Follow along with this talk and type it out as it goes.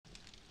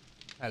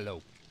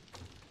Hello.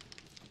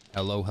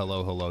 Hello,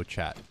 hello, hello,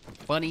 chat.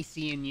 Funny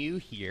seeing you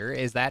here.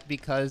 Is that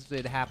because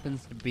it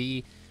happens to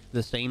be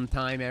the same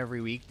time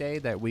every weekday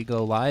that we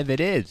go live? It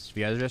is. If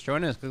you guys are just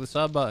joining us, click the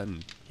sub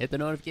button. Hit the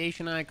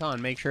notification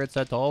icon. Make sure it's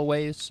set to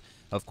always.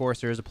 Of course,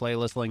 there's a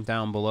playlist link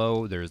down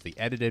below. There's the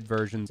edited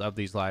versions of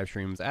these live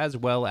streams as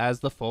well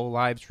as the full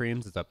live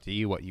streams. It's up to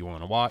you what you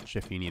want to watch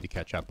if you need to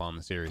catch up on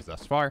the series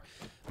thus far.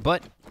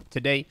 But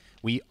today,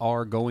 we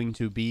are going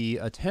to be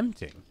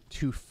attempting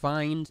to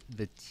find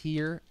the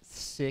Tier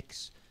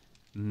 6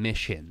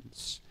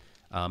 missions.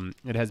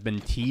 It has been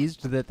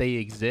teased that they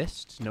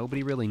exist.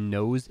 Nobody really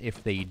knows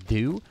if they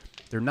do.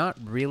 They're not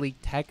really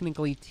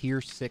technically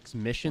Tier 6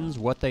 missions.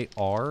 What they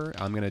are,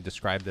 I'm going to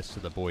describe this to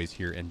the boys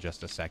here in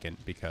just a second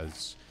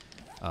because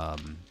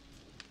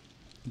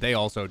they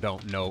also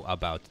don't know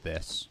about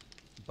this.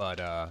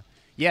 But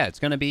yeah, it's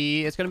gonna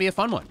be a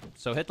fun one.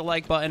 So hit the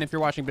like button if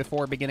you're watching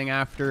before, beginning,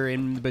 after,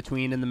 in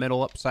between, in the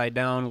middle, upside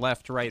down,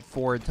 left, right,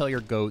 forward. Tell your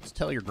goats,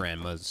 tell your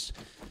grandmas.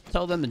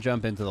 Tell them to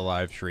jump into the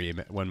live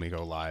stream when we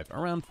go live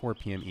around 4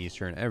 p.m.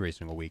 Eastern every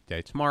single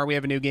weekday. Tomorrow we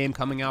have a new game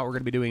coming out. We're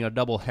going to be doing a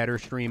double header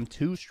stream,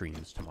 2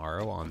 streams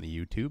tomorrow on the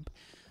YouTube.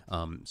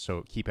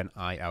 So keep an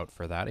eye out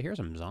for that. I hear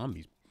some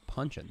zombies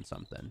punching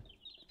something.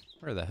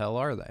 Where the hell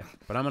are they?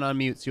 But I'm going to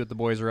unmute, see what the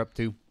boys are up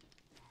to.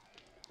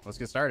 Let's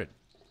get started.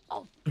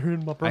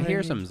 I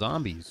hear some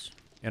zombies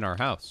in our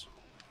house.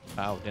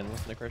 Wow, didn't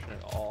listen to Christian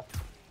at all.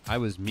 I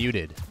was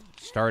muted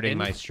starting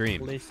my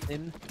stream.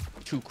 Listen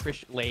to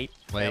Christian. Late.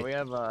 Yeah, we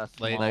have a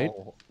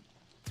small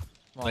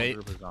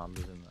group of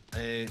zombies in the...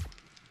 Hey.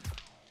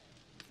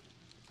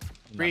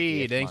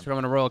 Free, thanks for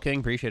coming to Royal King.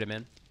 Appreciate it,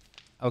 man.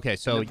 Okay,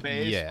 so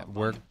yeah,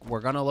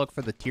 we're gonna look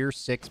for the Tier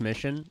 6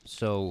 mission.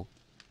 So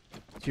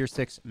Tier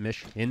 6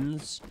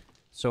 missions.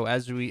 So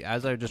as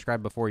I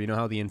described before, you know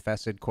how the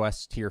infested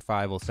quest Tier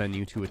 5 will send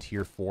you to a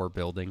Tier 4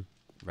 building,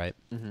 right?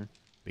 Mm-hmm.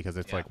 Because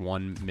it's like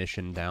one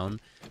mission down.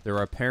 There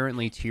are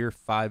apparently Tier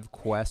 5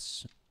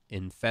 quests,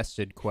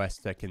 infested quests,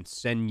 that can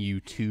send you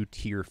to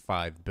Tier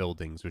 5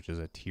 buildings, which is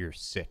a Tier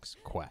 6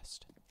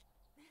 quest.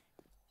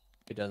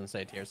 It doesn't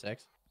say Tier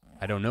 6.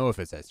 I don't know if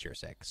it says Tier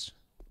 6.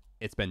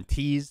 It's been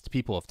teased.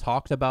 People have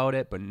talked about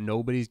it, but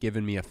nobody's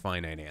given me a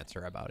finite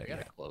answer about it We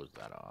gotta yet. close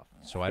that off.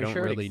 So I don't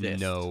really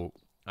know.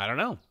 I don't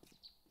know.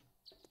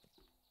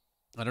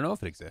 I don't know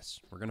if it exists.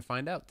 We're going to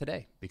find out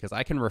today because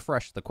I can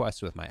refresh the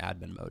quest with my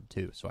admin mode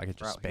too, so I can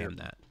just spam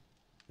that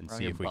and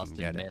see if we can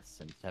get it.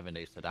 In 7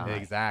 days to die.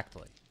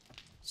 Exactly.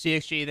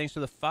 CXG, thanks for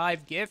the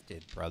 5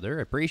 gifted, brother.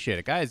 I appreciate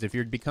it. Guys, if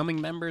you're becoming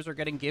members or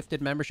getting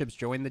gifted memberships,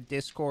 join the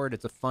Discord.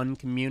 It's a fun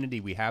community.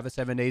 We have a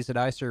 7 days to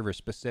die server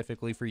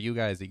specifically for you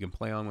guys that you can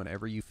play on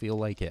whenever you feel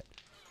like it.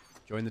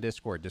 Join the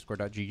Discord,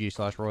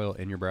 discord.gg/royal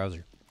in your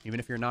browser. Even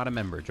if you're not a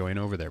member, join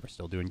over there. We're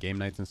still doing game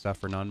nights and stuff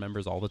for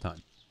non-members all the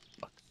time.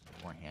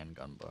 More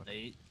handgun book.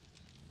 Late.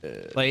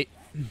 Late.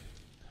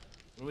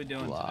 What are we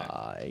doing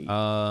today?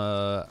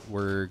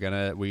 We're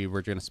gonna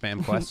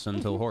spam quests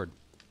until Horde.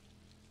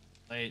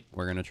 Late.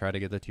 We're gonna try to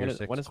get the Tier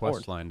 6 quest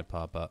Horde? line to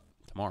pop up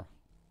tomorrow.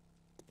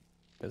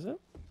 Is it?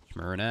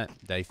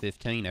 Shmurnette, day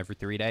 15, every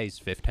 3 days.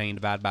 15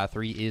 divided by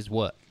 3 is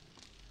what?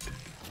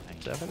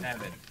 7?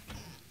 7.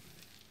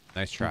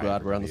 Nice try. I'm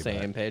glad we're on the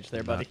everybody, same page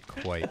there, buddy.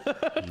 Not quite.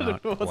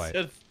 Not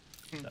quite.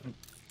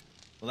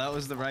 Well, that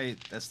was the right.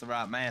 That's the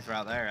right math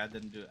right there. I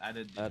didn't do it. I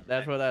didn't.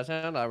 That's what that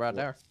sounded like right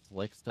there.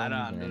 Slickstone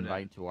an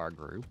invite to our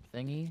group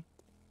thingy.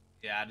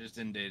 Yeah, I just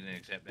didn't do anything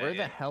except that. Where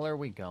the hell are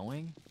we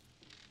going?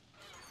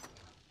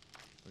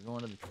 We're going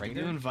to the Did trader.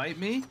 you invite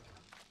me?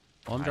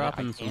 Well, I'm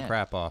dropping some can't.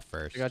 crap off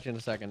first. I got you in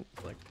a second.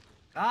 Like,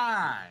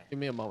 Hi. give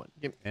me a moment.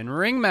 And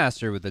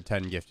Ringmaster with the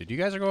 10 gifted. You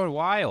guys are going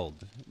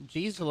wild.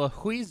 Jeez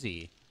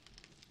Louise.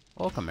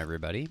 Welcome,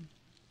 everybody.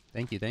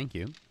 Thank you, thank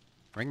you.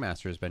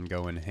 Ringmaster has been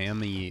going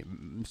hammy,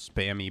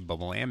 spammy,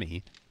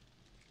 blammy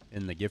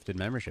in the gifted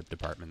membership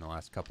department the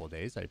last couple of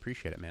days. I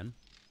appreciate it, man.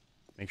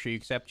 Make sure you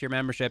accept your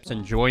memberships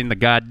and join the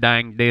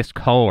goddamn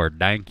Discord.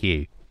 Thank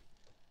you.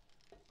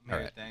 All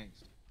right. right.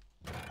 Thanks.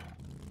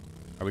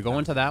 Are we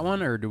going to that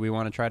one, or do we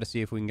want to try to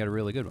see if we can get a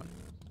really good one?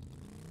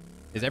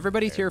 Is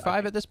everybody Tier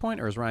 5 at this point,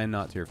 or is Ryan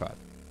not Tier 5?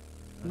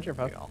 I'm Tier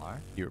 5. We all are.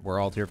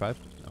 We're all Tier 5?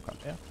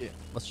 Okay. Yeah.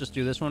 Let's just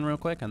do this one real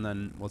quick, and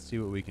then let's see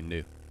what we can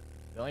do.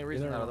 The only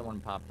reason that other one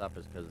popped up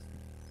is because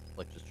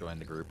Flick just joined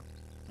the group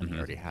and he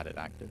already had it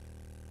active.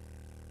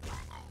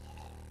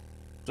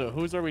 So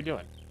whose are we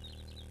doing?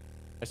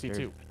 I see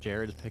 2.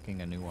 Jared's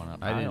picking a new one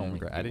up. I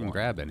didn't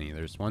grab any.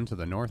 There's one to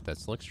the north that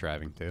Slick's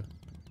driving to.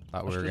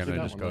 Thought we were gonna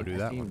just go do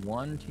that I see one.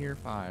 one Tier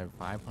 5,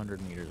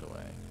 500 meters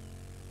away.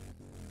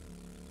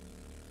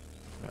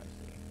 I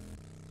see.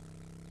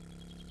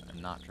 I'm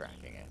not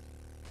tracking it.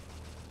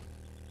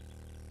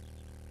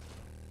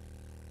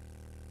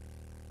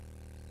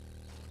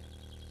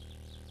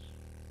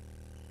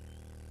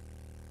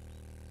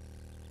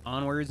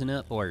 Onwards and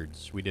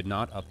upwards. We did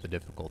not up the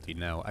difficulty.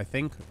 No, I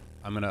think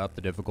I'm gonna up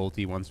the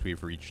difficulty once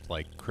we've reached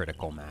like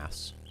critical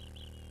mass.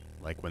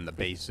 Like when the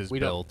base is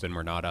built and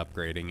we're not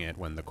upgrading it,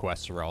 when the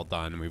quests are all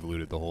done and we've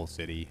looted the whole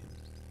city,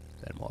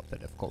 then we'll up the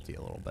difficulty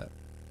a little bit.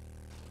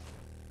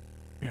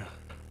 Yeah.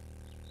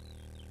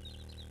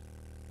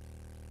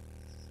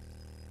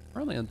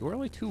 we're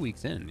only 2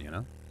 weeks in, you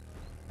know.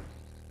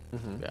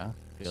 Yeah,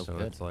 feels So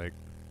good. it's like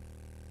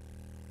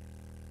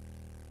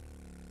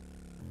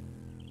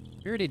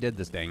we already did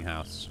this dang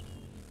house.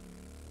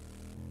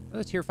 Why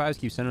do the tier 5s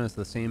keep sending us to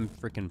the same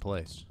freaking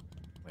place?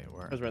 Wait,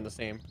 where? Because we're in the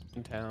same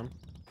in town.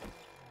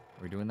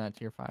 Are we doing that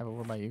tier 5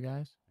 over by you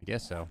guys? I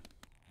guess so.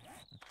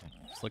 Okay.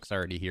 Slick's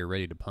already here,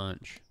 ready to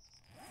punch.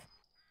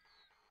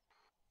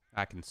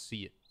 I can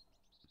see it.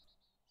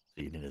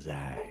 See it in his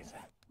eyes.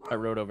 I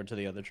rode over to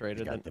the other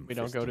trader got that them we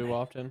don't go fisting to it.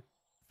 often.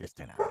 Fist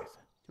in eyes.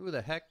 Who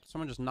the heck?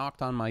 Someone just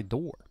knocked on my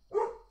door.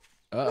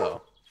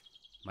 Uh-oh.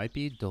 Might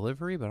be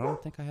delivery, but I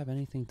don't think I have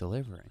anything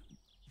delivering.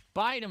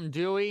 Bite him,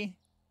 Dewey.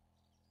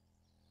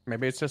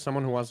 Maybe it's just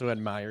someone who wants to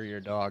admire your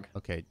dog.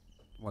 Okay,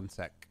 1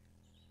 sec.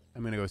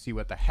 I'm gonna go see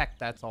what the heck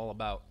that's all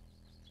about.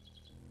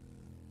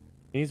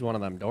 He needs one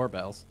of them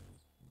doorbells.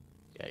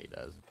 Yeah, he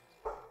does.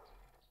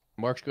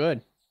 Works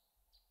good.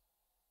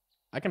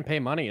 I can pay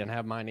money and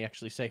have mine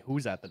actually say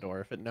who's at the door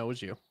if it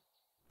knows you.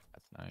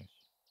 That's nice.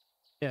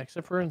 Yeah,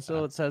 except for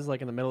until it says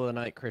like in the middle of the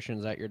night,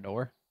 Christian's at your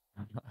door.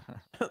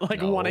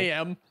 Like No. 1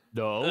 a.m.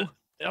 No.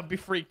 I'll be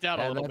freaked out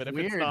a little bit if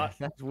weird. it's not.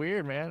 That's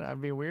weird, man.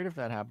 I'd be weird if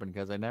that happened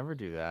because I never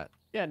do that.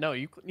 Yeah, no,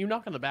 you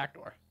knock on the back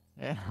door.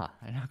 Yeah,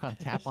 I knock on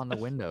tap on the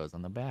windows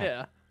on the back.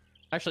 Yeah.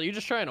 Actually, you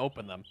just try and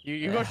open them.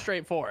 You go Yeah.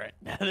 straight for it.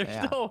 Yeah.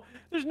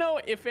 There's no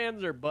ifs,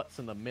 ands, or buts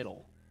in the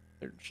middle.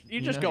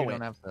 You just know go you in.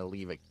 don't have to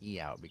leave a key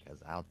out because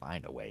I'll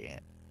find a way in.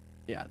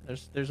 Yeah,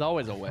 there's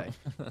always a way.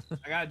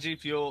 I got G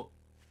Fuel.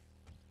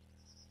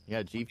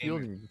 Yeah, G Fuel,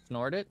 Gamer. did you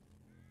snort it?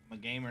 I'm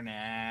a gamer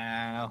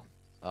now.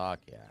 Fuck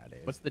yeah,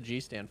 dude. What's the G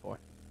stand for?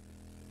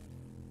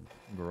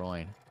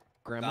 groin?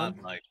 Gremlin?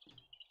 Godlike.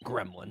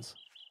 Gremlins.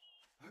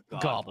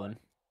 Godlike. Goblin.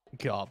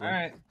 Goblin. All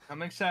right,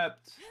 come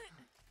accept.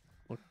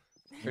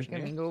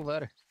 Christian here? Go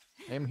over.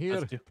 I'm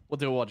here. We'll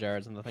do it while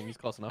Jared's in the thing. He's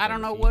close enough. I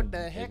don't know what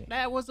the heck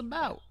that was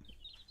about.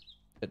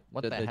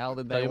 What the hell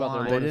did tell they you about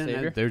want? the Lord and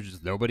Savior? There's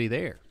just nobody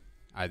there.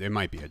 It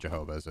might be a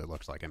Jehovah's. It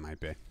looks like it might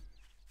be.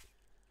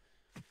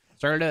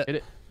 Started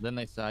it. Then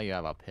they saw you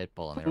have a pit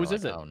bull and they Whose were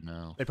is like, it? oh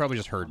no. They probably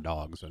just heard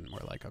dogs and were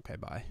like, okay,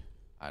 bye.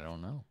 I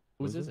don't know.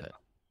 Whose is it?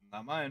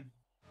 Not mine.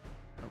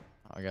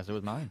 I guess it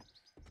was mine.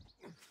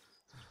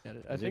 Yeah,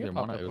 It I was think either it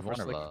one, popped it up was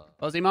before one of Slick.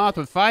 Fuzzy Moth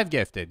with 5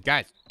 gifted.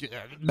 Guys.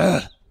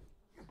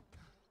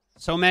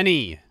 So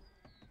many.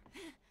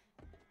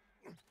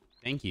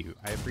 Thank you.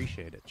 I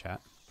appreciate it,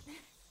 chat.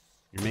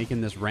 You're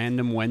making this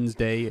random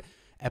Wednesday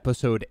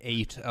episode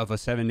 8 of a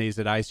 7 Days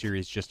That I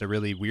series just a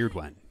really weird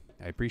one.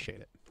 I appreciate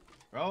it.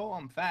 Bro,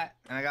 I'm fat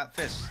and I got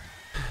fists.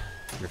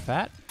 You're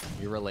fat?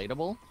 You're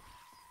relatable?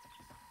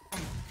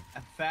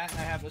 I'm fat and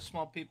I have a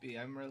small peepee.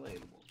 I'm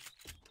relatable.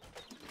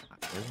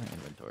 Where's my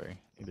inventory?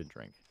 Need a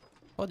drink.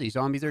 Oh, these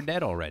zombies are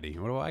dead already.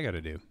 What do I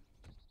gotta do?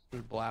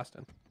 Who's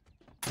blasting?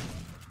 So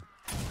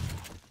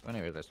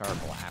anyways, I started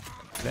blasting.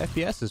 The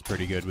FPS is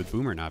pretty good with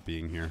Boomer not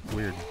being here.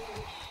 Weird.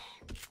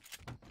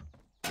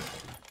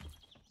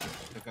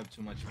 Took up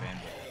too much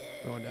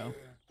bandwidth. Going down.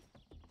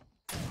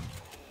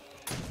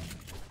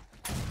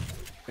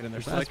 Get in there,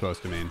 What's that Slick.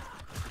 supposed to mean?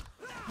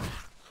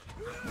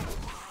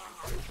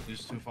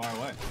 Just too far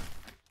away.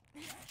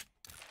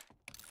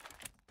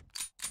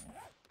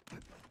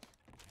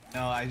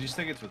 No, I just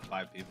think it's with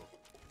 5 people.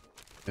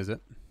 Is it?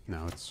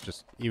 No, it's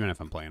just, even if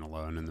I'm playing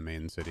alone in the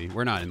main city.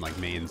 We're not in, like,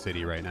 main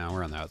city right now.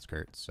 We're on the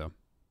outskirts, so.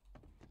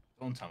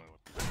 Don't tell me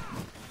what.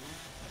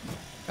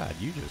 God,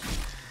 you just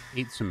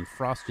ate some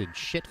frosted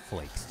shit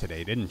flakes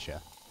today, didn't you?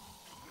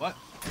 What?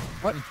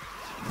 What?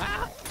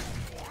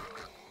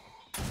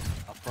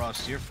 I'll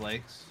frost your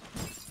flakes.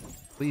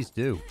 Please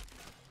do.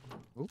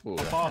 Ooh,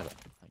 that Oh. had like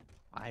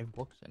 5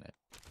 books in it.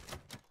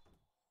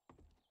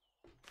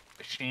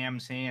 A sham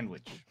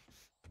sandwich.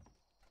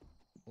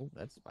 Ooh,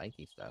 that's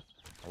spiky stuff.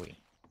 Oh, yeah.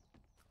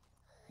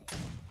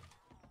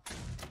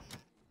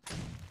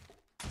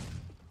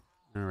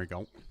 There we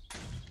go.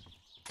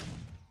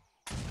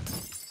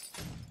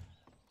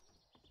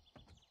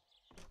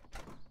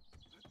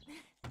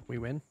 We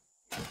win.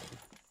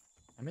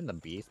 I'm in the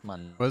beast,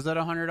 man. Was that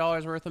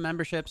 $100 worth of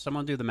membership?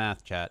 Someone do the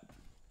math, chat.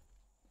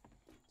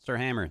 Sir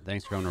Hammer,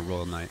 thanks for going to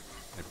Roll Night.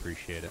 I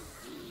appreciate it.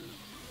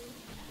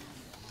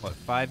 What,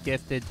 5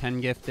 gifted,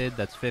 10 gifted?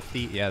 That's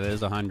 50? Yeah, that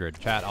is 100.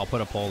 Chat, I'll put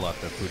a poll up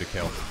of who to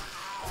kill.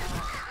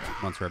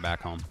 Once we're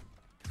back home.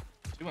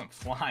 She went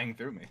flying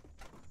through me.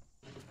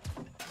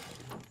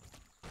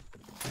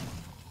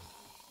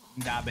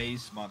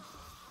 Navezgane.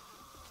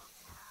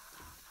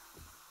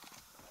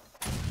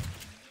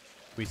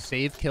 We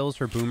save kills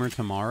for Boomer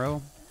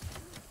tomorrow.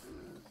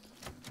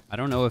 I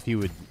don't know if you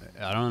would.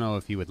 I don't know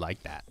if you would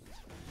like that.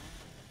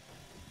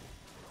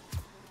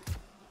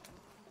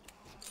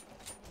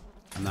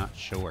 I'm not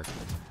sure.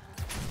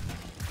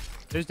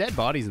 There's dead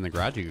bodies in the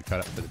garage you could cut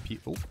up for the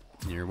people.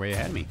 You're way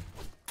ahead of me.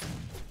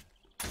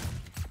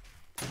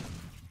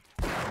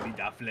 Be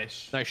da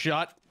flesh. Nice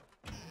shot.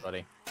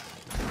 Buddy.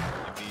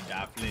 Be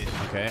da flesh.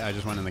 Okay, I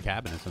just went in the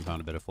cabinets and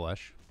found a bit of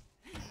flesh.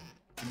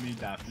 Be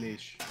da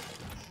flesh.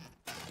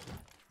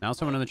 Now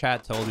someone in the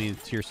chat told me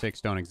tier 6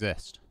 don't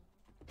exist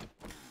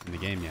in the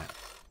game yet.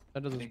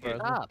 That doesn't Think surprise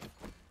it- me. Stop.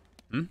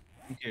 Hmm?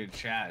 I think your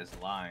chat is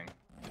lying.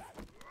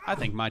 I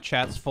think my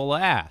chat's full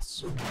of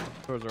ass.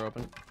 Doors are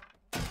open.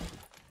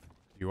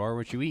 You are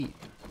what you eat.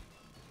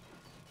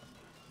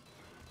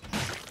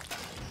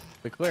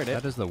 We cleared it.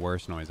 That is the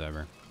worst noise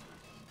ever.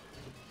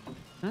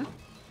 Hmm?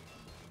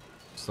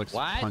 Slick's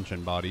What?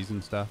 punching bodies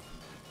and stuff.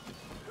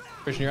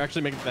 Christian, you're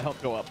actually making the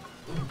health go up.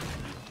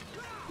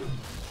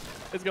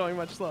 It's going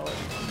much slower.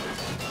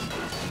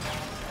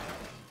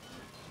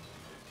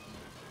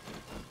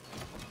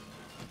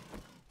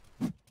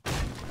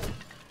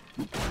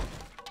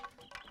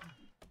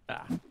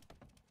 Ah.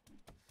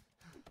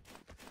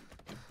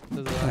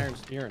 There's an iron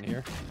spear in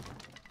here.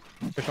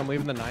 Christian, I'm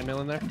leaving the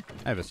 9mm in there.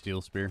 I have a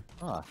steel spear.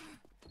 Oh,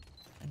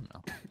 I don't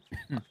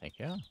know. Thank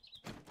you.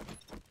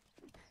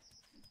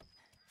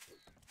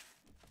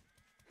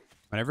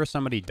 Whenever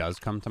somebody does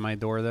come to my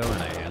door, though,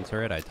 and I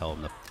answer it, I tell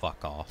them to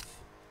fuck off.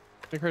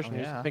 Hey, Christian, Oh,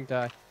 here's yeah. the pink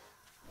dye.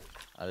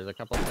 There's a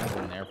couple things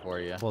in there for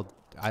you. Well,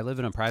 I live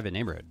in a private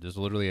neighborhood. There's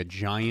literally a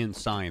giant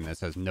sign that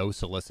says no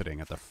soliciting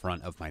at the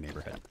front of my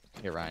neighborhood.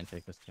 Here, Ryan,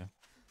 take this too.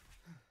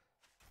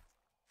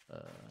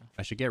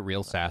 I should get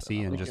real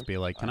sassy and just be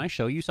like, can I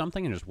show you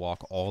something? And just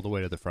walk all the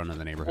way to the front of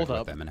the neighborhood Hold with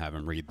up. them and have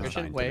them read the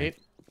Christian, sign wait.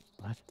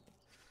 What?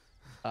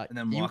 And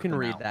then You walk can them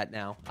read out. that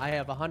now. I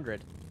have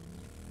 100.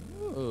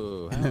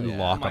 Ooh, to me. hell And yeah.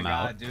 lock Oh my them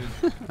out. god,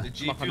 dude. The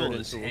G I'm 100 fuel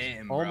in is tools.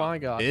 hitting, Oh bro. my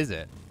god. Is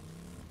it?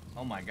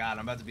 Oh my god,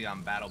 I'm about to be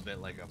on battle bit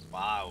like a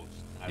bouse.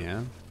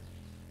 Yeah.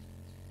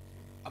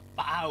 A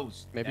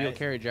bouse. Maybe you'll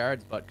carry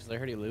Jared's butt because I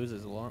heard he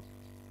loses a lot.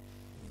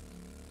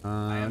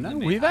 am the No,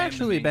 main- we've I am the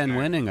actually main been character.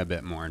 winning a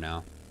bit more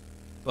now.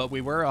 But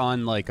we were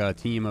on like a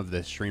team of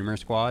the streamer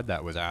squad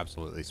that was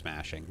absolutely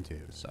smashing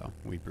too, so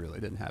we really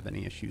didn't have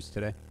any issues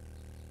today.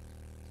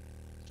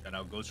 Shout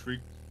out Ghost Freak.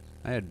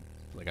 I had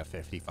like a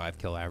 55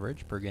 kill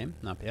average per game.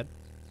 Not bad.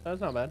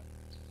 That's not bad.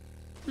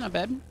 Not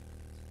bad.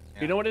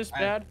 You know what is I-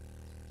 bad?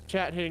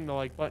 Chat hitting the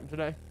like button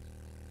today.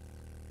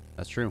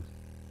 That's true.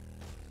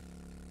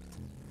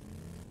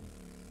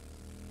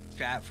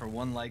 Chat for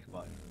one like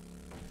button.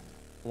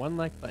 One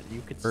like button.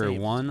 You could For save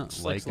one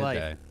Slick's like a life.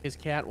 day. His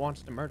cat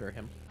wants to murder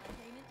him.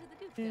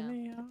 Came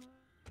into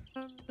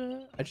the Duke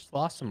down. I just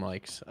lost some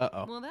likes.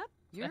 Uh-oh. Well, that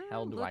you're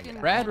hell do I get looking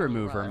out? Brad kinda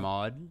remover rough.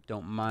 mod.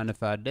 Don't mind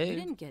if I You do.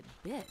 didn't get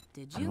bit,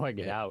 did How you? do I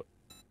get out?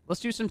 Let's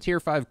do some tier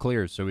 5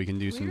 clears so we can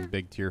do some We're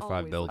big tier 5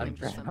 Always looking buildings.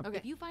 for some- Okay.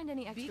 If you find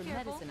any extra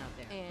careful. medicine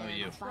out there, Oh,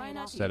 you. and try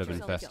not to Instead get of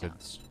yourself killed.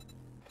 infesteds.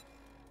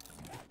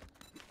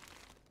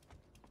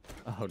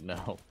 Oh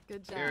no.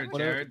 Good job. Here, What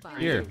Jared, if I for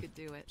you. could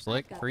do it?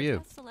 Slick, I've got for the you.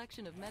 best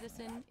selection of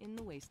medicine in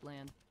the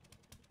wasteland.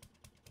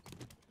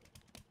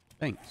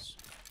 Thanks.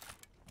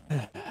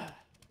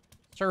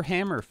 Sir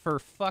Hammer, for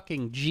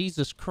fucking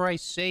Jesus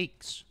Christ's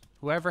sakes.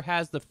 Whoever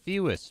has the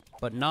fewest,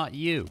 but not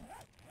you.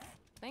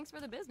 Thanks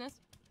for the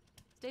business.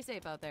 Stay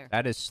safe out there.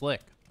 That is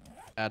slick.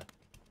 Bad.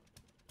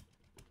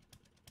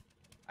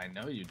 I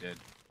know you did.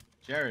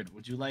 Jared,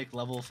 would you like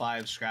level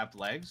 5 scrapped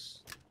legs?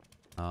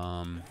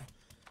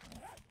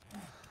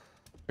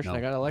 Christian, No,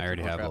 I got electrical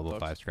already have crap level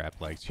books. 5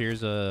 scrap legs.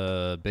 Here's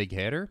a big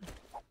hitter.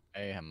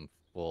 I am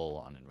full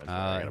on inventory.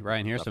 I gotta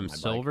Ryan, put here's stuff some in my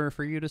bike. silver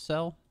for you to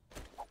sell.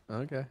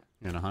 Okay.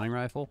 And a hunting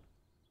rifle.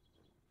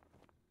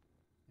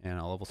 And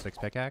a level 6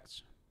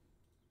 pickaxe.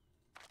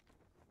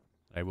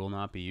 I will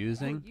not be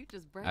using. You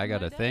just I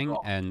got brightened my a day. thing,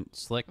 and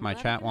Slick, I'm my glad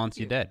I chat could wants help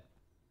you you. dead.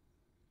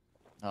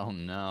 Oh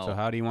no. So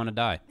how do you want to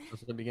die?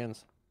 This is the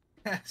begins.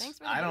 Thanks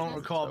for the I don't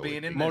business. recall So being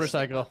in this.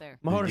 Motorcycle. out there.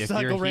 Motorcycle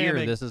if you're here,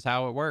 ramming. this is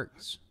how it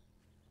works.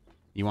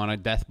 You want a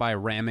death by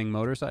ramming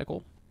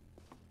motorcycle?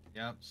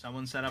 Yep,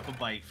 someone set up a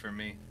bike for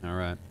me. All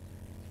right.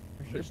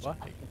 Christian,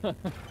 You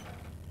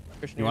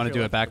here's want to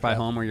your do it back electrical by crap.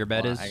 home where your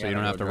bed Hold is, on, I so you gotta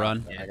don't go have to drop-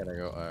 run? Yeah. I gotta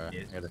go. Yeah.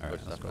 I gotta All right, push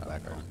let's stuff go out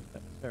back there. home.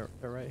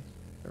 They're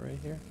right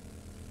here.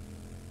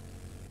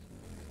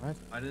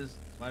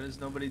 Why does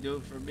nobody do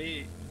it for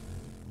me?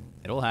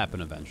 It'll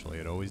happen eventually.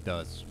 It always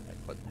does. I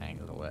put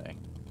tanks away.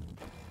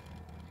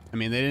 I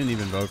mean, they didn't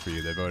even vote for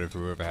you. They voted for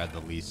whoever had the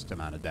least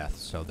amount of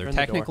deaths. So they're Turn the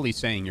door. technically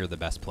saying you're the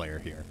best player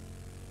here.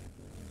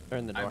 They're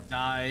in the door. I've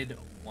died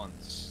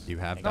once. You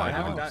have No, I died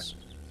haven't once.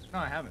 No,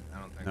 I haven't. I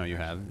don't think. No, you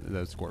have.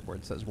 The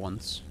scoreboard says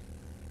once.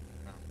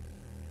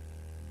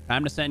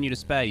 Time to send you to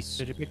space.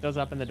 Did you pick those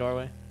up in the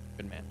doorway?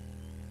 Good man.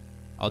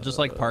 I'll just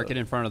like park it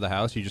in front of the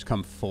house. You just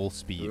come full Do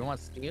speed. we want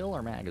steel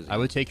or magazine? I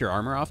would take your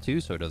armor off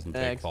too, so it doesn't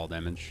take Thanks. fall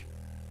damage.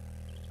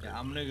 Yeah,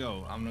 I'm gonna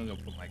go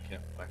put my kit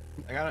back.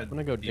 I gotta. I'm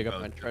gonna go dig up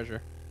depot. my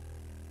treasure.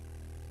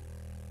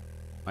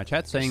 My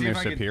chat's saying see they're if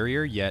I can-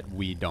 superior, yet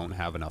we don't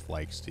have enough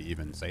likes to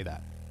even say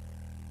that.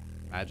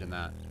 Imagine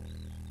that.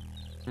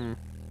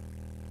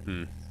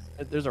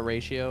 There's a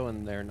ratio,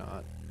 and they're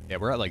not. Yeah,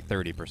 we're at like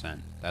 30%.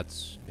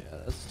 That's Yeah,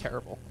 that's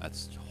terrible.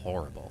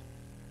 horrible.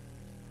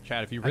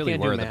 Chat, if you I really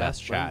can't do were the math.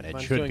 best chat, it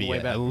mine's should doing be way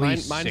at better.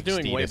 least Mine's 60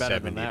 doing way to better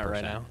 70%. than that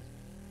right now.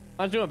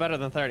 Mine's doing better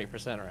than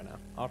 30% right now.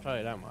 I'll tell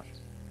you that much.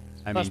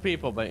 I Less mean,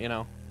 people, but you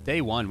know.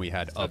 day one we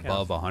had Still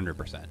above counts.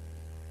 100%,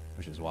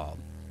 which is wild.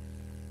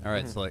 All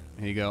right, Mhm. Slick,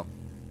 here you go.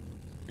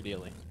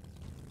 Ideally.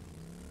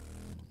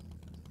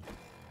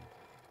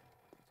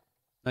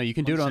 No, you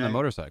can do it on the Okay.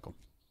 motorcycle.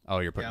 Oh,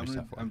 you're putting Yeah, your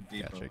stuff away. I'm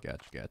depot.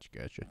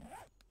 Gotcha.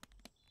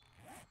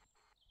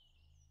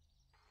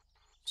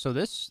 So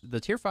the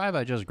tier 5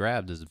 I just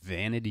grabbed is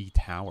Vanity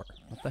Tower.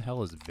 What the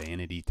hell is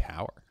Vanity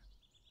Tower?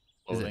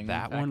 Is it Clothing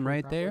that one factory,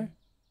 right probably? there?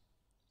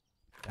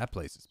 That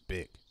place is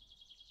big.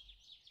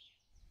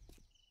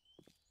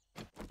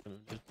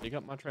 Just dig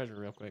up my treasure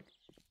real quick.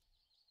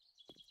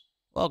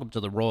 Welcome to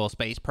the Royal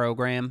Space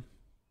Program.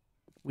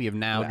 We have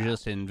now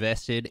just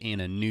invested in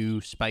a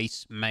new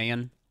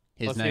spaceman.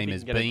 His Let's see if name he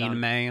is can get it Bean done.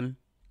 Man,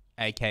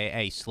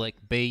 aka Slick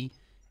B,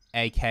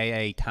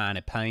 aka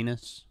Tiny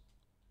Penis.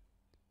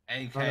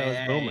 Boomer.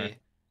 AKA,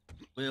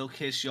 we'll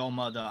kiss your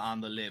mother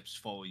on the lips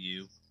for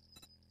you.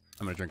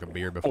 I'm gonna drink a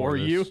beer before For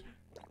this. you?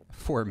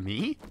 For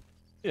me?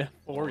 Yeah,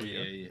 for Oh, you.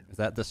 yeah. Is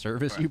that the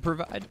service you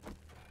provide?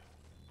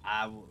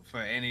 I will,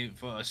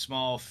 for a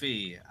small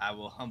fee, I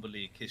will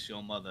humbly kiss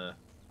your mother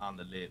on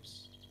the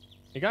lips.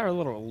 You got a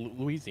little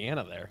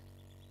Louisiana there.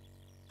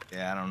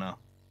 Yeah, I don't know. I'm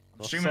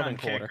Little streaming on southern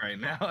Kick quarter. right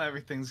now.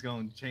 Everything's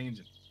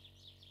changing.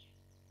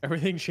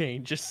 Everything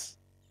changes.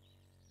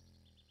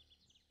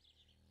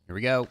 Here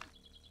we go.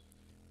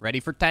 Ready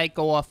for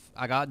takeoff.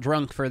 I got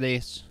drunk for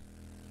this.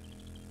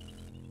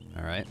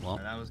 All right, well,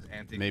 That was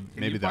anti. maybe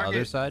Can you the park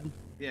other it? side. You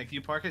Yeah, can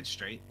you park it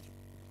straight?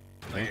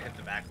 Okay. Like hit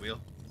the back wheel.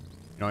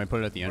 know, I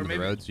put it at the end Or of the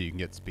maybe- road so you can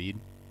get speed.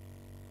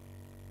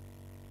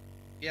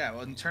 Yeah,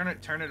 well, and turn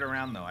it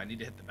around though. I need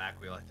to hit the back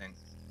wheel. I think.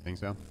 Think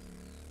so?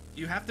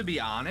 You have to be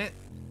on it.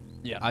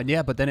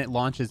 Yeah, but then it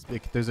launches.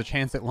 There's a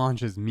chance it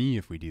launches me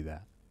if we do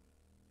that.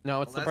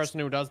 No, it's Well, the that's- person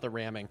who does the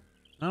ramming.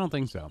 I don't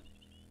think so.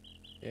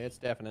 Yeah, it's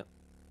definite.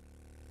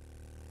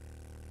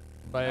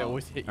 But I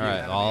always hit you. All right,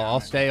 gotta be I'll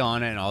on it. stay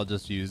on it and I'll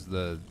just use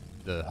the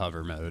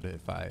hover mode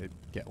if I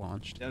get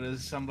launched. Yo,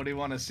 does somebody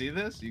want to see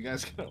this? You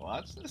guys gonna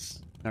watch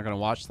this? Not gonna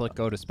watch Slick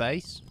go to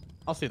space.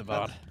 I'll see the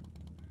VOD.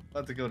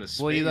 About to go to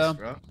space, Will you, though?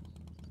 bro.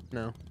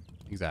 No.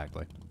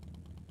 Exactly.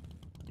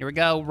 Here we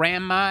go.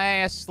 Ram my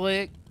ass,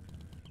 Slick.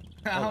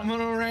 I'm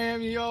gonna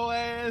ram your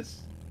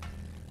ass.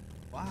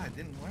 Wow, it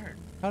didn't work.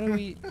 How do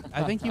we?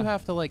 I think you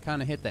have to like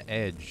kind of hit the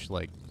edge,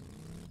 like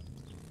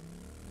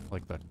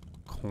the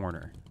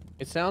corner.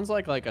 It sounds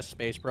like a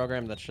space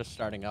program that's just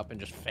starting up and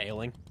just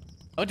failing.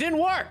 Oh, it didn't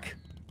work!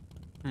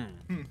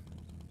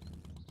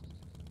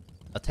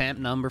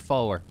 Attempt number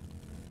 4.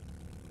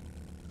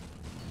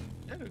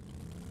 Dude,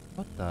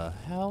 What the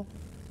hell?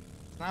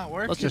 it's not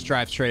working. Let's just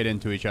drive straight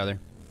into each other.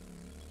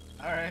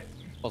 All right.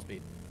 Full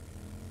speed.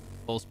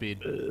 Full speed.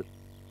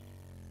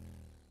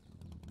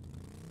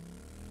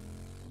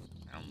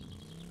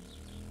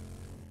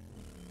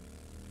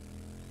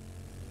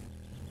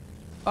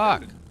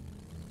 Fuck.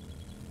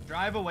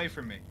 Drive away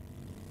from me.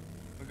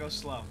 We'll go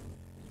slow.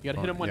 You gotta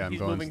hit him when Yeah, I'm he's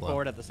going moving slow.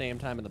 forward at the same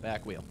time in the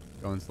back wheel.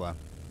 Going slow.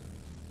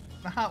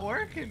 It's not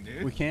working,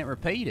 dude. We can't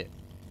repeat it.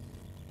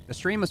 The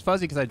stream was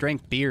fuzzy because I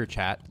drank beer,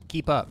 chat.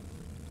 Keep up.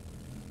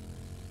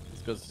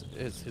 It's because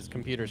his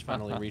computer's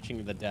finally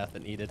reaching the death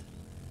it needed.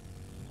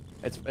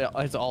 It's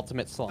his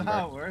ultimate It's slumber.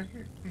 not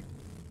working.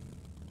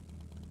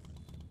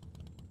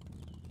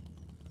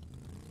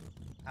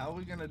 How are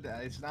we gonna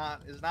die? It's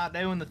not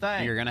doing the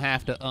thing. You're gonna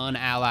have to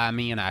unally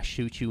me and I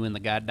shoot you in the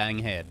goddamn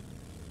head.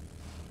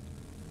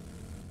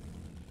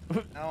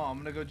 No, I'm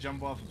gonna go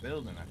jump off a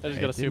building. I I think. just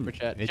got a It super didn't-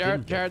 chat. it Jared,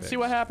 didn't get Jared, see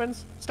what fixed.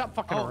 happens? Stop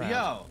fucking Oh,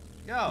 around.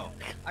 yo,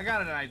 I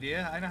got an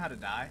idea. I know how to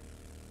die.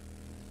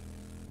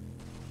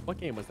 What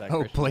game was that?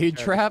 Oh, Christian? Blade Jared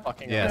Trap?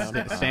 fucking Yes.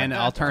 around. Stand.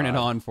 I'll turn it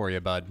on for you,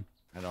 bud.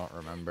 I don't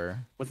remember.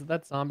 Was it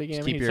that zombie game?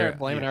 Just He keep started your-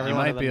 blaming you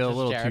everyone. might and be then a just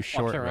little Jared too fucks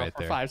short around right for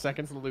there. 5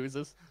 seconds and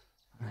loses.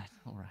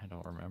 I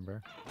don't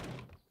remember.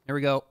 Here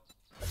we go.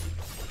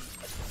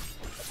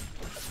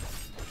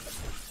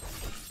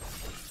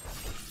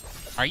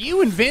 Are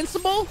you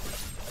invincible?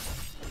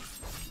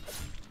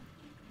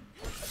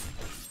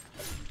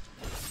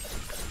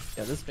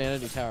 Yeah, this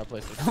Vanity Tower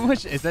place looks How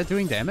much is that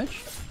doing damage?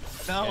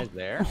 No. Guys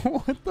there?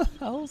 What the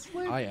hell,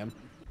 Slick? I am.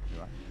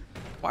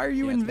 Why are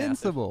you Yeah, it's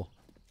massive. invincible?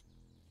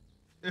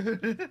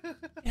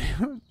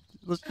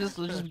 let's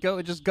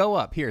just go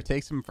up. Here,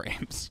 take some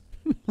frames.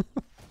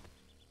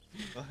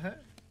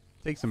 What?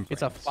 Take some frames.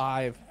 It's a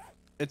 5.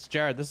 It's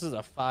Jared. This is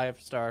a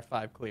 5-star,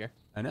 5 clear.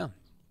 I know.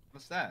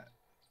 What's that?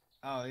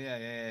 Oh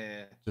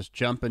yeah. Just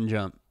jump and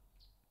jump.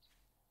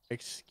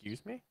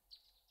 Excuse me?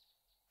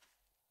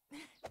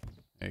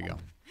 There you go.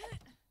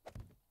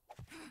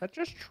 I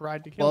just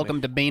tried to kill Welcome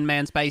me. to Bean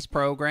Man Space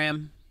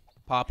Program.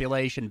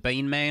 Population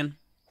Bean Man.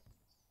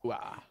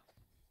 Wow.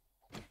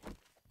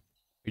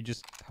 You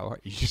just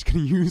gonna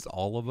use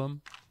all of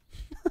them?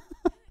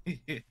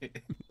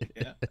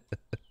 Yeah.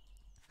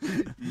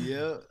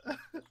 Yep.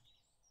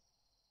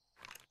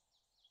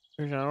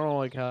 Christian, I don't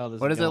like how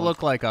this What is does it going.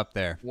 look like up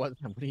there? What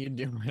are you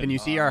doing? Can you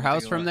see Oh, our I'm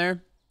house taking a from look.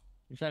 there?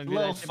 You trying A to do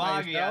little that shit by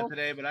foggy out yourself?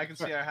 today, but I can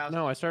see our house.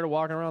 No, I started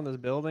walking around this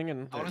building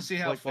and I wanna it's see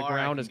how like the far I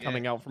ground can is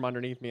coming get. out from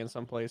underneath me in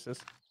some places.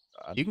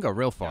 You can go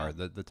real far.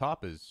 The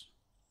top is.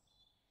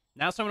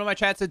 Now someone in my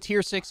chat said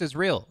tier 6 is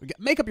real.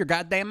 Make up your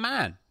goddamn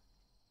mind.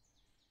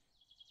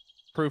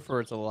 Proof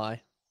for it's a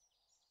lie.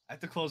 I have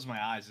to close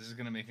my eyes. This is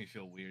gonna make me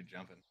feel weird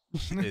jumping.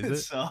 Is It's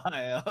it? so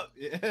high up.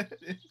 Yeah.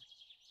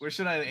 We're Where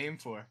should I aim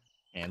for?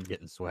 And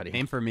getting sweaty.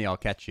 Aim for me, I'll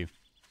catch you.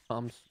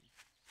 Palms.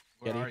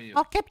 Where Sketty. are you?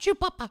 I'll catch you,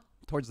 Papa.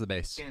 Towards the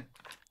base. Can't-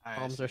 Alright,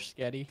 Palms are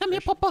sketty. Come here,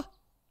 Christian. Papa.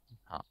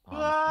 Hot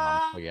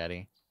palms,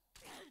 spaghetti.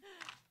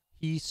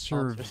 He are sketty.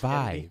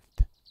 survived.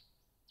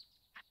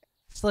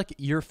 Slick,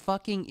 you're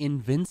fucking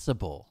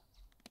invincible.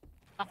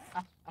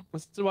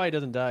 This is why he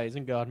doesn't die. He's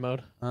in God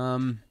mode.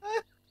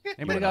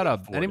 Anybody got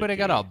got a anybody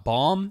got a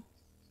bomb?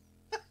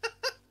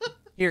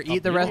 Here,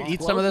 eat the rest.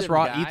 Eat some of this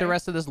explosive Eat the guy.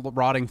 rest of this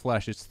rotting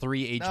flesh. It's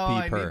 3 HP No,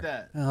 I per. need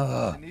that.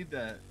 Ugh. I need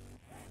that.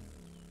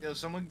 Yo,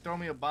 someone throw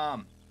me a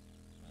bomb.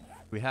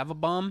 We have a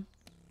bomb.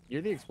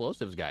 You're the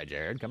explosives guy,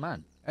 Jared. Come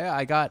on. Yeah,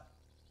 I got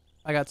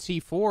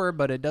C4,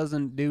 but it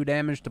doesn't do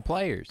damage to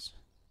players.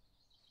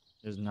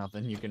 There's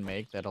nothing you can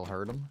make that'll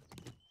hurt him.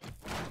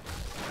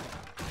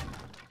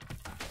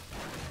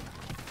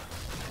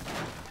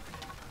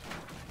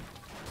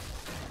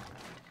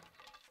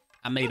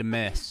 I made a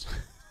mess.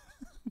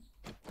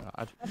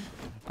 God.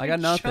 I got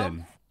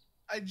nothing.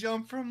 I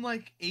jumped from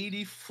like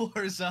 80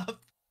 floors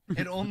up.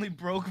 It only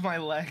broke my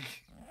leg.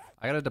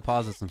 I gotta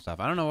deposit some stuff.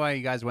 I don't know why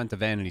you guys went to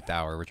Vanity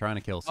Tower. We're trying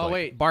to kill Slick. Oh,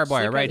 wait. Barbed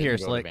wire Slick right hasn't here, Go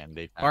to Slick.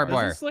 Vanity Tower. Barbed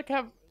wire. Doesn't Slick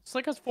have?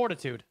 Slick has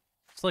fortitude.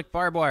 Slick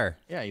barbed wire.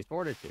 Yeah, he's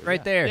fortitude. Right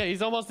yeah. there. Yeah,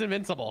 he's almost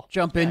invincible.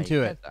 Jump Yeah, into he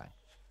it. can't die.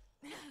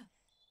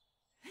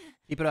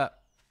 Keep it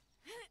up.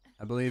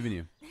 I believe in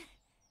you.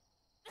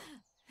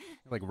 You're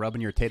like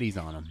rubbing your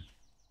titties on him.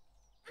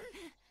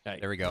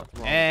 There we go.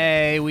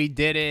 Hey, we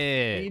did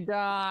He it.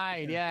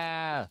 died.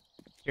 Yeah.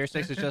 Tier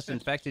 6 is just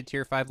infected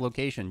Tier 5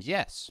 locations.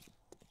 Yes.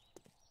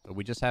 But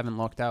we just haven't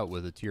locked out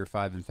with a Tier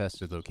 5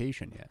 infested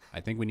location yet.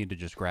 I think we need to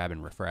just grab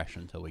and refresh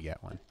until we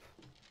get one.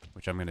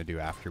 Which I'm going to do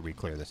after we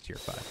clear this Tier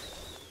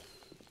 5.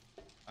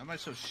 Why am I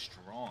so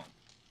strong?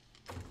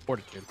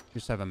 Fortitude.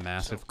 Just have a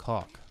massive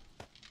cock.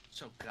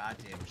 So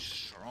goddamn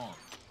strong.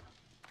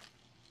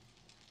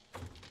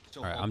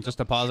 So Alright, I'm hulked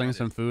just up and depositing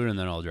some shredded. food and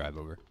then I'll drive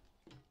over.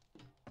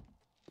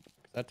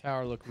 That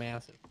tower looked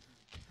massive.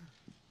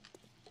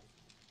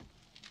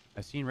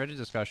 I've seen Reddit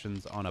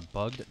discussions on a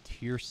bugged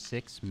Tier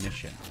 6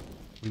 mission.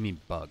 What do you mean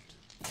bugged?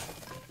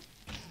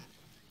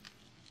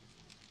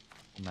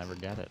 We'll never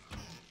get it.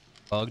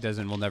 Bugged as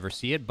in we'll never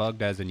see it,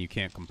 bugged as in you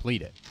can't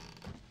complete it.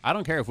 I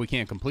don't care if we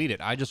can't complete it.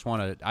 I just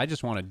want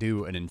to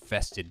do an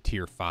infested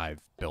Tier 5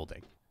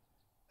 building.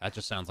 That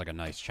just sounds like a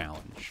nice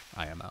challenge,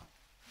 IMO.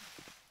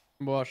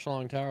 Wash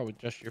long tower with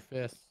just your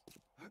fists.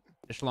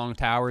 Just long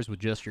towers with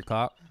just your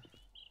cock.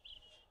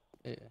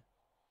 Yeah.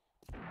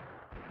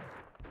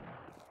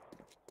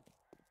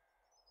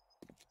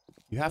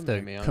 You have Don't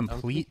to get me on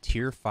complete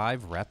Tier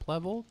 5 rep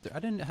level?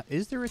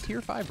 Is there a Tier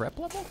 5 rep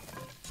level?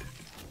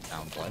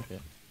 Sounds like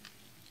it.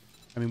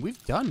 I mean,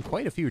 we've done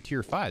quite a few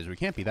Tier 5s. We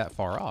can't be that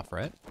far off,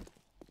 right?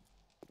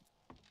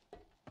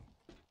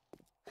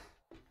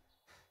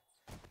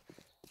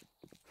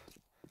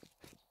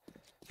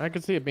 I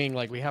could see it being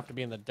like we have to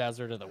be in the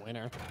desert of the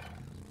winter.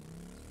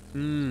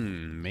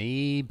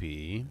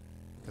 Maybe.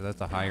 Because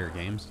that's a higher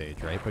game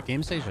stage, right? But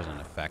game stage doesn't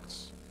affect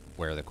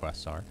where the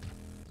quests are.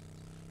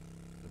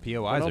 The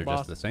POIs no are boss.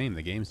 just the same.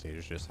 The game stage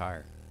is just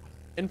higher.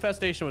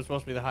 Infestation was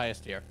supposed to be the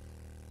highest tier.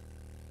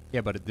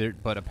 Yeah,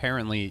 but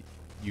apparently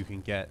you can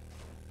get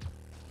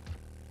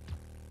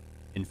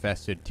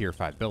infested Tier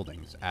 5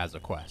 buildings as a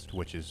quest,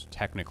 which is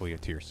technically a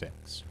Tier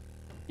 6.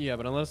 Yeah,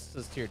 but unless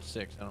it's tier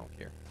 6, I don't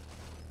care.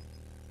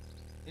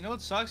 You know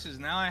what sucks is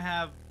now I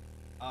have.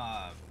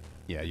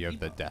 Yeah, you have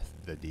the Debuff.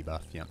 the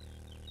debuff. Yeah,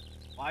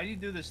 Why do you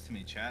do this to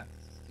me, chat?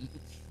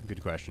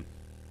 good question.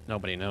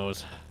 Nobody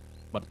knows,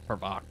 but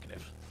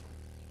provocative.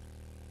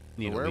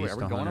 Need Where at are we? least Are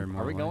we going? 100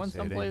 more Are we going lives, 80.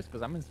 someplace?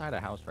 Because I'm inside a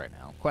house right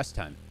now. Quest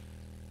time.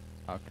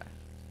 Okay.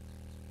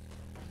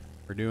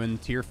 We're doing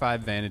Tier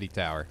 5 Vanity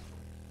Tower.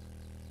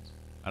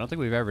 I don't think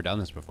we've ever done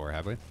this before,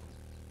 have we?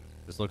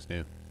 This looks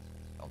new.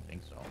 Don't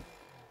think so.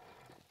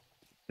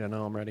 Yeah,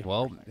 no, I'm ready.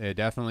 Well, it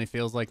definitely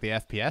feels like the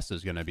FPS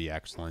is going to be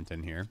excellent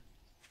in here.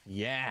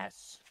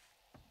 Yes.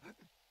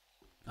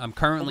 I'm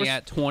currently Well,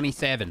 at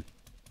 27.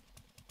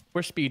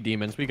 We're speed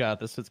demons. We got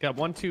this. It's got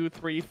 1, 2,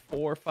 3,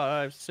 4,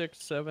 5, 6,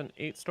 7,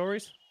 8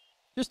 stories.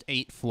 Just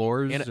 8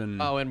 floors. And,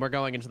 And oh, and we're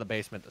going into the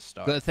basement to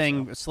start. good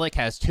thing Slick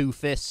has 2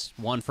 fists,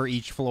 1 for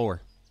each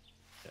floor.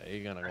 So, yeah,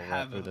 you're gonna I go right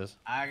have through a, this.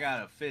 I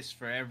got a fist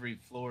for every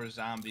floor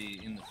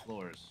zombie in the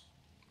floors.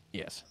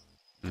 Yes,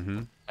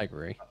 Mm-hmm. I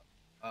agree.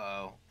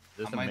 Uh-oh.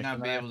 Is this I a might not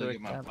mission be I have able to to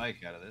get my accept? bike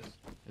out of this.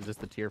 Is this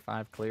the tier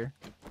 5 clear?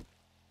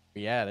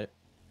 We had it.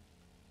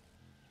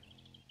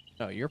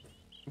 No, you're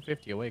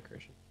 50 away,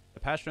 Christian. The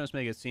patch notes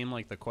make it seem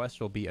like the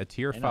quest will be a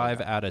Tier I know 5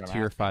 that. at a That's what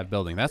I'm Tier asking 5 you.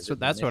 building. That's Is it the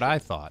that's what I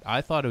mission? thought.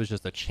 I thought it was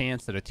just a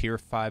chance that a Tier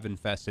 5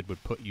 infested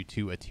would put you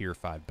to a Tier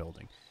 5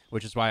 building.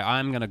 Which is why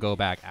I'm going to go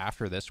back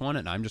after this one,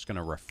 and I'm just going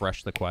to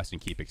refresh the quest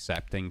and keep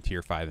accepting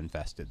Tier 5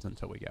 infesteds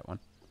until we get one.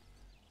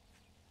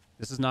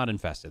 This is not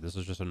infested. This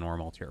is just a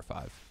normal Tier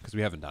 5, because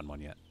we haven't done one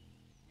yet.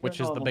 Which is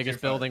the normal biggest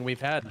tier 5. building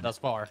we've had thus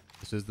far.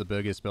 This is the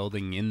biggest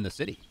building in the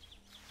city.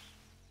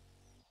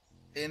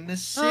 In the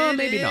city.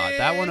 Maybe not.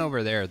 That one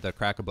over there, the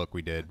crack-a-book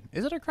we did.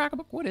 Is it a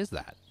crack-a-book? What is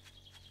that?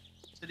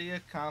 City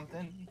of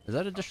Compton. Is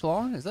that a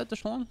Dishlong? Is that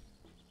Dishlong?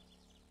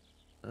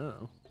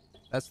 Oh.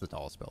 That's the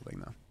tallest building,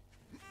 though.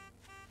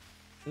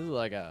 This is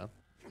like a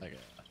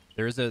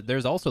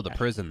There's also the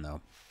prison,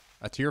 though.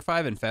 A tier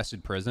 5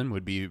 infested prison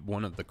would be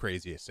one of the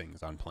craziest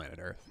things on planet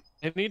Earth.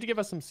 They need to give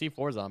us some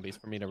C4 zombies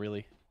for me to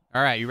really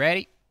All right, you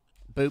ready?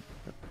 Boop.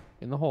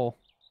 in the hole.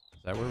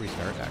 Is that where we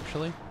start,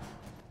 actually?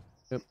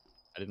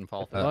 I didn't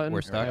fall through. Button,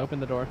 we're stuck. I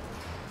opened the door.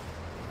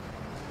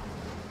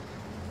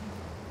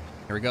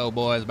 Here we go,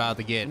 boys. About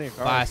to get Nick,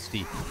 all right.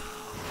 feisty.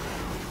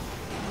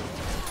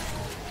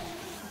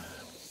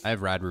 I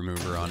have rad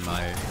remover on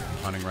my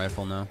hunting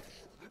rifle now.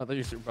 I thought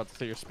you were about to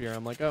say your spear.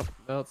 I'm like, oh,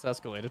 no, it's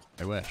escalated.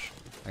 I wish.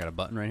 I got a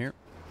button right here.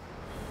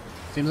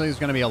 Seems like there's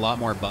going to be a lot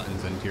more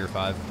buttons in tier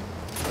 5.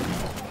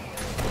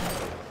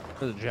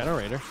 There's a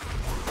generator.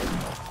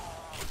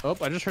 Oh,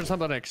 I just heard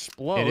something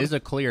explode. It is a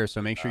clear,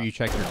 so make sure you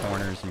check your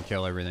corners and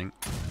kill everything.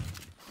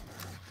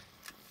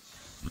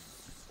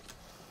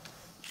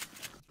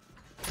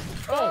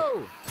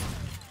 Oh!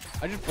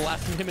 I just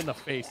blasted him in the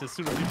face as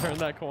soon as he turned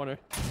that corner.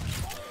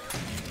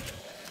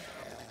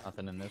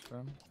 Nothing in this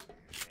room.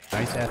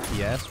 Nice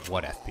FPS.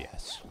 What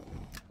FPS?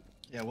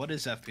 Yeah, what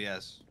is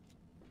FPS?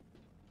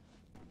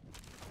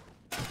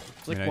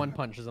 It's like one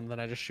punches him, then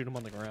I just shoot him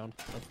on the ground.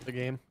 That's the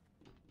game.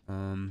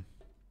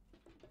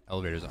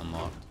 Elevator's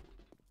unlocked.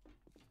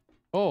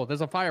 Oh,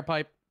 there's a fire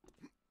pipe.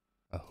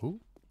 A who?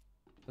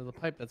 There's a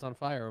pipe that's on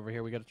fire over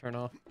here. We got to turn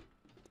off.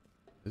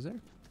 Is there?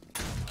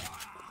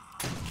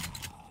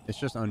 It's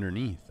just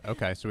underneath.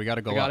 Okay, so we got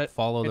to go I got up, it.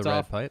 follow It's the red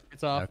off. pipe.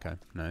 It's off. Okay,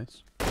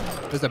 nice.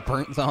 There's a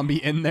burnt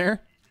zombie in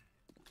there.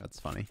 That's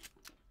funny.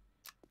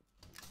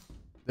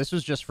 This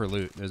was just for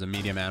loot. There's a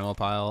medium animal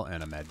pile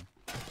and a med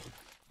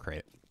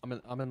crate. I'm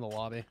in the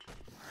lobby.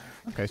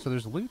 Okay, so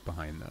there's loot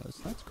behind those.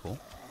 That's cool.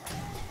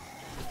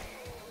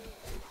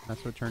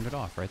 That's what turned it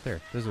off right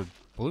there. There's a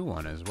blue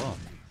one as well.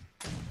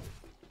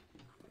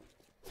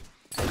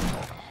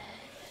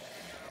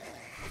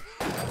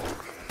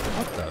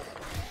 What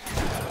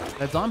the?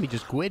 That zombie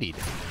just gwittied.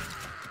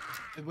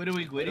 What are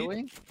we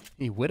gwitty?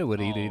 He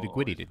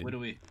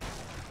gwittied.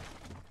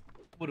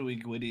 What are we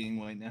gwittying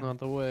right now? Not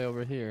the way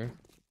over here.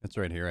 It's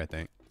right here, I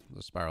think.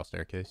 The spiral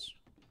staircase.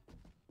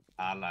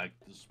 I like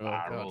the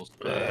spiral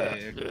God.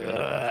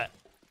 staircase.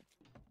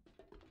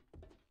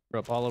 We're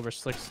up all over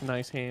Slick's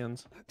nice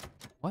hands.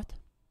 What?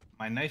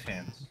 My knife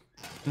hands.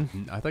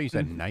 I thought you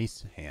said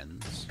nice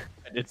hands.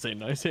 I did say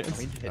nice hands.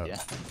 We did, Oh.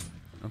 yeah.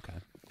 Okay.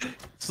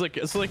 Slick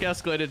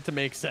escalated to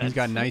make sense. He's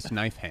got nice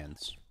knife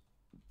hands.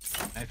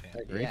 Knife hands.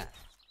 agree. Yeah.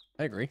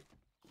 I agree.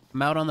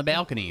 I'm out on the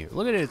balcony.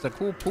 Look at it. It's a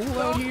cool pool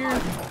out here.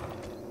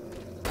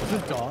 Is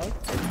it a dog?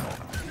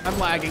 I'm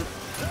lagging.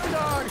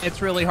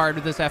 It's really hard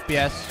with this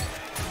FPS.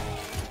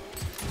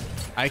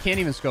 I can't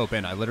even scope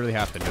in. I literally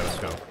have to no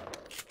scope.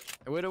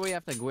 Where do we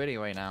have to gwitty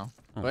right now?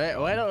 Wait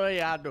do we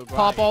have to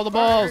Pop all the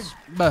balls.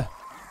 Buh.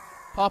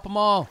 Pop them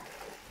all.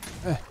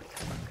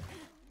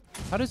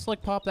 How did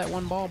Slick pop that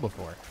one ball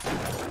before?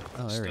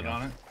 Oh, there we Stood go.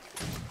 on it.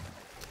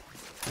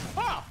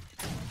 Ah!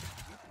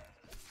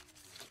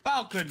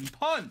 Falcon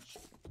punch!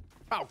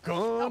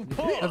 Falcon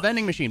A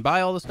vending machine.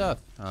 Buy all the stuff.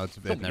 Oh,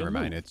 never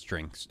mind. It's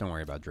drinks. Don't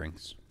worry about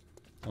drinks.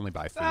 Only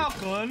buy food.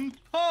 Falcon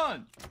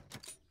punch!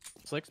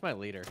 Slick's my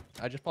leader.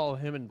 I just follow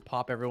him and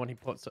pop everyone he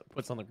puts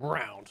on the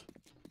ground.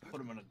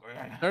 Put him on the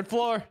ground. Third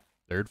floor.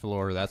 Third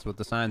floor. That's what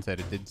the sign said.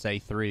 It did say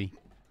 3.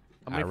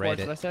 How many I floors read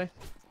did I it. say?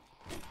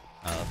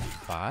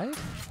 5?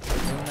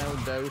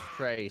 Uno, dos,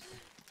 tres.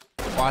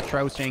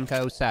 Quattro,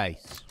 cinco,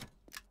 seis.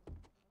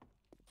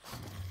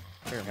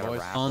 Here, Got a boys.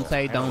 raffle. Once,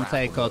 I got a donce,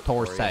 raffle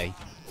for you. catorce.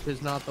 This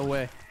is not the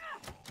way.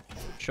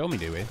 Show me,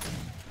 Dewey.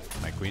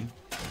 My queen.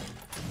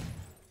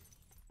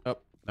 Oh,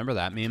 Remember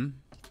that meme?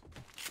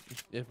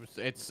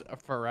 it's a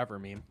forever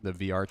meme. The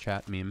VR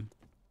chat meme?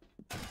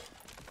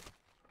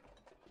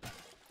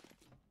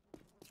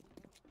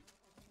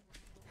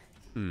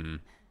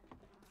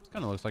 This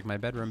kind of looks like my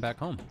bedroom back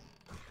home.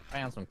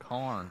 Found some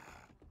corn.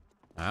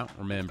 I don't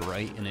remember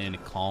eating any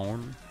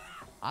corn.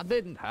 I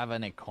didn't have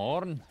any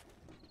corn.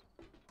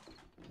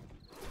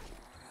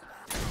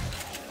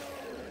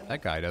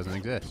 That guy doesn't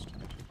exist.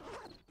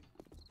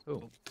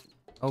 Who?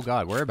 Oh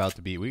god, we're about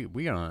to be. We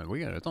gonna.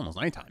 It's almost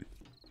nighttime.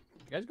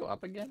 You guys go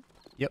up again?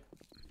 Yep.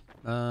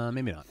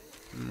 Maybe not.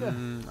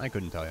 I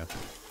couldn't tell you.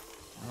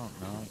 I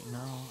don't know. No,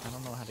 I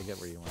don't know how to get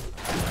where you went.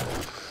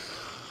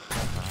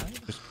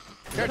 Just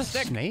got a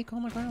snake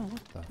on the ground.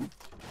 What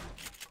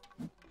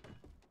the?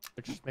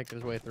 Let's just make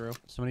his way through.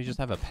 Somebody just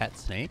have a pet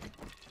snake?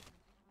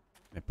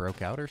 It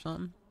broke out or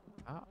something?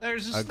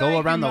 There's a snake Go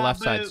around in the my left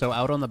side. boot. So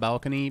out on the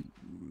balcony,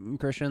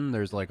 Christian,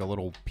 there's like a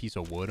little piece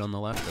of wood on the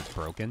left that's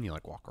broken. You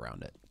like walk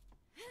around it.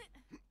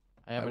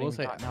 I haven't will even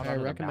say, gotten out I onto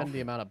the recommend the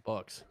balcony. amount of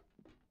books.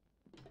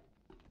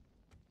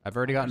 I've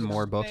already gotten There's a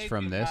more books snake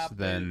from in this my boot.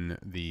 than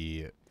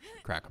the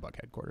Crack-a-Buck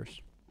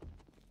headquarters.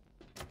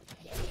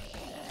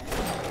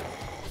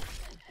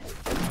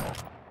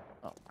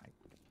 Oh my.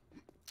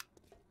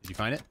 Did you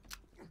find it?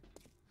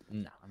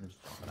 No, I'm just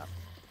jumping up.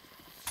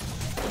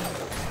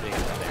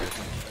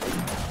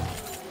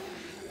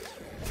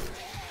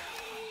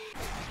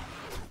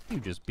 You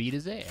just beat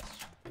his ass.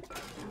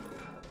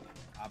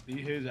 I I'll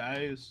be his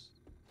ass.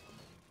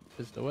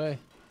 Just away.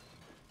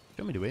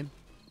 Show me the way.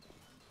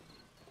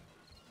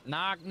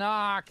 Knock,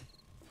 knock.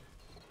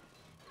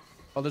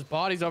 Oh, there's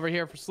bodies over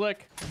here for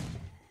Slick.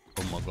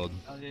 Oh my god.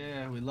 Oh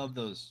yeah, we love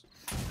those.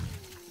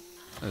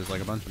 There's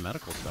like a bunch of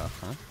medical stuff,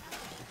 huh?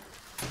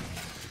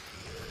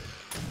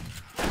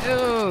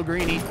 Oh,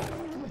 Greenie.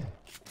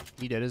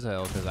 He did as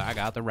hell because I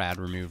got the rad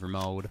remover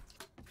mode.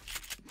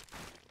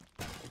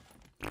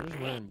 Where's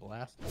Lynn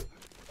blasting?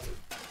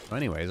 So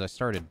anyways, I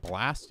started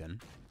blasting.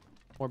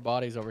 More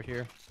bodies over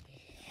here.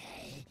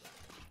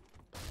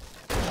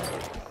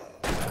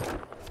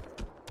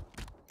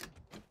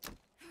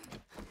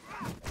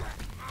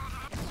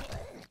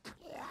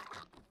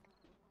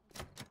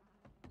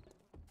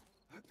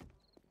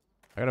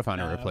 I gotta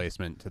find a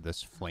replacement to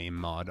this flame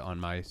mod on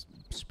my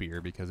spear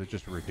because it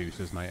just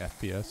reduces my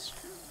FPS.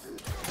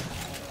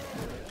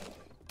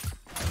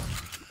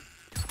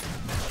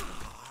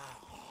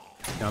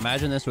 Now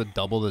imagine this with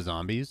double the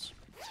zombies.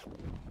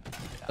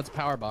 That's a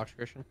power box,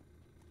 Christian.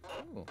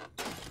 Ooh.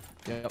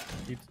 Yep.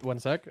 1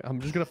 sec.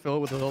 I'm just gonna fill it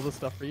with all this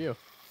stuff for you.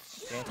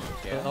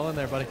 Yeah. All in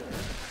there, buddy.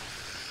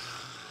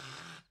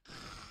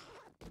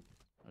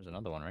 There's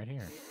another one right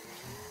here.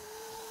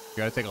 You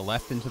gotta take a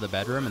left into the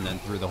bedroom and then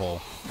through the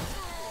hole.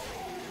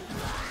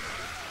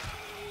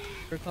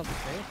 There's not the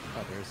safe?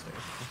 Oh, there's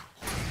safe.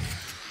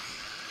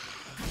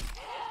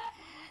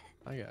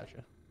 I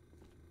gotcha.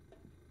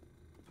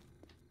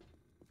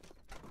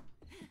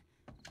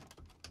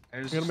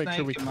 There's We gotta a make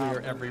sure we snake in my clear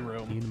room. every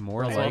room. Need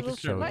more There's likes like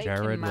so snake in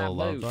Jared my will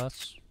love boot.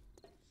 us.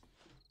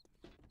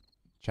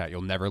 Chat,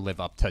 you'll never live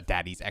up to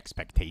Daddy's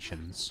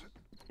expectations.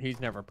 He's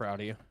never proud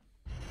of you.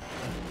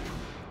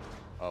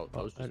 Oh,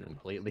 those I just didn't-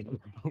 completely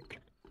broke.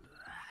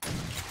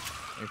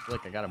 Hey,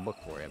 Flick, I got a book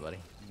for you, buddy.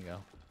 Here you go.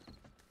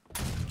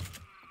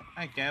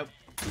 Thank you.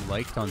 You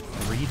liked on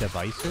 3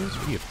 devices?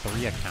 What do you have,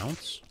 3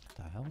 accounts?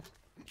 What the hell?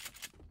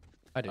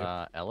 I do.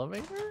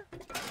 Elevator?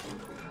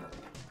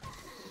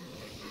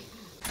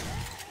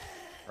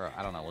 Or,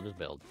 I don't know, we'll just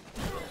build.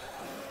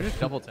 We just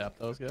double tap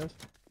those guys.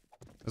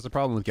 That's the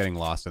problem with getting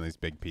lost in these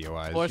big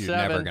POIs. Floor You're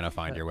never 7. gonna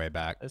find your way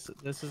back. This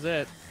is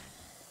it.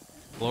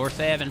 Floor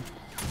 7.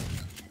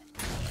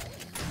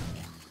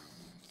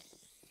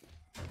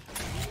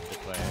 This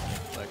way, I think,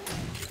 Flick.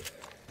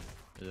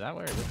 Is that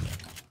way or this way?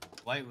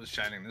 Light was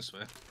shining this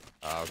way.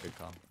 Oh, good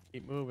call.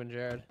 Keep moving,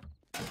 Jared.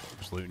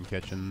 Just looting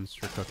kitchens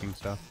for cooking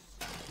stuff.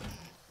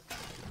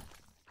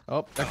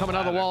 Oh, they're coming out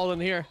of the ladder. wall in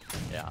here.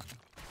 Yeah.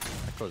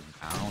 That goes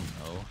down,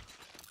 though.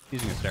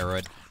 Using a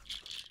steroid.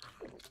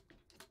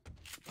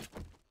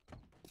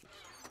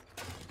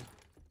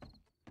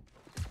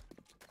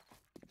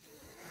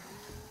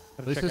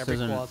 At least Check this every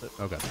isn't. closet.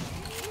 Okay.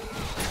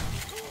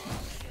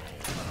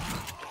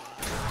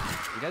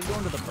 You guys go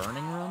into the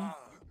burning room?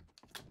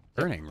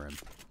 Burning room.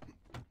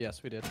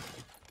 Yes, we did.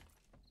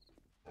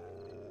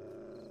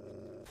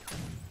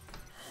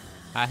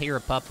 I hear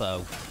a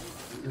puppo.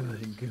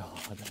 Good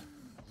God.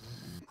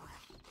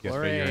 Guess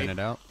Floor figuring 8. it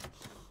out.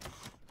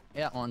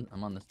 Yeah,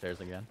 I'm on the stairs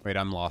again. Wait,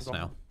 I'm lost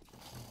now.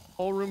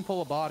 Whole room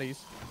full of bodies.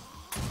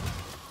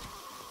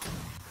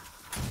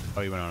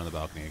 Oh, you went on the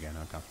balcony again.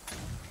 Okay.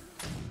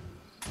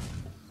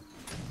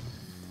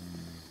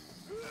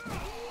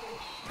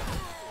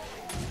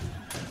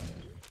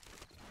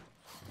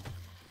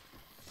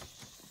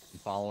 I'm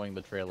following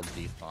the trail of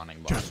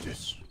despawning bodies.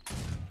 Justice.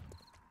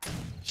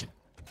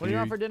 What are you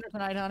on for dinner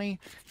tonight, honey?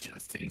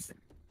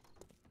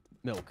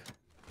 Milk.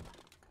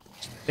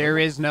 There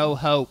is no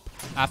hope.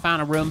 I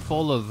found a room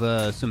full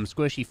of some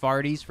squishy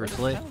farties for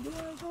Slick. How do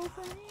I go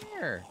from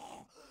here?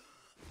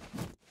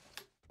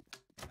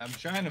 I'm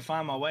trying to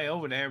find my way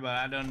over there, but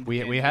I don't.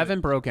 We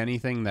haven't broke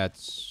anything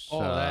that's,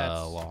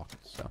 that's- locked.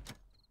 So.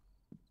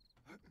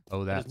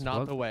 Oh, That that's is not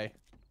what- the way.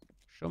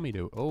 Show me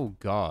to. Oh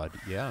God,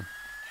 yeah.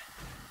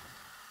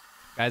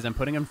 Guys, I'm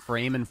putting a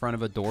frame in front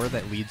of a door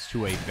that leads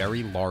to a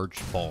very large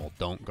fall.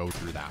 Don't go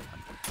through that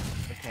one.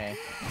 Okay.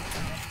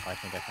 Oh, I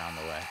think I found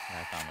the way.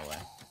 I found the way.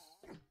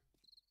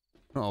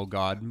 Oh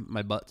God,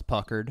 my butt's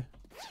puckered.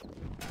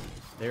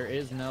 There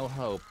is no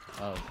hope.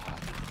 Oh,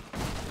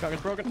 Cock is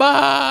broken.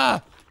 Bah!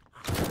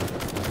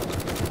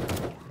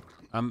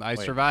 I Wait.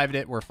 survived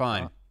it. We're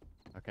fine.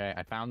 okay.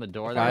 I found the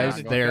door. Guys,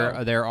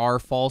 that there are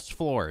false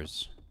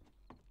floors.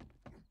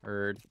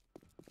 Heard.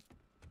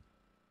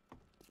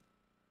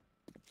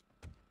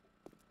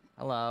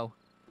 Hello.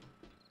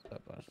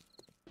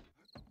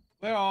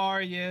 Where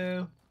are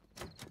you?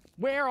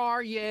 Where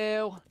are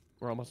you?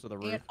 We're almost to the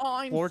roof. And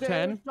I'm Floor so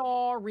 10?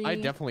 sorry. I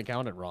definitely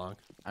counted wrong.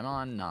 I'm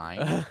on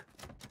 9.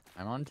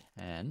 I'm on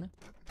 10.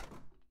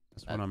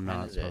 This one That I'm kinda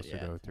not is it, supposed to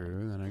yeah. go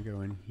through. Then I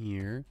go in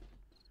here.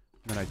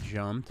 Then I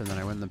jumped, and then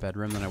I went in the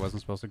bedroom. Then I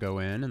wasn't supposed to go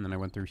in, and then I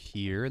went through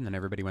here, and then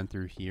everybody went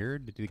through here.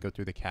 Did you go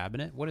through the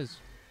cabinet? What is?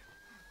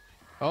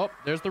 Oh,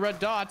 there's the red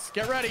dots.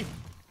 Get ready.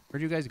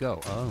 Where'd you guys go?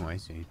 Oh, I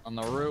see. On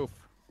the roof.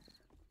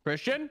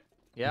 Christian?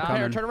 Yeah.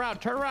 Coming. Here, turn around.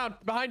 Turn around.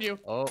 Behind you.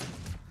 Oh.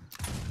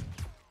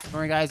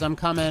 Sorry, guys, I'm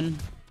coming.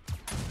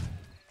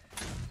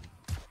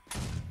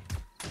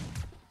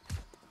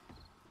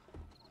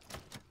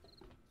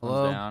 One's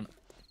Hello? down.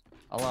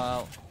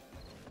 Hello.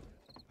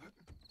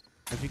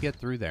 How'd you get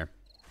through there?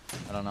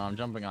 I don't know. I'm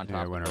jumping on Yeah,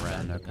 I top went of the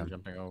around, vent and okay.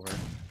 jumping over.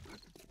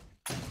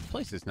 This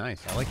place is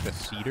nice. I like the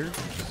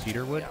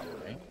cedar wood.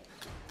 Yeah, right?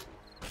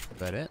 Is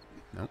that it?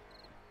 Nope.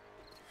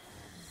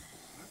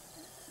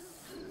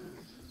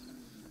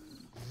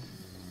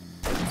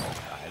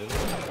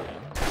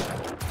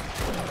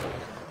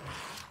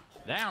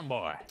 Down,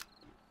 boy.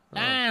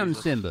 Down,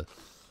 Simba.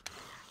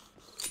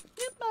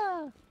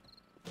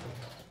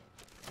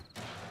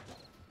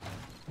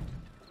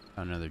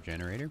 Another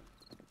generator.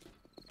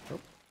 Oh.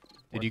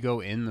 Did you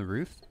go in the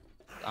roof?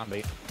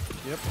 Zombie.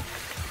 Yep.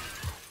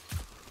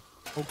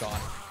 Oh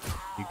god.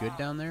 You good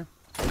down there?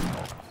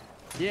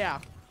 Yeah.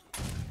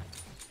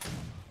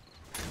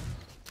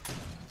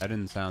 I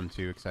didn't sound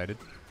too excited.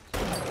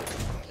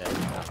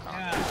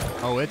 Yeah.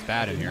 Oh, it's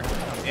bad in here.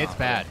 It's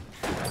bad.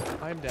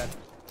 I'm dead.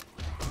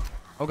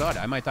 Oh god,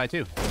 I might die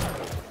too.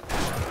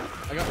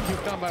 I got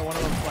puked on by one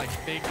of those like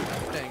big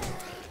things.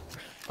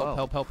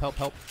 Help, help, help,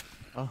 help.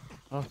 Oh.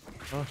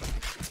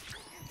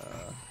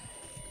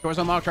 Door's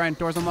unlocked, Ryan.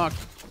 Door's unlocked.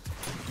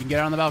 You can get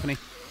out on the balcony.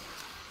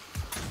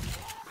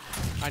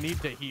 I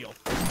need to heal.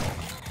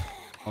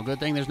 Well, good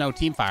thing there's no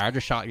team fire. I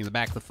just shot you in the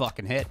back of the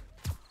fucking head.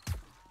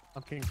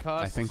 I'm concussed.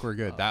 I think we're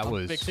good. That I'm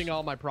was fixing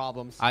all my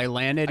problems. I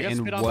landed I got in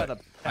spit on by what the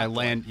I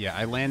back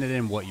I landed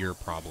in what your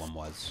problem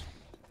was.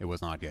 It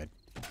was not good.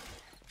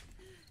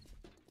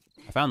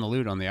 I found the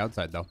loot on the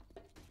outside though.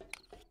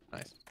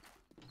 Nice.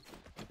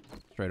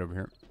 Straight over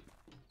here.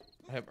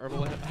 I have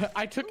herbal.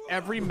 I took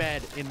every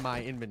med in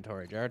my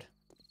inventory, Jared.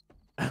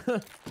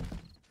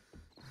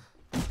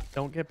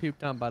 Don't get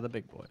puked on by the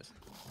big boys.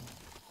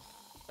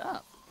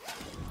 Stop.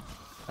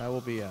 I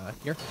will be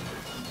here.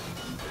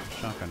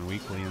 Shotgun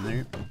weekly in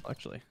there.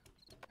 Actually,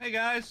 Hey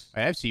guys.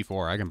 I have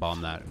C4. I can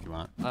bomb that if you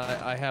want.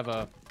 I have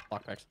a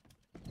lockpicks.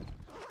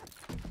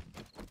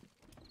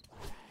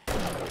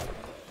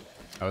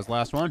 That was the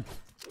last one.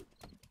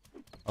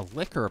 A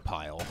liquor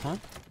pile, huh?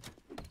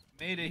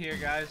 Made it here,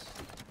 guys.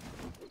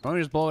 Why don't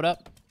we just blow it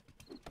up?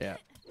 Yeah.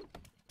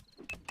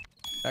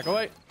 Back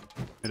away.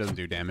 It doesn't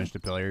do damage to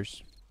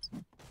pillars.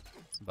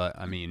 But,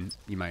 I mean,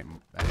 you might...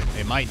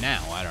 It might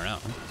now. I don't know.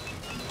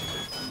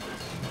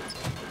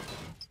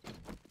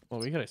 Well,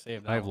 we could have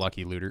saved that. I have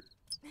lucky looter.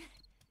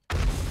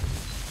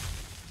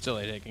 Still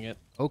taking it.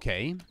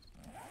 Okay.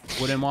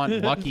 Wouldn't want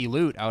lucky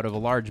loot out of a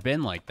large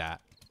bin like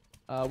that.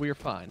 We are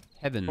fine.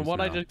 Heavens From what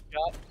no. I just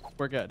got,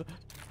 we're good.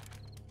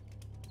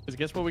 Cause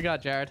guess what we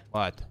got, Jared?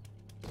 What?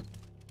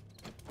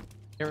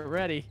 Get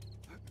ready.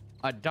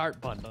 A dart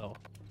bundle.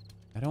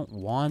 I don't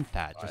want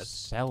that. What?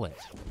 Just sell it.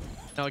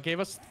 No, it gave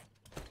us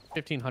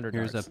 1,500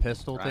 Here's a darts.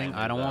 pistol Right, thing.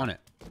 I don't there's want it.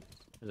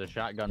 There's a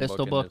shotgun Pistol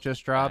book in book this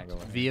just bag dropped.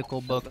 over here.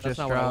 Vehicle book That's just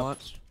not what I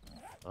dropped.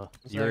 want.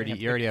 You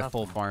already have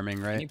full farming,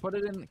 Can right? you put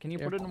it in? Can you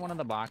put it in one of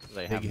the boxes?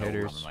 I have Big no room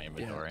hitters. in my Yeah,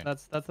 inventory.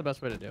 that's the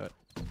best way to do it.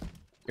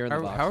 You're in the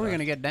box, How are we though.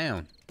 gonna get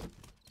down?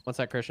 One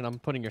sec, Christian. I'm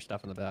putting your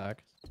stuff in the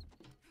back.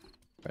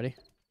 Ready?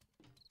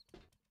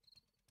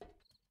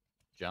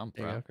 Jump,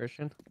 There you bro. go,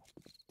 Christian.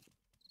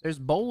 There's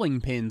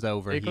bowling pins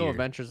over Vehicle here.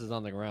 Adventures is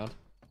on the ground.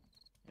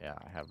 Yeah,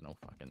 I have no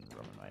fucking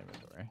room in my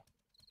inventory.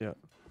 Yeah.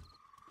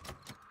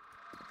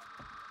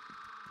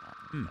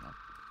 No,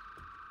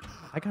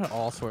 I got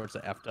all sorts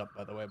of effed up,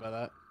 by the way, by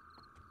that.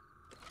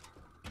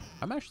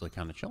 I'm actually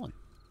kind of chilling.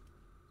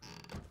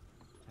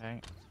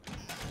 Okay.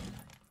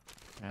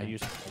 I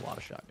used a lot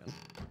of shotgun.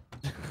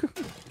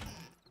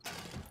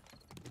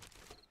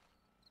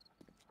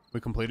 We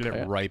completed it Oh,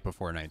 yeah. right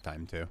before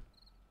nighttime too.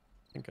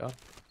 Thank God.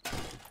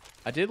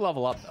 I did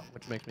level up though,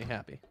 which makes me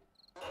happy.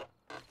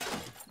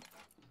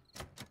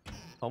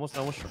 Almost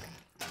sure.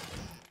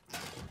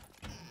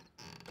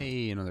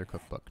 Hey, another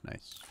cookbook.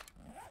 Nice.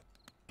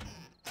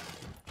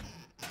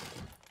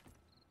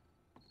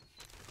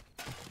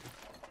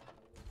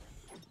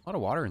 A lot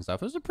of water and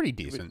stuff. It was a pretty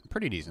decent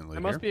loot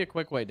There must here. be a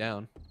quick way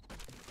down.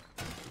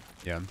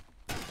 Yeah.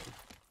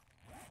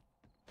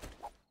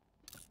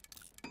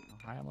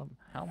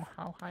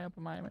 How high up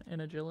am I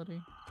in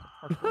agility?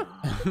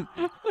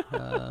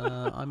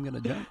 I'm gonna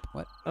jump.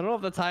 What? I don't know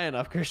if that's high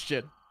enough,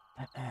 Christian.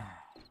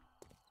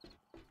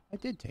 I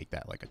did take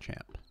that like a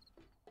champ.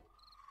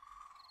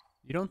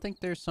 You don't think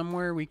there's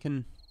somewhere we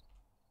can...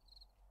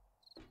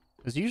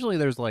 Because usually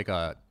there's like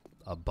a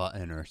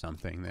button or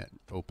something that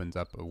opens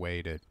up a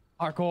way to...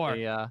 Parkour.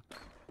 Yeah.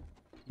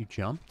 You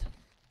jumped?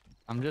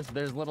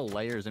 There's little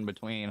layers in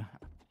between.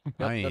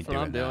 I ain't that's what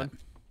I'm doing doing. that.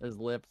 There's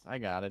lips. I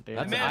got it, dude.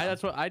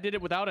 That's what I did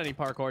it without any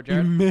parkour, You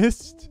Jared.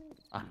 missed?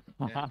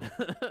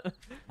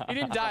 He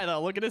didn't die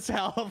though. Look at his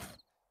health.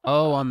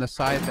 Oh, on the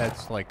side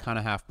that's like kind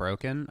of half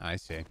broken? I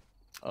see.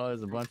 Oh,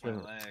 there's a bunch My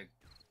of... leg.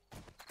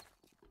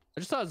 I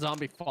just saw a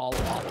zombie fall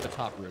off the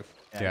top roof.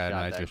 Yeah, and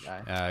shot I that just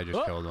guy. I just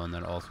Oh. killed one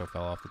that also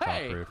fell off the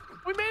Hey, top roof.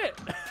 we made it.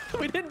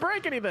 We didn't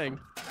break anything.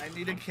 I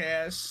need a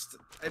cast.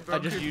 I I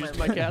broke just my used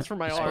leg. my cast for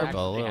my Just I spoke arm. a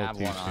actually little have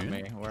too one on soon.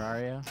 me. Where are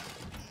you?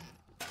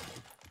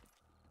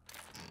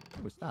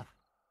 Ooh, stuff.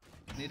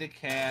 Need a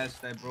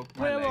cast. I broke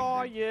my Where leg.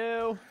 are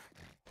you?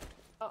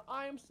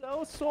 I am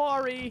so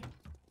sorry.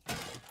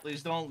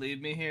 Please don't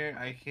leave me here.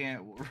 I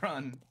can't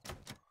run.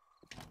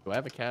 Do I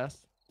have a cast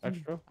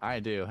extra? I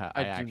do. I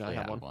I do not actually have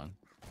have one. one.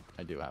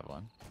 I do have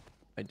one.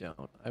 I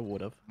don't. I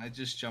would have. I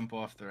just jump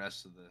off the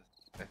rest of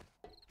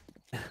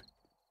the.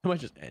 I might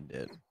just end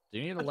it. Do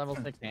you need a level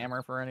 6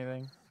 hammer for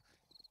anything?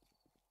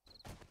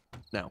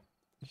 No.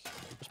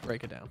 Just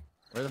break it down.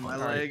 Where the My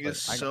fuck are you? leg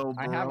is I- so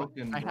I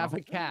broken. have bro.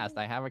 a cast.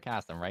 I have a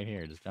cast. I'm right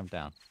here. Just jump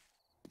down.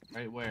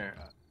 Right where?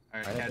 All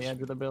right, Right at catch the edge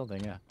me. of the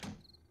building. Yeah.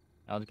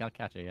 I just gotta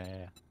catch it.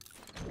 Yeah.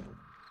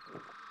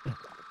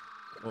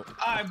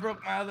 I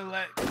broke my other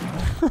leg.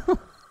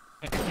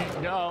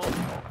 No.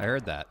 I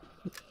heard that.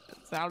 It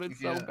sounded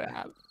so Yeah.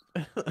 bad.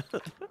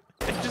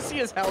 I just see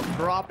his health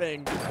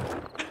dropping.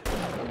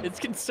 It's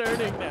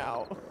concerning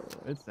now.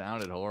 It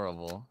sounded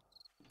horrible.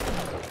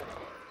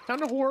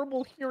 Sounded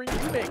horrible hearing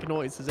you make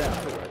noises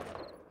afterwards.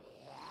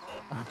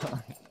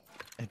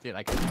 Dude,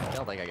 I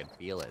felt like I could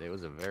feel it. It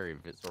was a very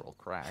visceral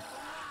crack.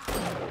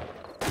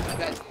 You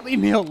guys leave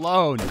me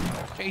alone.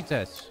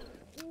 Jesus.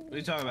 What are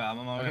you talking about? I'm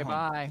on my way Okay, home.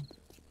 bye.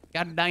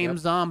 Goddamn Yep.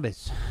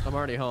 zombies. I'm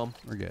already home.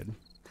 We're good.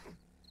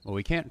 Well,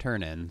 we can't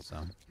turn in,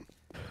 so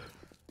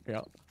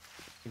Yeah.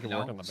 You can You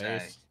work don't on the say.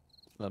 base.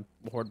 The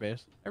horde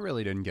base. I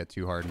really didn't get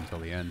too hard until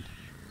the end.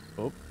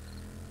 Oh.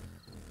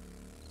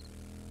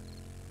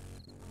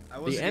 I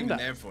wasn't end- even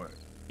there for it.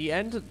 The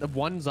end, the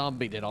one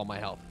zombie did all my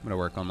health. I'm gonna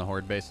work on the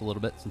horde base a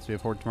little bit since we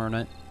have horde tomorrow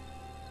night.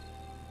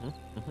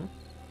 Mm-hmm.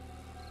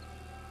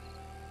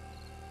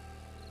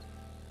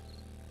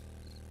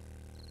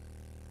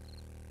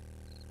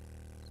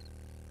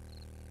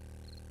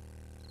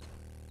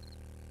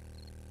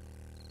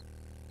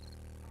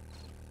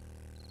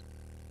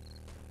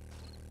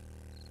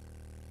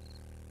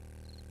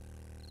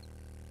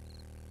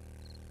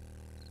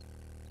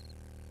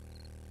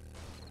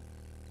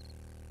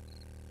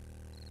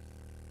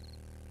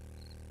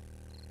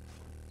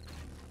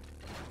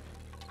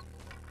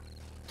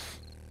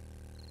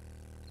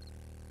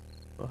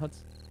 Well, that's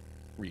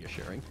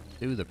reassuring.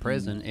 Do the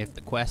prison. If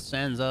the quest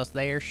sends us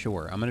there,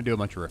 sure. I'm gonna do a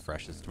bunch of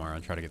refreshes tomorrow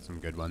and try to get some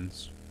good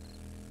ones.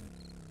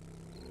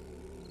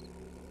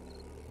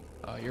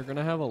 You're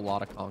gonna have a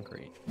lot of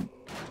concrete.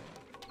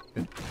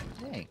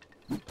 Hey.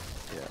 Yeah,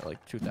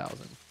 like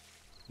 2,000.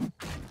 Alright,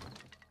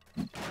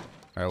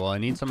 well, I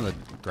need some of the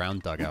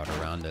ground dug out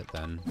around it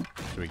then,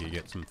 so we could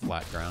get some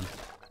flat ground.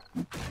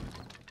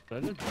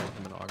 Should I just build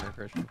him an auger,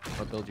 Christian?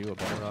 Or build you a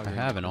better auger? I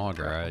have an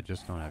auger, I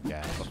just don't have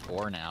gas.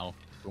 Before now.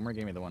 Boomer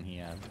gave me the one he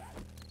had.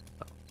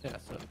 Yeah,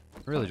 so I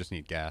really just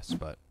need gas,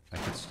 but I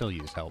could still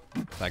use help.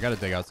 So I gotta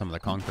dig out some of the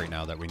concrete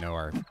now that we know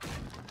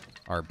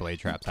our blade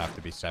traps have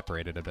to be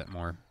separated a bit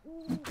more.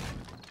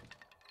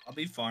 I'll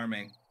be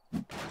farming.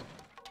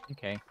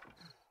 Okay.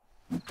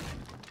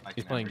 Like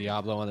he's in playing every-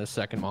 Diablo on his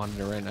second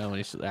monitor right now, and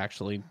he's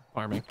actually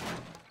farming.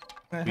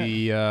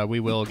 We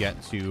will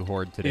get to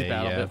horde today, He's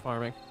battle yeah, bit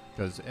farming.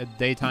 because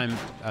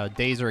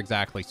days are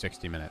exactly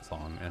 60 minutes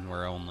long, and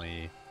we're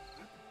only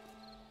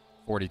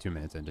 42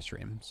 minutes into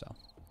stream, so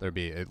there'll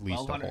be at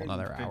least a whole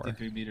another hour.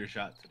 53-meter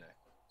shot today.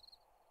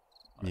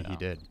 Yeah, he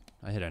did.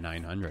 I hit a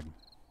 900.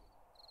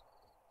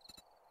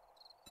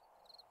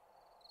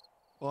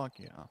 Fuck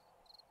yeah.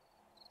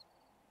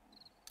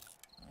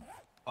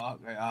 Oh,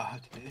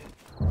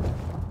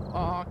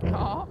 dude.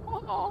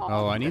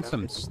 Oh, I need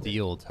some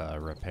steel to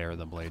repair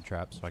the blade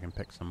trap, so I can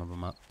pick some of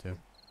them up too.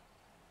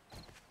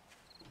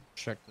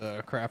 Check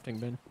the crafting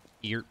bin.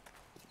 Here.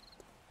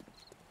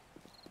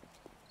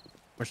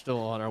 We're still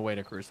on our way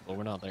to Crucible.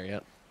 We're not there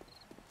yet.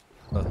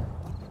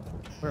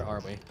 Where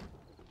are we?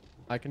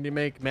 I can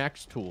make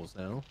max tools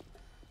now.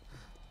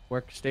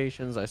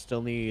 Workstations, I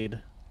still need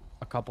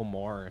a couple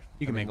more.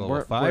 You can I mean, make level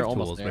we're 5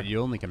 almost tools, there. but you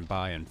only can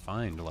buy and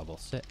find level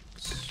 6.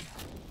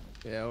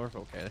 Yeah, we're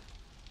okay.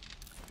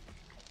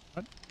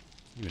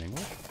 You in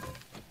English?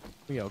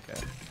 We okay.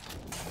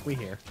 We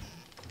here.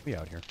 We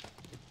out here.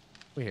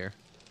 We here.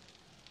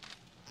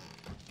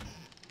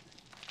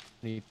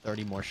 Need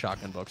 30 more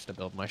shotgun books to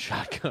build my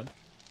shotgun.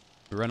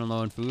 We running low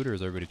on food, or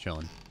is everybody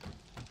chilling?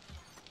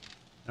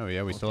 Oh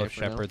yeah, we still Okay have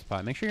for now. shepherd's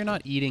pie. Make sure you're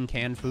not eating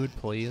canned food,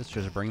 please.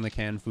 Just bring the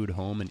canned food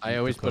home and I eat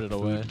always the put it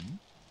cooked away. food.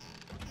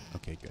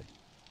 Okay, good.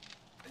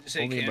 Did you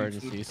say Only canned food?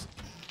 emergencies.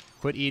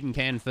 Quit eating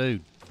canned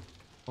food.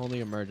 Only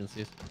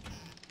emergencies.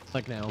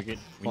 Like now, We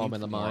while I'm need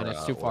in the some mine, more,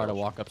 it's too far to oil.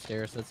 walk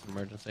upstairs. That's an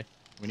emergency.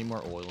 We need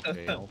more oil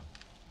tail.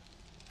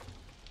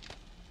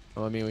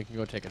 Well, I mean, we can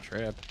go take a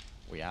trip.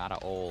 We out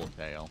of oil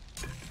tail.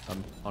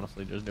 I'm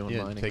honestly just doing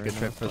Yeah, mining take right a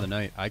trip now, for so- the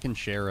night. I can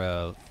share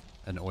an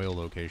oil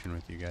location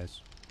with you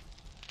guys.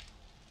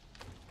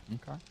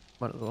 Okay.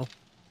 Might as well.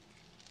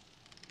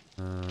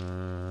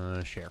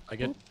 Share. I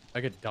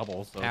get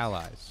doubles. So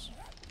Allies.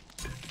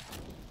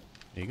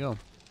 There you go.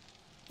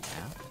 Yeah.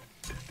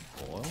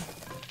 Oil.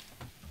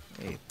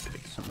 Hey,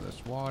 take some of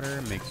this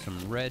water, make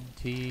some red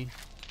tea.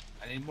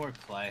 I need more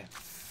clay.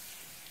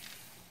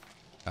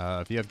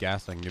 If you have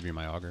gas, I can give you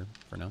my auger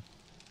for now.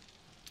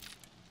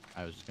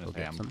 I was just gonna Go say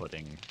get I'm some.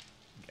 putting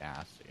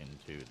gas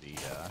into the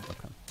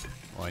Okay.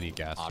 Well, I need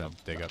gas to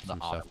dig up the some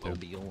stuff too.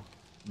 automobile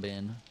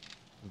bin,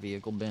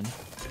 vehicle bin.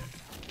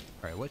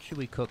 Alright, what should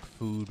we cook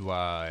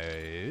food-wise?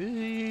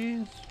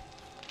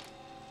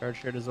 Guard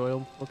shared his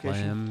oil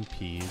location. Lamb,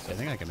 peas. I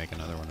think I can make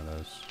another one of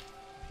those.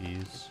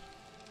 Peas.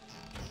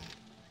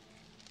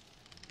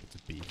 It's a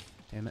beef.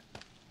 Damn it.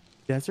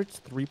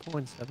 Desert's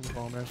 3.7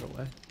 kilometers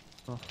away.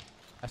 Oh,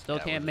 I still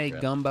Yeah, can't with the make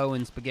trip. gumbo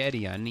and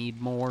spaghetti. I need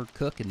more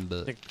cooking I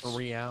books. think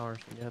 3 hours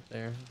to get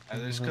there.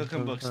 There's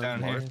cooking books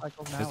down here.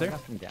 Motorcycles now. Is there? We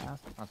got some gas.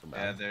 Not so Yeah,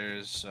 bad.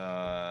 there's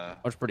Oh,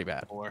 it's pretty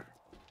bad. 4.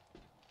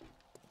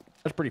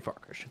 That's pretty far,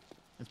 Christian.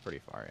 It's pretty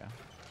far, yeah.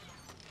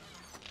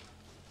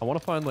 I want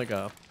to find like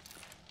a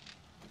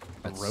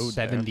That's road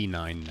there.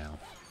 79 now.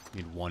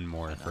 Need one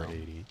more for know.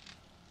 80.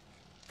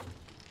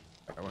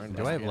 We're in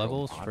Do I have Navezgane.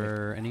 levels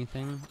for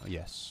anything? Oh,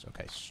 yes.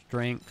 Okay.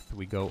 Strength.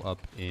 We go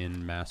up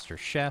in Master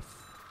Chef.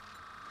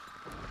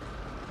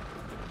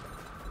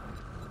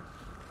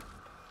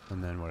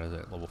 And then what is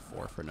it? Level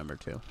 4 for number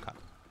 2. Okay.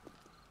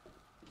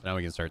 Now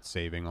we can start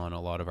saving on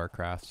a lot of our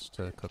crafts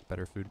to cook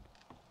better food.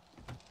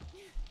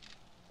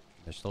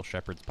 There's still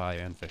shepherd's pie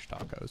and fish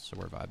tacos, so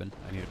we're vibing.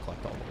 I need to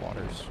collect all the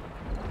waters.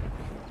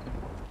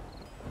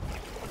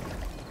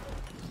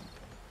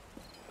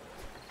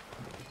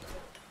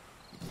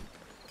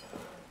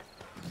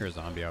 Here's a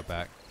zombie out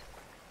back.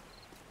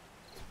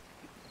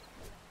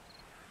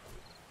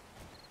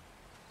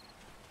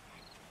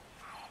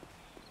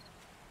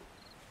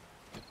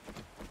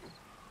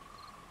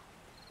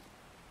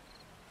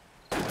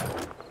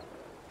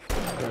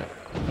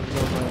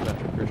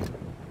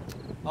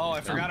 Oh,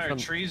 I forgot our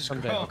trees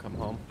Someday grew. I'll come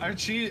home. Our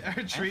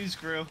trees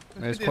grew.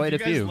 There's If quite a you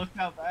guys few. looked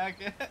out back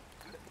yet?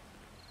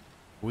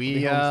 We,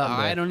 Be home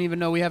someday. I don't even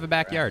know we have a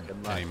backyard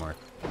Good luck. anymore.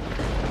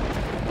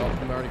 Oh,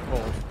 I'm already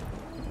cold.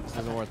 This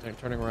isn't worth it.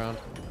 Turning around.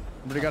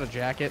 Somebody got a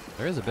jacket.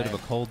 There is a bit of a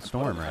cold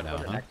storm right I now,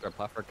 put an huh? extra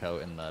puffer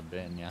coat in the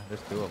bin. Yeah,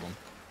 there's 2 of them.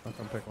 I'll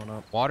come pick one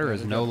up. Water Yeah, is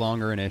there's no a-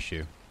 longer an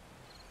issue.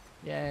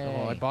 Yay!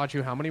 Oh, I bought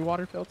you how many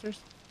water filters?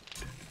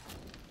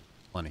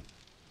 Plenty.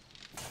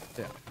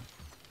 Yeah.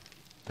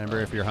 Remember,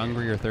 if you're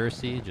hungry or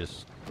thirsty,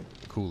 just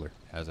cooler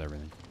has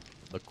everything.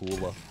 the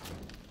cooler.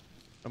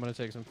 I'm gonna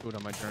take some food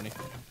on my journey.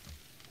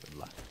 Good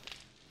luck.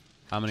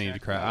 How many to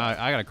Check craft?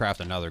 I gotta craft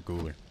another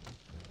cooler.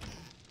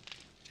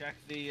 Check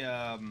the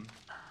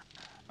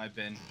my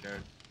bin,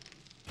 Jared.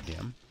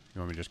 Yeah. You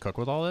want me to just cook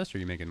with all this, or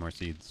are you making more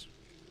seeds?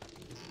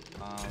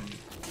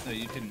 No,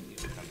 you can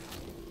have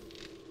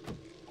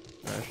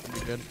That should be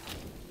good.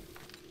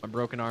 My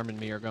broken arm and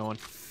me are going.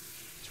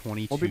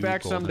 22. We'll be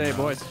back golden someday,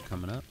 rods boys.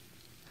 Coming up.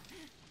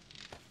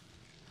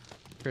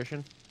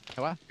 Christian,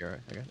 Oh, what? here,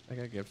 I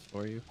got gifts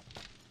for you.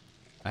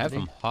 I have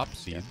Ready? some hop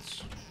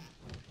seeds.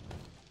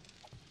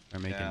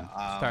 Yeah,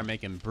 Start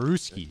making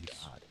brewskis.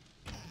 God.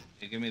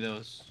 Hey, give me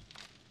those.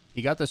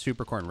 He got the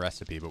supercorn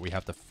recipe, but we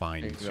have to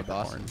find There you go,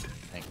 boss. supercorn.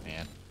 Thanks,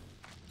 man.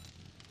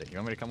 You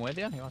want me to come with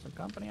you? You want some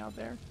company out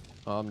there?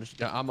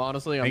 I'm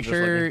honestly, I'm Make just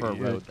sure looking for a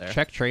you road there.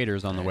 check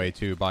traders on the way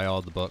too. Buy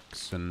all the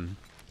books and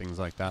things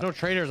like that. No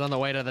traders on the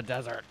way to the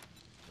desert.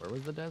 Where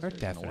was the There desert?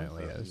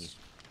 definitely North or is. east?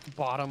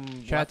 Bottom.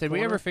 Chat, left did we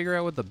ever corner? figure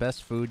out what the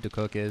best food to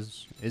cook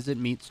is? Is it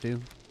meat stew?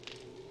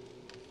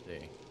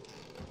 See.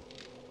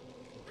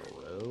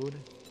 The road?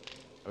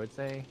 I would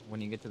say when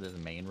you get to this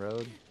main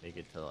road, they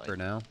get to like For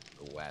now?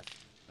 the west.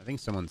 I think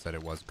someone said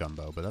it was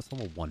gumbo, but that's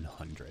level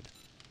 100.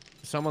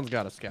 Someone's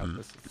got to scout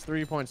this. It's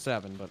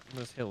 3.7, but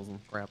this hill's and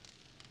crap.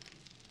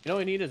 You know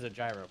what we need is a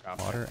gyrocopter.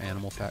 Water,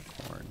 animal fat,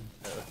 corn.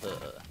 That's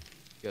a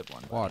good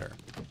one. buddy. Water.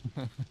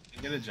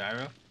 You get a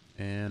gyro?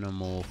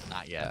 Animal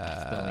Not yet.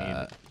 Still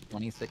fat. need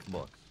 26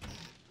 books.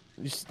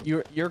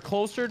 You're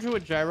closer to a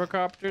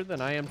gyrocopter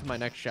than I am to my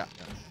next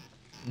shotgun.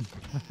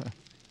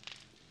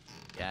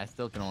 Yeah, I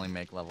still can only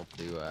make level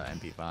 2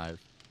 MP5s.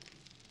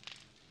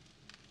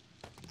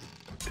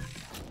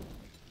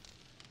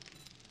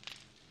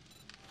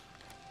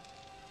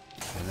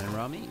 And then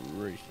Rami.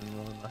 Racing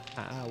on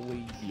the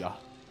highway. Yeah.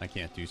 I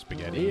can't do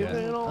spaghetti yet.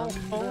 Living on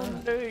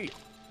Sunday.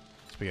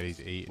 Spaghetti's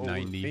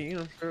 890.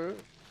 Being sure.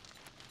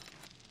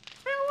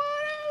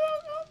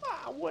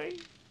 My way.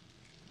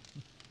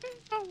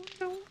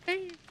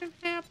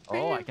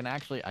 Oh,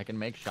 I can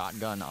make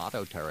shotgun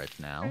auto turrets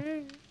now.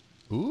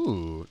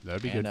 Ooh,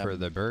 that'd be And, good for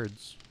the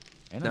birds.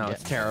 And No, I'm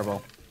it's getting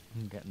terrible.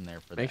 I'm getting there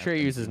for Make the sure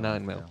he uses FMC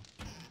 9 one, mil.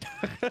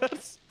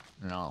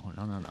 too.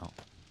 No.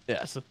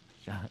 Yes.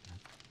 Shot.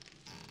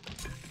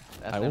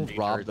 I will SMG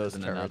rob turrets those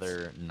and turrets.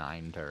 another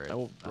 9 turrets. I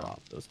will so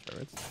drop those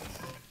turrets.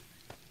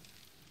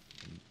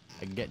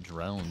 I can get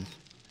drones.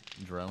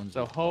 Drones.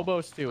 So is- Hobo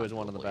Stew is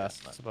one of the Probably,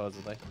 best, but-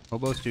 supposedly.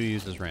 Hobo stew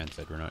uses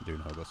rancid. We're not doing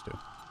hobo stew.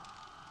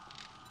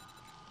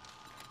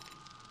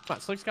 Come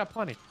on, Slick's got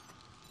plenty.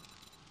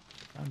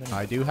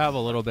 I do have a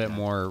little bit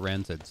more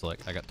rancid slick.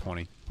 I got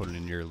 20. Put it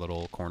in your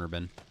little corner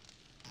bin.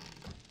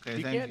 Okay,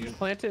 You thank can't you. just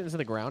plant it into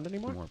the ground Two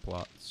anymore? more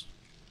plots.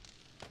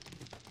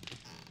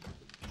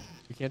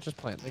 You can't just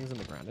plant things in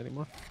the ground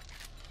anymore?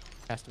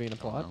 Has to be in a I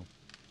don't plot? know.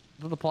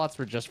 I thought the plots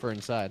were just for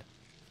inside.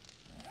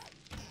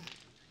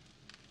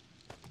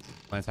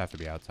 Plants have to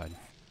be outside.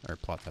 Or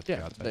plots have to be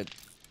Yeah, outside.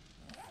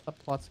 the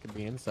plots can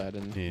be inside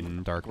and...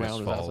 In Darkness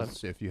ground is Falls,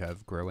 outside. if you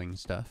have growing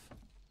stuff.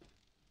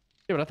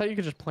 Yeah, but I thought you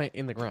could just plant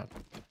in the ground.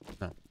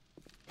 No.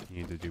 You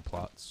need to do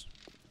plots.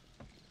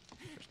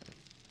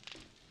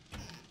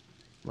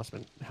 Must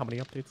have been how many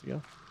updates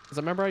ago? Because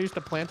I remember I used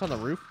to plant on the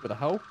roof with a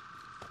hoe.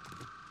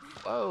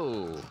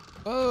 Whoa.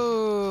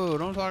 Oh,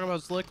 don't talk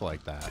about Slick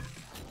like that.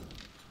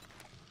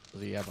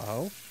 Does he have a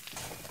hoe?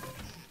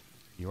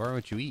 You are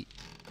what you eat.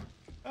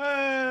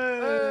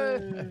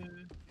 Hey.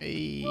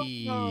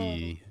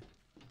 Hey.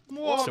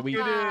 So we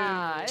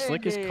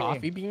Slick is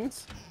coffee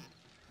beans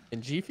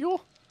and G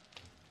Fuel?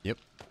 Yep.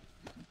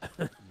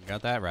 You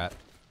got that right.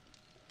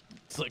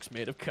 Slick's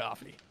made of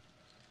coffee.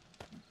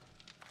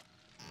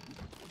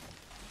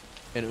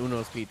 And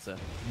Uno's pizza.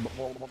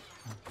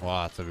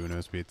 Lots of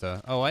Uno's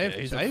pizza. Oh, I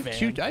he's have a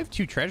two. fan. I have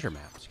 2 treasure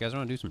maps. You guys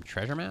want to do some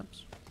treasure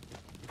maps?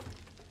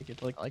 You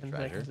get like I like 10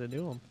 treasure. seconds to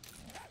do them.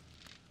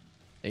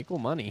 They equal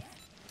money.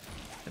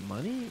 And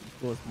money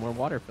equals more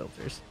water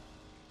filters.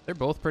 They're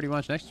both pretty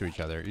much next to each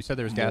other. You said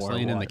there was More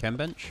gasoline in the water. chem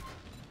bench.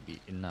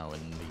 No,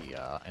 in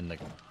the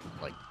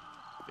like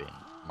bin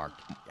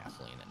marked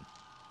gasoline and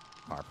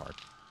car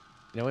parts.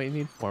 You know what you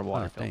need? More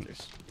water thanks.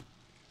 filters.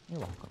 You're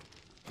welcome.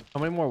 How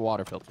many more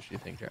water filters do you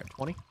think, Jared?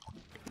 20?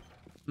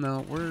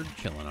 No, we're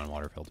chilling on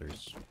water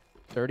filters.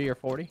 30 or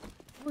 40?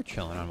 We're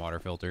chilling on water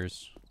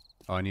filters.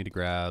 Oh, I need to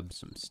grab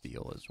some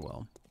steel as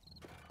well.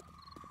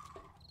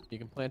 You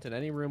can plant in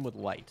any room with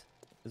light.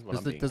 Is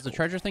what Does the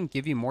treasure thing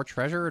give you more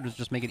treasure, or does it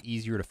just make it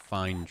easier to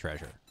find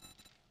treasure?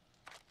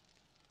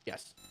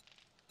 Yes.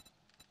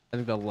 I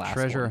think the last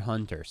Treasure one.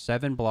 hunter,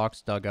 7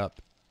 blocks dug up,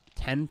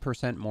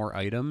 10% more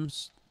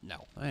items.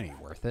 No, that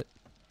ain't worth it.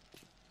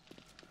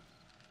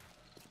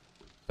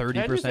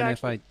 30%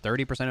 if I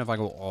 30% if I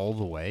go all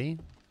the way.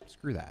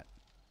 Screw that.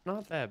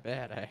 Not that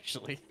bad,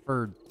 actually.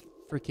 For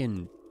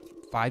freaking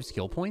 5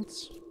 skill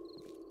points,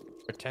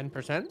 For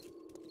 10%?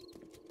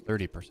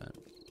 30%.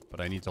 But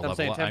I need to I'm level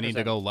saying up. I need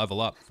to 10%. go level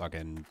up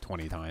fucking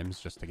 20 times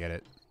just to get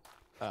it.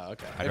 Oh,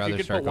 okay. I'd if rather you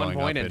could start put 1 going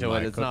point up in into my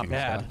it, it's not cooking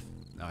bad. stuff.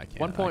 No, I can't.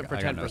 1 point for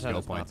I got no 10% skill is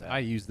not points. bad. I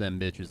use them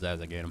bitches as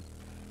I get them.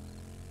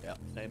 Yeah,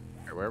 same.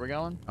 Here, where are we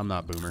going? I'm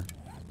not Boomer.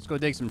 Let's go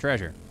dig some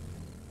treasure.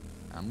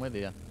 I'm with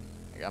you.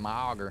 I got my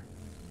auger.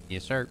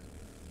 Yes, sir.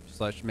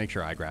 Just make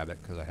sure I grab it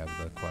because I have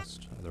the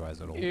quest. Otherwise,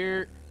 it'll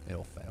Here.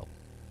 fail. It'll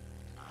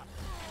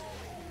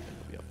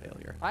be a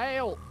failure.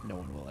 Hail! No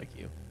one will like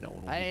you. No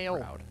one will Hail.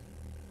 be proud.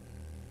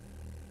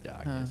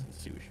 Darkness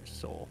ensues your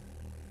soul.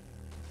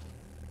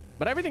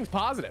 But everything's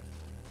positive.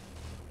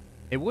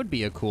 It would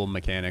be a cool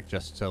mechanic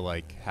just to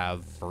like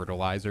have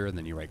fertilizer and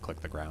then you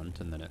right-click the ground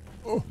and then it.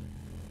 Oh.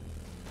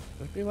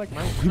 It'd be like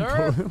my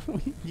sir.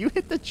 You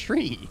hit the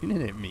tree. You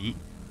didn't hit me.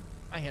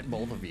 I hit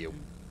both of you.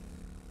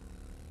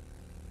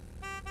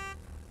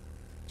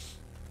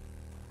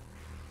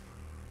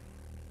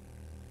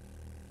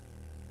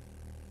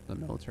 The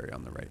military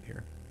on the right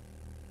here.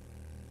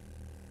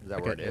 Is that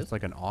Like where it is? It's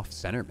like an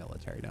off-center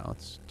military now.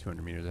 It's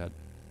 200 meters ahead.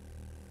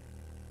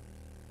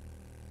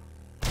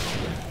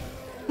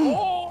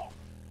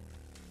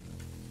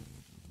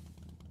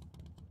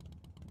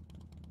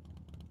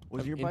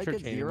 Was I'm your bike at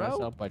entertaining 0?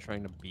 myself by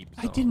trying to beep.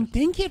 I didn't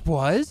think it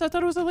was. I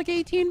thought it was at like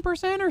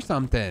 18% or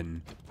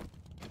something.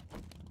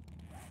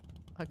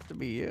 Sucks to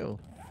be you.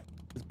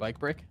 Is bike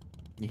brick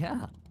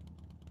Yeah.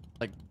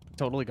 like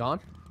totally gone?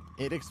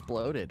 It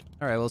exploded.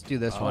 All right, let's do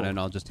this one Oh. and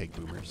I'll just take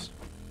boomers.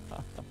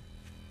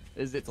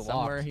 Is it It's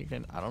somewhere locked. he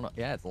can? I don't know.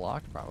 Yeah, it's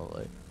locked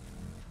probably.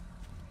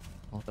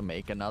 I'll have to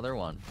make another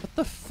one. What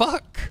the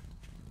fuck?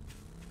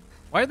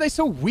 Why are they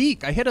so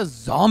weak? I hit a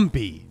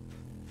zombie.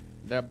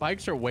 Their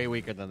bikes are way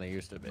weaker than they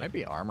used to be. Might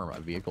be armor, a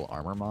vehicle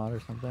armor mod or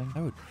something.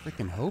 I would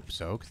freaking hope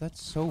so, because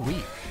that's so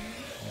weak.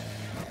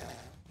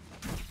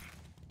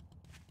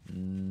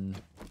 No.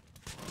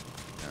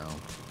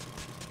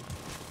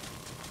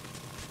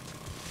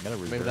 I gotta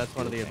Maybe reverse that's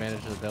one of the fuel tank.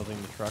 advantages of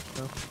building the trucks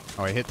now.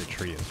 Oh, I hit the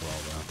tree as well,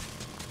 though.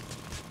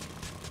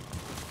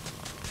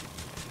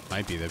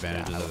 Might be the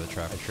advantages of the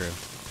truck, true.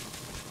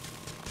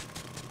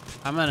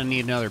 I'm gonna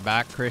need another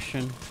back,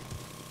 Christian.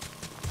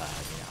 Yeah,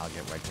 I'll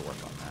get right to work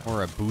on that.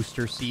 Or a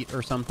booster seat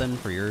or something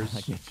for yours.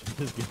 I can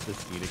just get the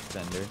seat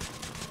extender.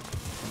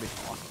 That'd be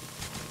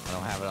awesome. I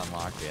don't have it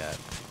unlocked yet.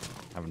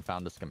 I haven't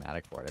found a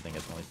schematic for it. I think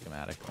it's only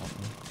schematic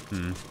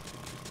only.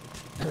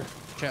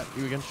 Chat,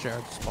 you against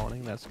Jared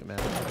spawning that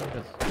schematic?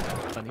 Because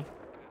that's funny.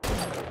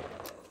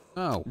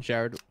 Oh,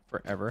 Jared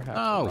forever have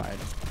Oh. to ride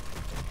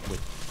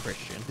with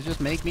Christian. to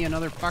just make me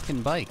another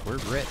fucking bike. We're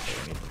rich.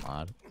 I need the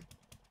mod.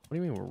 What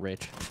do you mean we're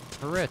rich?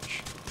 We're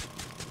rich.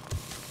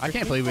 I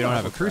can't believe we don't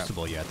have a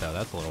crucible yet, though.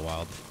 That's a little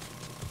wild.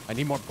 I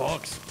need more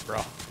books,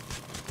 bro.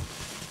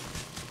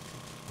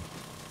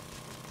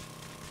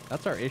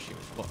 That's our issue,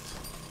 is books.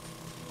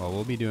 Well,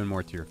 we'll be doing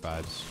more tier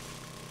 5s.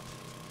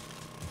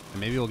 And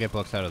maybe we'll get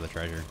books out of the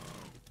treasure.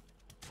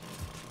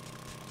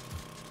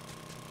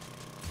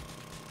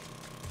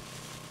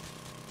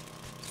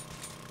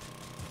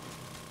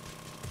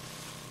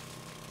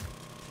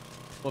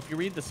 Well, if you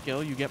read the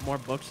skill, you get more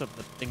books of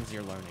the things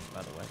you're learning,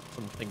 by the way,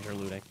 from things you're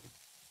looting.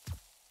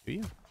 Do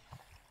you?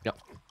 Yep.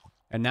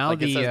 And now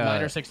Like it the says,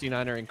 Miner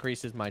 69er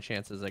increases my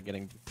chances of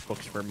getting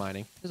books for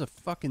mining. there's a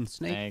fucking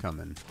snake Snake.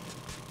 coming.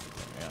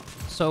 Yeah.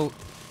 So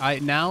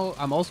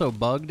I'm also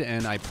bugged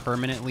and I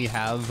permanently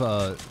have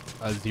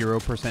a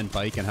 0%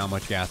 bike and how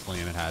much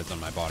gasoline it has on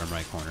my bottom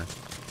right corner.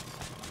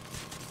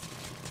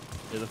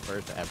 You're the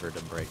first ever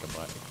to break a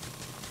bike.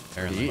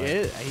 Apparently,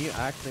 He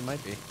actually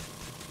might be.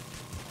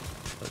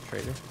 A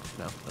trader?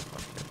 No, that's not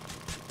true.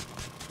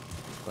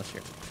 Plus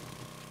here.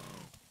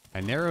 I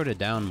narrowed it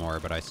down more,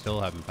 but I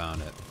still haven't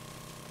found it.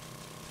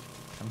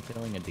 I'm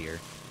killing a deer.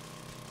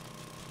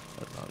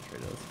 That's not a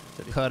trader. That's a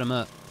city. Cut him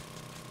up.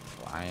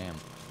 Well, I am.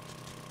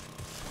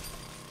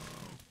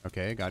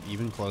 Okay, got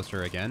even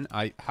closer again.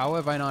 How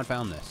have I not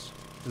found this?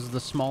 This is the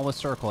smallest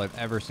circle I've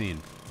ever seen.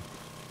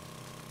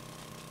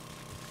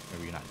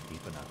 Maybe you're not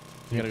deep enough.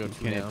 You gotta go 2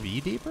 Can down. it be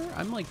deeper?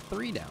 I'm like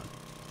 3 down.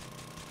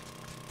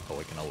 But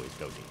we can always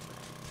go deeper.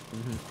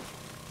 Mm-hmm.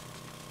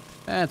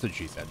 That's what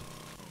she said.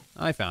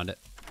 I found it.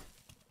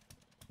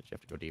 Did you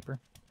have to go deeper?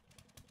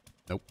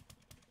 Nope.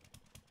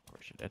 Of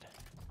course you did.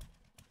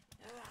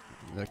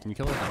 Can you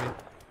kill it? Okay.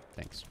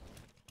 Thanks.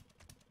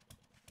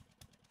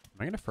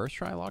 Am I gonna first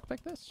try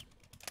lockpick this?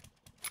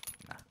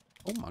 Nah.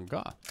 Oh my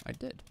god, I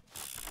did.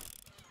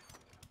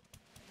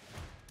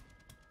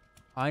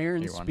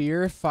 Iron Here, one.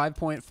 spear,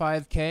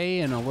 5.5k,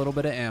 and a little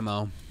bit of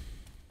ammo.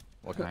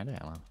 What kind of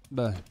ammo?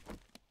 But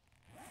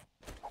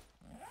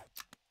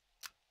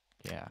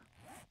Yeah.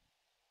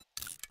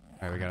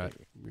 all right,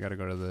 we gotta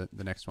go to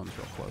the next one's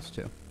real close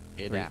too.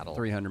 Skedaddle.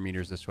 300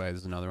 meters this way.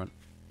 This is another one.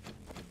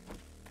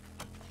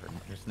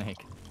 Your snake.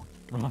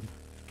 Come on.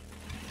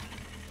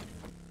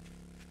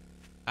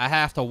 I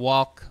have to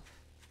walk.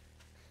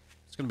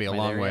 It's gonna be a Am I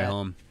long there way yet?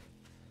 home.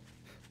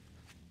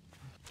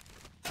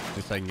 At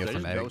least I can get Should I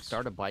some just go eggs.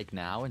 start a bike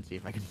now and see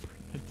if I can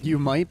bring it? You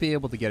might be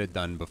able to get it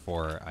done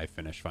before I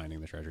finish finding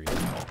the treasure.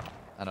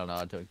 I don't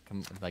know,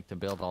 to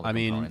build all the I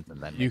mean, components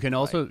and then you make can the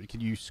also, bike.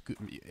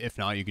 if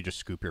not, you could just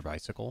scoop your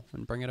bicycle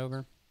and bring it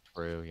over.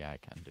 True, yeah, I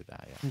can do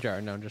that, yeah.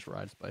 Jared, no, just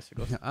rides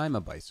bicycles. I'm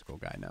a bicycle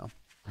guy now.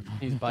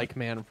 He's Bike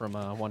Man from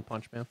One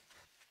Punch Man.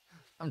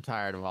 I'm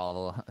tired of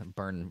all the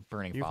burning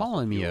You're fossil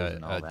calling me fuels a,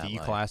 and all a that, like-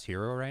 D-class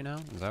hero right now?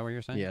 Is that what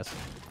you're saying? Yes.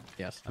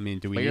 Yes. I mean,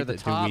 do we But you're need the to,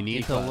 do top we need to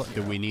D-class look, do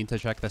hero. we need to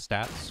check the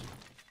stats?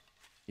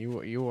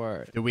 You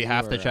are. Do we you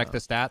have to are, check the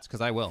stats?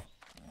 Because I will.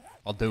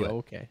 I'll do it.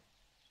 Okay.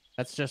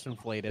 That's just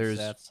inflated There's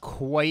stats.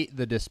 quite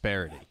the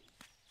disparity.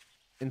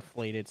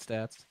 Inflated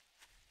stats.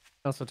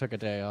 I also took a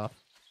day off.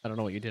 I don't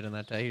know what you did in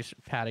that day. You're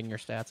just padding your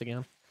stats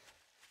again.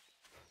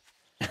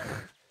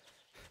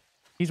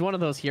 He's one of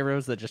those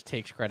heroes that just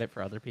takes credit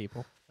for other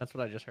people. That's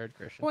what I just heard,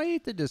 Christian.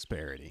 Quite the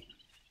disparity.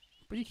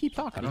 But you keep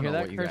I talking. don't hear know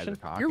that, what you guys are Christian?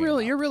 talking You're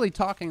about. really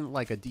talking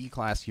like a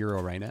D-class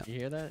hero right now. You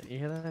hear that? You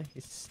hear that?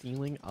 He's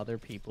stealing other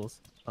people's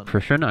thunder.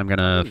 Christian, I'm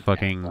gonna Holy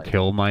fucking gaslight.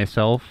 kill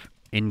myself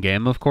in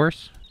game, of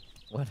course.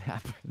 What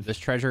happened? This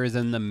treasure is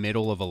in the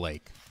middle of a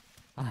lake.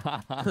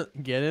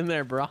 Get in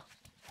there, bro.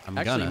 I'm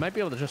Actually, gonna. you might be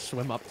able to just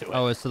swim up to it.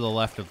 Oh, it's to the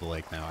left of the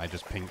lake now.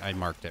 I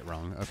marked it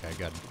wrong. Okay,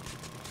 good.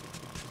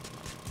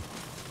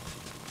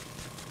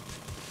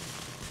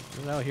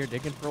 He's out here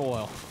digging for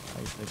oil.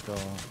 Bicycle.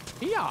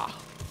 Yeah.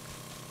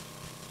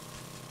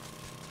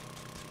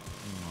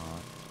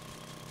 Not.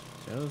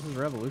 So this is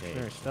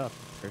revolutionary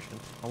stuff, Christian.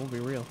 I will be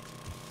real.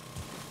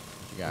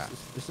 What you got?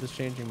 This is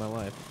changing my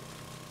life.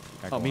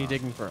 Got Oh, me going on?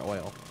 digging for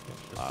oil.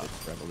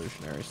 It's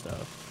revolutionary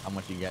stuff. How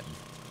much you getting?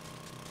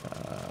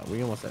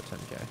 We almost at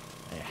 10k.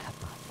 Yeah,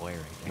 that's my boy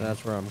right there.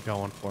 That's where I'm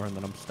going for, and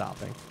then I'm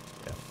stopping.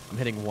 Yeah. I'm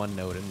hitting one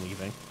node and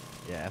leaving.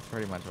 Yeah, that's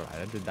pretty much what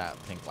I did. That I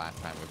think last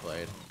time we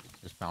played.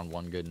 Just found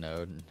one good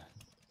node. And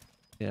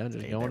Yeah, just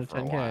stayed going there to for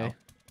a 10k. while.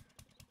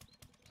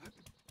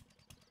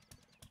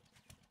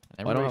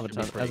 And Well, I don't have a everybody should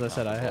ton. be pretty As I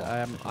said, comfortable.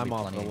 I'm Should be off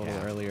a plenty of little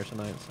gas. earlier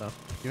tonight, so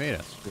You made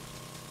us.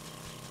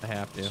 I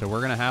have to. So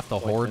we're gonna have to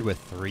Like hoard this. with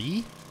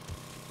 3.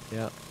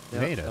 yeah, You yeah,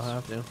 made I'll us.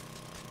 have to.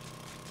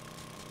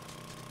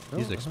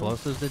 Use Oh,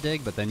 explosives to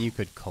dig, but then you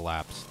could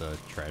collapse the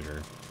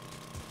treasure.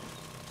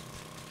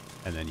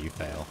 And then you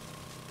fail.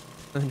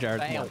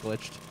 Jared's Fail. not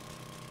glitched.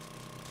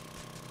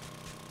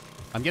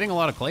 I'm getting a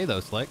lot of clay though,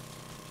 Slick.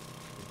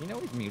 Did you know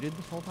he's muted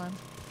this whole time?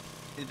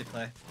 Need the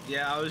clay.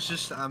 Yeah,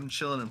 I'm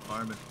chilling and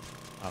farming.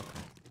 Okay.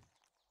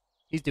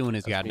 He's doing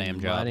his Must be goddamn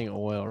job. mining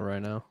oil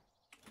right now.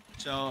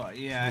 So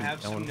yeah, I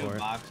have some going new for it.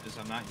 boxes.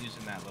 I'm not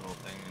using that little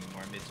thing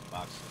anymore. I made some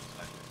boxes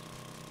inside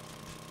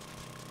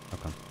this.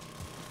 Okay.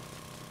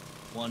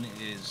 One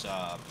is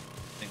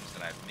things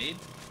that I've made.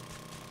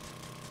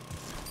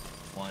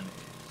 One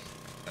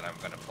is that I'm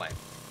gonna play.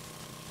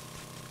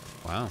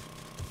 Wow.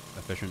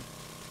 Efficient.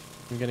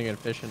 I'm getting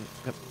efficient.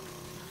 Yep.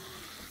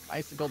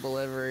 Bicycle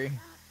delivery.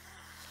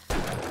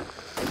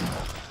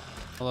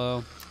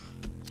 Hello.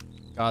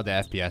 God, the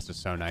FPS is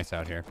so nice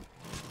out here.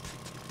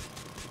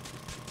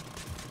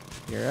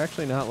 You're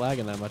actually not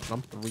lagging that much.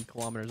 I'm 3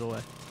 kilometers away.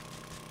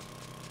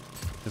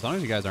 As long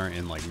as you guys aren't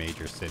in like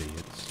major city,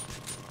 it's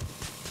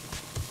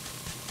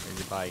Here's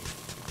your bike.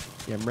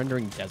 Yeah, I'm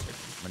rendering desert.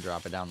 I'm gonna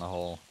drop it down the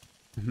hole.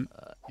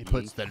 it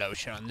puts the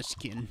lotion on the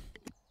skin.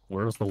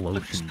 Where's the Puts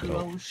lotion the go?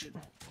 lotion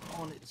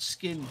on its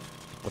skin.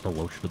 Put the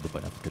lotion in the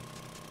basket.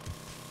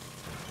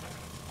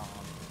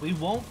 We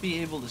won't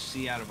be able to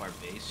see out of our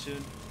base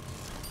soon.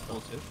 Cool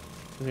too.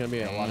 There's gonna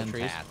be a lot of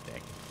trees.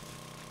 Fantastic.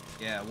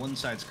 Yeah, one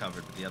side's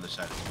covered, but the other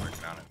side is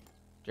working on it.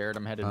 Jared,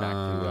 I'm headed back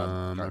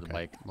to start the Okay.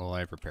 bike. Well,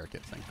 I have repair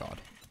kits, thank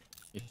God.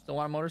 You still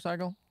want a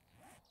motorcycle?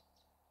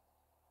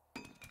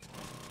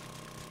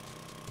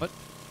 What?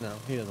 No,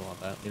 he doesn't want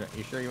that.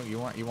 You sure you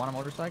want a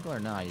motorcycle or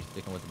nah? You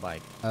sticking with the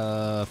bike?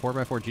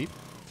 4x4 Jeep.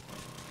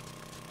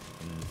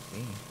 Can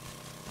see.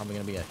 Probably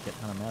gonna be a shit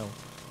ton of metal.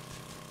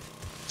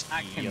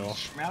 I can Steel.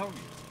 smell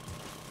you.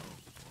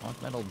 How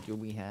much metal do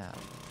we have?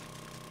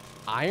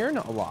 Iron,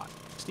 a lot.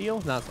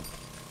 Steel, not so much.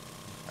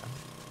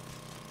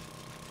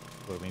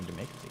 What do we need to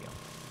make steel?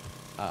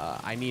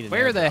 I need an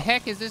Where the airdrop.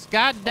 heck is this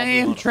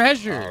goddamn on it.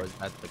 treasure? Oh,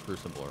 that's the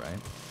crucible, right?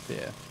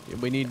 Yeah.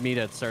 We need me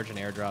to search an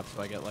airdrop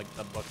so I get like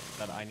the books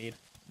that I need.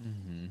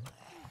 Mm-hmm.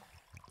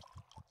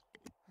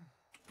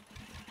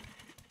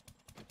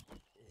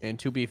 And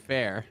to be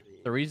fair,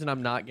 the reason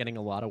I'm not getting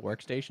a lot of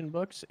workstation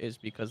books is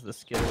because the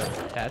skill that's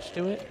attached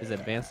to it is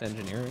advanced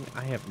engineering.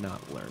 I have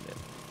not learned it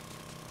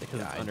because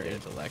Yeah, it's I under did.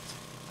 intellect.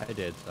 I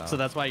did, So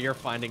that's why you're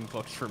finding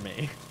books for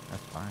me.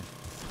 that's fine.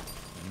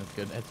 And that's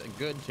good. It's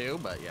good too,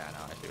 but yeah,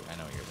 no, I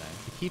know what you're saying.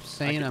 He keeps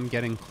saying I'm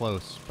getting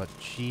close, but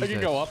Jesus. I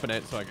can go up in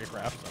it so I can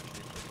craft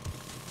something.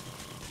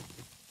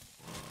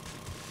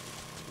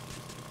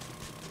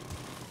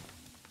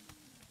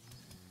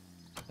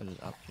 It is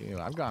up to you.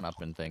 I've gone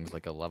up in things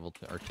like a level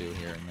or two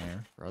here and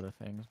there for other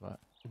things, but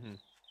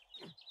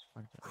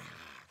fuck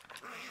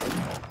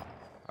that.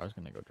 I was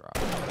gonna go drop.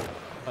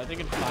 I think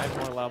in 5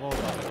 more levels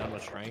I'll be done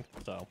with strength,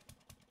 so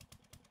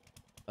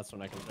that's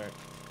when I can start.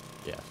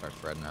 Yeah, start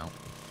spreading out.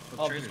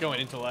 I'll just go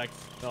in intellect,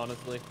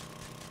 honestly.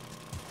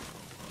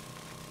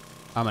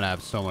 I'm gonna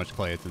have so much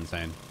clay, it's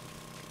insane.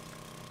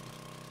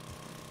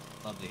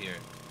 Love to hear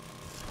it.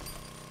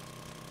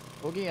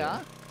 Okay,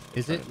 yeah.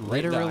 Is it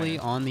Right literally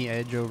down. on the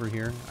edge over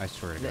here? I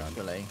swear to God.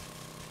 Literally.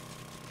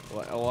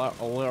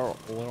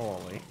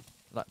 Literally.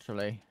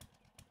 Literally.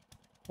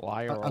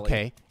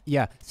 Okay,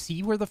 yeah.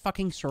 See where the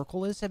fucking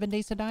circle is, 7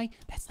 Days to Die?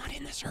 That's not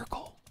in the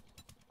circle.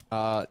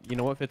 You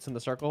know what fits in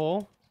the circle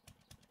hole?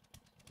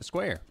 The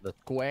square. The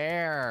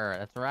square.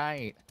 That's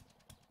right.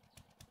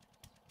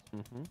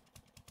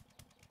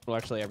 Well,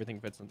 actually,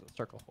 everything fits into the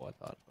circle hole, I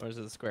thought. Or is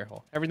it the square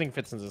hole? Everything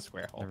fits into the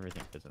square hole.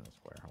 Everything fits in the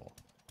square hole.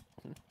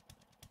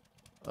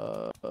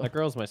 That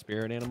girl's my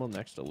spirit animal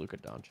next to Luka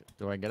Doncic.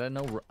 Do I get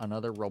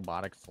another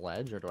robotic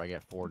sledge or do I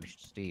get forged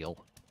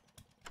steel?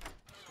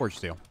 Forged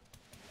steel.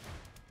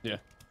 Yeah.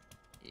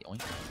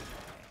 Yoink.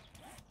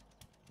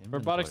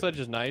 Robotic Inventory. sledge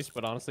is nice,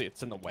 but honestly,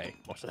 it's in the way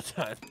most of the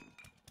time.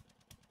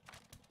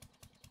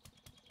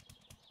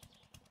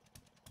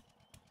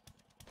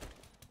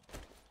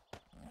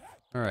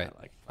 All right.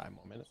 Like 5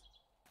 more minutes.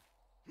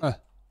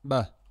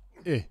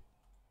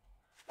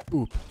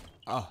 Oop.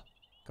 Ah.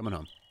 Coming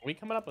home. Are we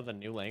coming up with a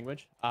new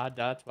language? Ah,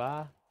 da,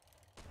 twa.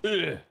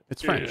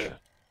 It's French.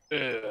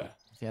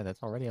 Yeah,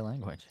 that's already a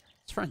language.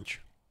 It's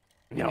French.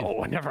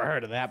 No, I never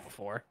heard of that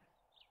before.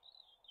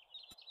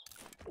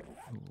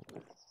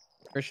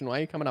 Christian, why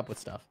are you coming up with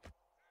stuff?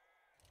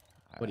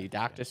 What are you,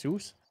 Dr.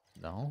 Seuss?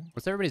 No.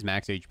 What's everybody's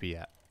max HP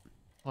at?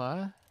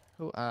 What?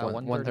 Who?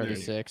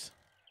 136.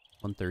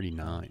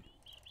 139.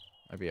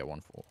 I'd be at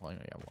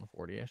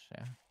 140-ish,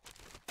 yeah.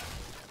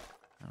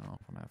 I don't know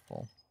if I'm at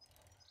full.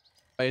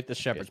 If I hit the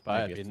shepherd's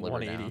pie, I'd maybe be a in sliver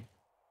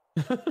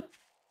 180.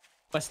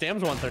 My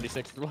stam's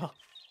 136 as well.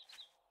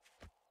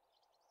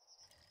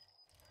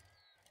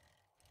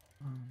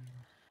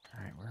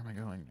 Alright, where am I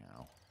going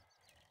now?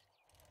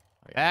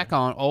 Oh, yeah, Back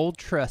on Old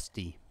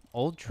Trusty.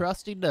 Old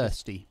Trusty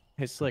Dusty.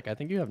 Hey, Slick, I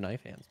think you have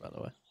knife hands, by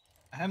the way.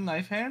 I have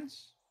knife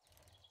hands?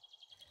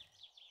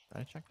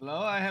 Did I check? Hello,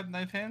 I have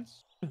knife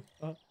hands?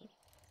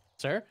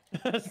 Sir?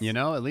 You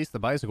know, at least the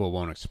bicycle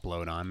won't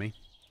explode on me.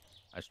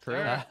 That's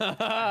true.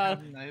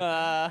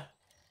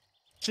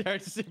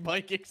 Charge the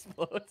bike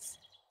explodes.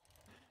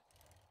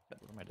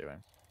 What am I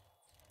doing?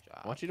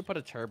 I want you to put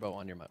a turbo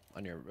on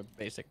your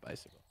basic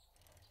bicycle.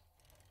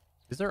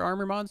 Is there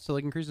armor mods to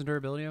like increase the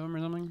durability of them or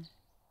something?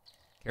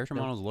 Character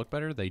models look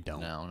better? They don't.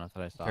 No, not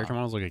that I saw. Character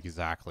models look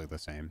exactly the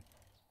same.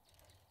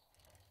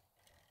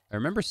 I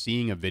remember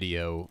seeing a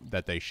video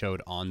that they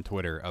showed on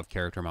Twitter of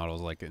character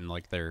models like in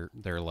like their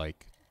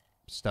like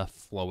stuff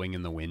flowing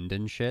in the wind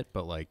and shit,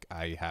 but like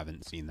I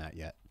haven't seen that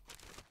yet.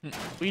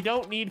 We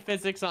don't need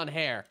physics on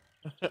hair.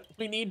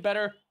 We need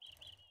better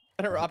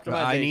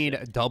optimization. I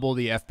need double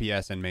the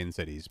FPS in main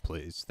cities,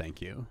 please.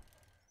 Thank you.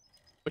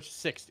 Which is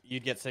 60.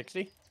 You'd get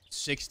 60?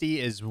 60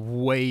 is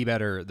way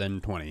better than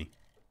 20.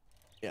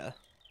 Yeah.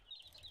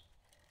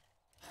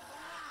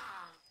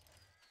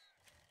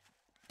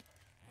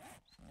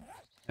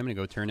 I'm gonna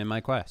go turn in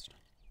my quest.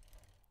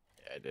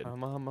 Yeah, I did.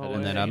 I'm on my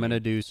And then way. I'm gonna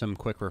do some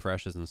quick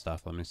refreshes and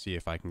stuff. Let me see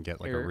if I can get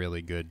like a Here.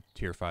 really good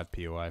tier 5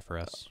 POI for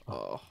us.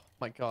 Oh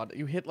my god.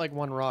 You hit like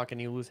one rock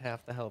and you lose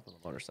half the health of the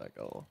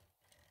motorcycle.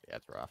 Yeah,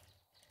 it's rough.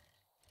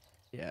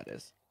 Yeah, it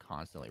is.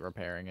 Constantly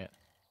repairing it.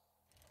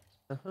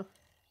 Uh-huh.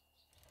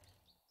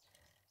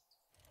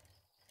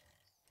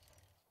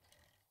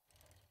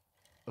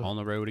 On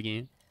the road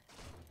again.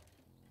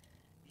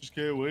 Just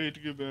can't wait to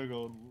get back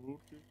on the road.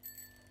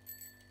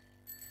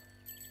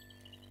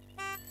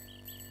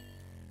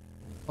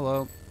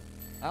 Hello.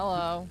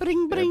 Hello.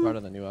 Bring, They're bring. part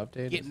of the new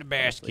update. Get in the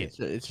Honestly, basket.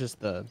 It's just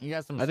the. You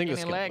got some I think the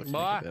skinny skin leg, looks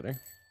boy.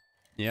 better.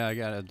 Yeah, I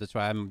got it. That's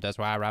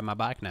why I ride my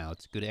bike now.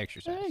 It's good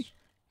exercise. Hey.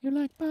 You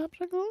like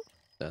popsicle?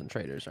 Then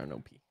traders are no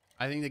P.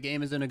 I think the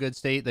game is in a good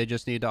state. They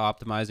just need to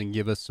optimize and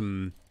give us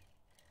some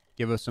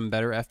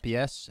better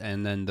FPS,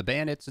 and then the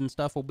bandits and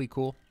stuff will be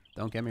cool.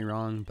 Don't get me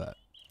wrong, but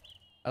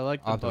I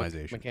like the book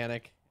Optimization.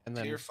 mechanic and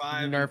then Tier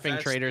 5 nerfing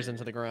traders infested.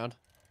 into the ground.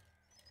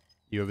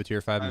 you have a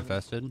tier 5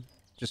 infested.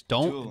 Just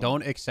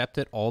don't accept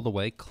it all the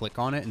way. Click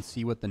on it and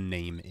see what the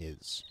name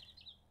is.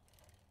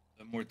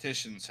 The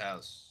Mortician's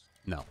house.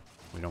 No,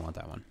 we don't want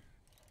that one.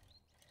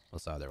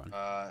 What's the other one?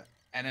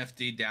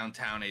 NFD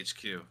Downtown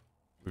HQ.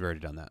 We've already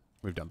done that.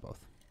 We've done both.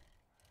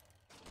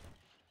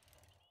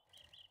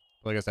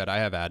 Like I said, I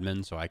have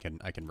admin, so I can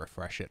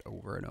refresh it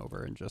over and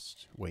over and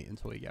just wait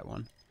until we get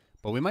one.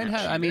 But we might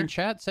have. I mean,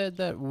 chat said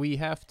that we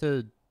have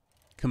to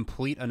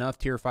complete enough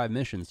tier 5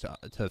 missions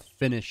to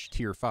finish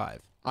tier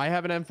 5. I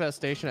have an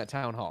infestation at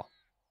Town Hall.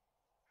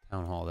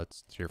 Town Hall,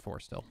 that's tier 4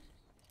 still.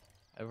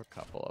 I have a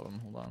couple of them.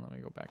 Hold on, let me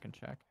go back and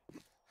check.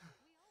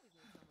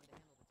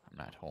 I'm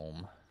not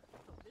home.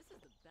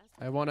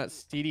 I have one at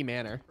Steedy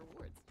Manor.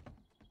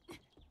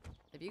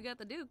 If you got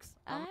the Dukes,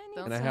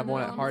 And I have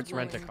one at Hart's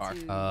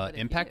Rent-A-Car.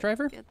 Impact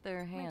Driver? Get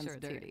their hands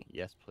dirty.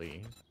 Yes,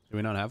 please. Do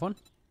we not have one?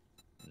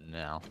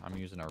 No, I'm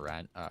using a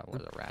ratchet.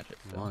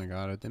 Oh, I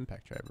got an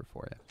Impact Driver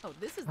for you. Oh,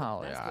 this is the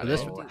Oh, best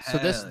yeah, way So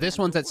to this do it. this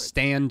one's at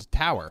Stand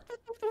Tower.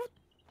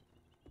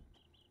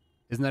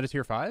 Isn't that a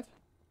tier 5?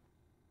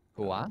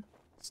 What?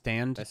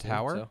 Stand I assume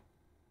Tower? so.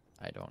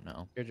 I don't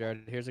know. Here,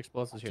 Jared. Here's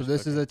explosives. So Here's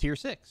this is cooking. a tier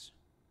 6,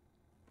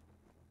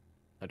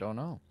 I don't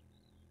know.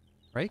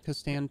 right? Because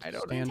Stand I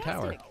don't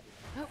Tower.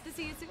 Hope to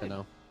see you soon. I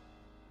know.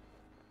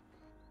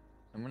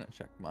 I'm gonna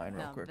check mine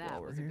real Now quick that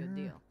while we're was a here. good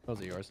deal.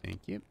 Those are yours.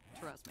 Thank you.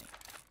 Trust me.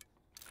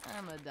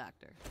 I'm a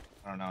doctor.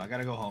 I don't know. I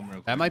gotta go home real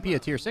quick. That might be a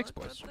tier 6,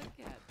 Look boys. what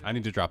the cat I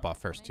need to drop off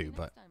first Maybe too,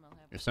 but next time I'll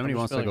have if somebody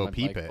wants to filling go my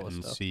peep bike it full of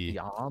and stuff. see,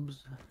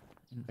 Jobs.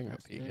 I can go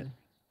peek it.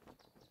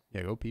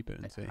 yeah, go peep it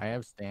and see. I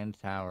have Stand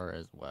Tower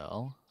as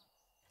well.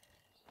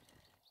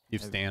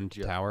 You've I've Stand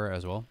ju- Tower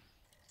as well.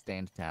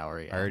 Stand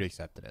Tower, yeah. I already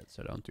accepted it,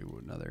 so don't do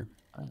another.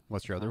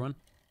 What's your other one?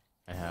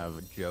 I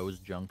have Joe's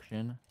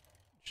Junction,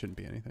 Shouldn't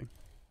be anything.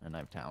 and I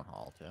have Town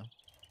Hall too. I'm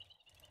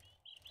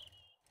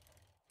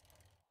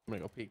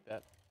gonna go peek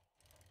that.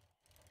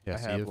 Yeah, I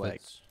see have, if like,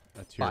 it's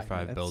a tier 5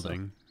 5 minutes, so-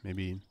 building.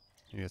 Maybe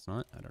it's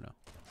not. I don't know.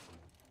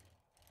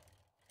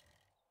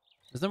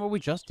 Isn't that what we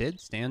just did?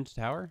 Stand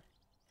Tower?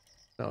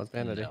 No, it's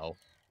vanity. No,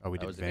 Oh, we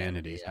That did was Vanity,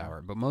 Vanity yeah.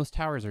 Tower. But most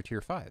towers are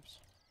tier 5s.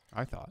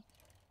 I thought.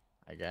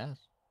 I guess.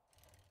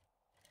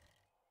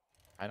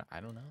 I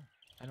don't know.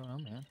 I don't know,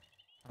 man.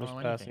 I don't Just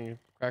know passing anything. you.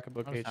 Crack a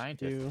book I'm a HQ.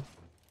 scientist.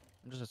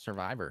 I'm just a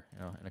survivor,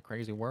 in a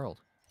crazy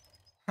world.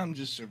 I'm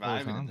just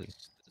surviving in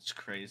zombies. this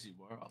crazy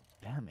world.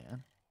 Yeah,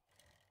 man.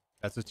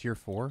 That's a tier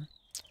 4?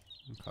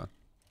 Okay.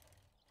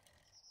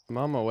 I'm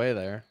on my way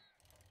there.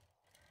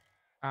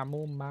 I'm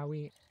on my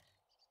way.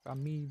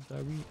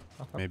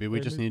 Maybe we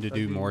just need to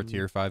do more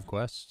tier 5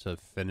 quests to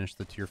finish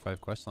the tier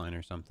 5 quest line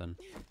or something.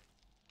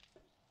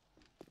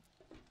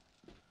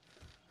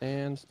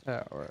 And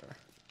tower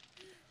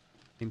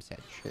Seems sad.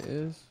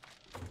 is.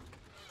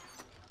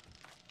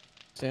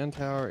 Sand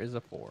tower is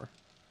a 4.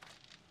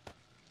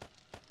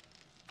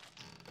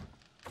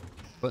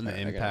 Putting the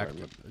I gotta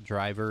impact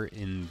driver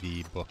in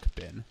the book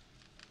bin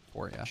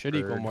for you. Should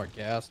equal more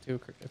gas too,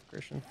 if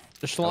Christian.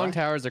 The Schlong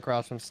Tower is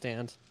across from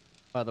Stand,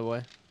 by the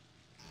way.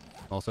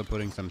 Also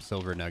putting some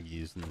silver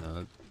nuggies in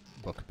the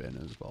book bin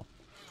as well.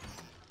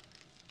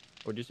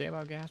 What'd you say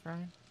about gas,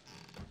 Ryan?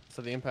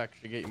 So the impact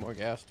should get you more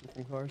gas too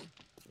from cars.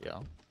 Yeah.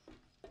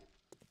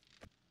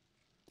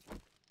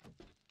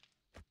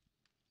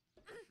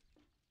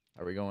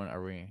 Are we going?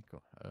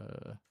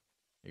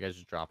 You guys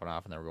just dropping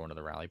off and then we're going to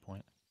the rally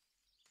point?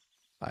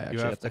 I You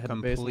actually have to head base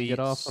and complete get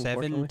off, 7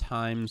 unfortunately.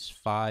 times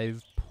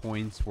 5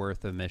 points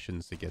worth of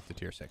missions to get to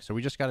tier 6. So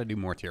we just got to do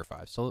more tier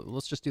 5. So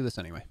let's just do this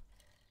anyway.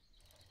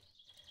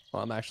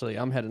 Well,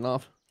 I'm heading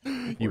off. You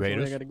hate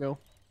Unfortunately, us? I gotta go.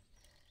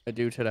 I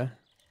do today.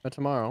 But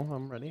tomorrow,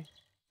 I'm ready.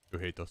 You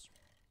hate us.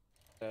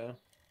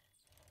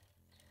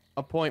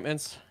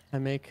 Appointments. I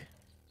make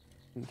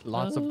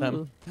lots of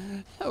them.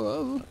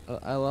 Hello.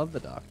 I love the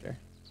doctor.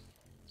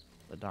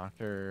 The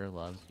doctor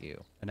loves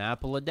you. An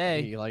apple a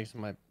day. He likes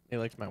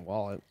my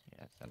wallet.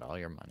 Yeah, send all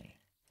your money.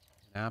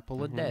 An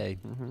apple a day.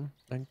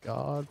 Thank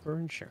God for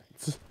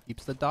insurance.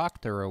 Keeps the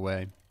doctor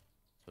away.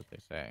 That's what they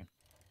say.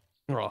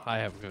 Well, I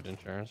have good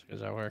insurance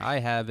because I work. I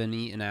haven't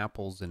eaten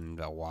apples in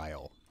a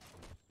while.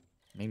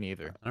 Me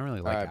neither. I don't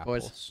really like Alright,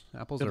 boys. apples.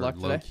 Apples Good are luck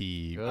today.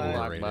 low-key Good luck,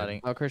 overrated.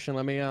 buddy. Oh, Christian,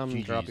 let me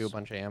drop you a GGs.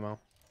 bunch of ammo.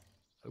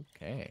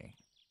 Okay.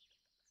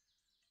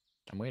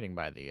 I'm waiting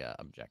by the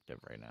objective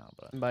right now,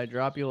 but And by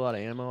drop you a lot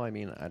of ammo, I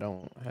mean I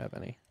don't have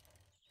any.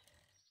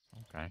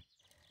 okay.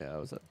 Yeah, that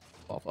was it.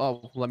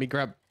 Oh, let me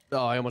grab.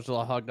 Oh, I almost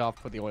hugged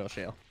off with the oil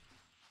shale.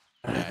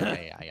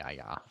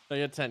 Yeah. So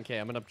you had 10K.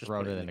 I'm gonna just Throw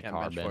put it it in the chem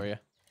car bench bin. for you.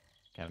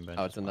 Kevin,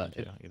 Oh, it's in the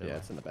either way.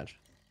 it's in the bench.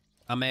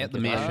 I'm at the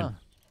Okay. mission.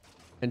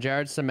 And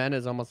Jared's cement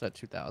is almost at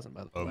 2,000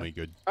 by the Oh way. my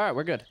good. All right,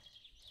 we're good.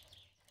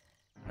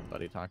 My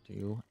buddy, talk to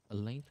you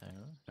later.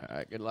 All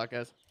right, good luck,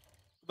 guys.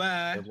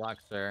 Bye. Good luck,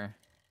 sir.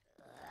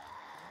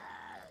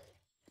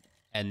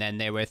 And then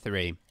there were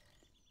 3.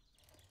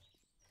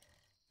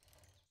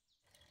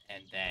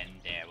 And then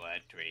there were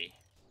 3.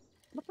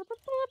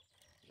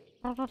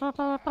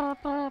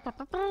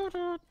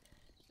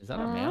 Is that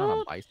a man on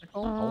a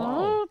bicycle?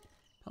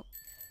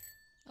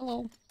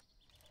 Hello.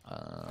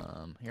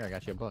 Hello. Here, I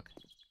got you a book.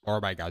 Oh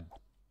my god.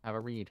 Have a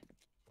read.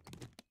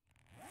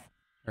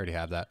 I already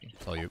have that.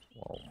 I'll tell you.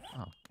 Whoa.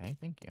 Oh, okay,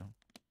 thank you.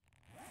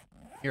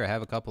 Here, I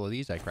have a couple of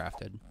these I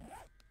crafted.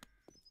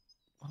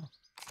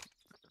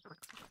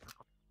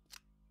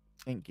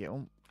 Thank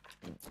you.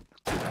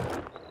 Oh,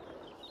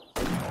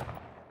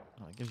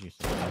 it gives you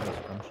some nice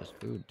scrumptious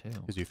food, too.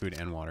 Gives you food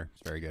and water.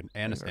 It's very good.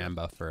 And a Flavor. stand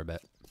buff for a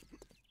bit.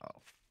 Oh,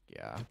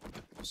 yeah.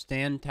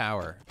 Stand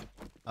tower.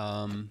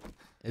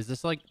 Is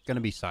this like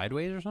gonna be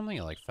sideways or something?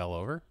 It like fell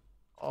over?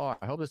 Oh,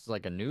 I hope this is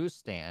like a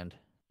newsstand.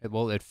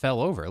 It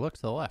fell over. Look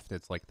to the left.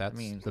 It's like that's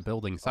mean, the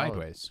building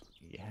sideways.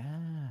 Yeah,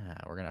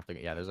 we're gonna have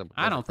to. Yeah, there's a.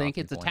 I don't think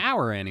it's a crossing point.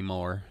 tower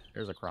anymore.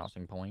 There's a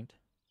crossing point.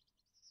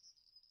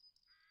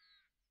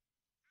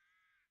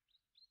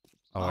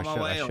 Oh, On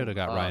my way I should have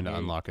got over. Ryan Oh, to here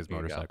you- unlock his here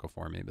you go. motorcycle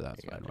for me, but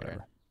that's Here you fine. go,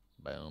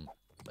 Whatever. Boom,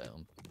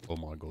 boom. Oh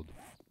my god.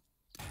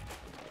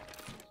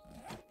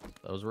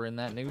 Those were in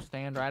that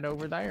newsstand right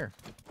over there,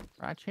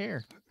 right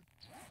here.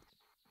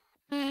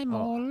 I'm Oh.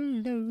 all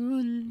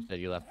alone. Said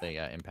you left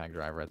the impact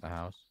driver at the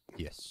house.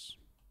 Yes.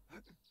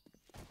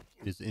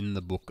 It is in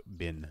the book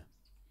bin.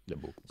 The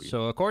book.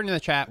 So according to the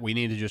chat, we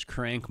need to just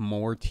crank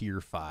more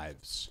tier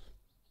 5s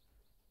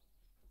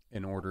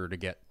in order to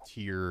get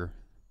tier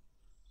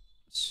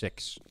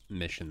 6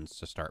 missions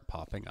to start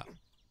popping up.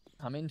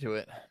 I'm into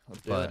it.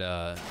 Let's do But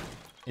it.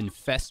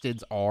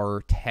 infesteds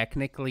are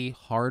technically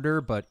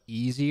harder but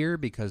easier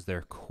because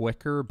they're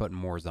quicker but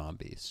more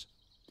zombies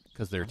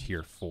because they're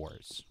tier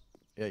 4s.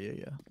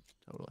 Yeah.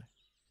 Totally.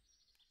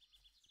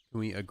 Can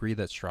we agree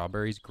that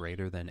strawberry's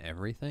greater than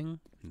everything?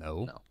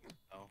 No. No.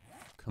 No.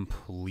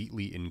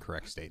 Completely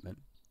incorrect statement.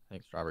 I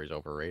think strawberry's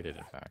overrated.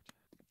 In fact.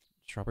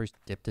 Strawberries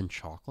dipped in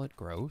chocolate?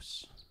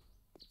 Gross.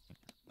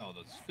 No,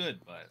 that's good,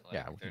 but like,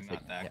 Yeah, we they're can not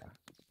say- that. Yeah.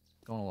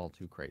 Going a little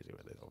too crazy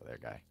with it over there,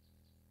 guy.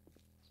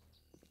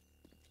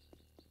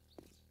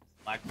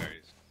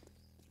 Blackberries.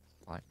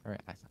 Blackberry.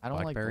 I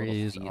don't like the little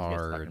Blackberries seeds get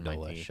are stuck in my teeth.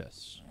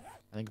 delicious.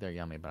 I think they're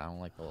yummy, but I don't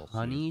like the little seeds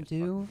Honeydew? get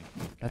stuck in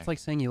my teeth. That's Okay. like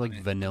saying you like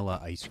Honey- vanilla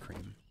ice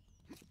cream.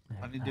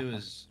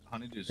 Honeydew's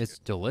It's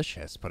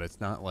delicious, but it's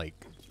not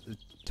like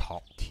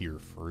top tier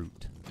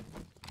fruit.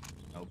 good.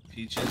 No,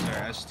 peaches are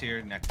S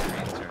tier,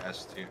 nectarines are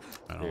S tier.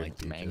 I don't Dude, like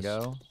peaches.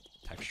 mango.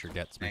 Texture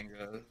gets me.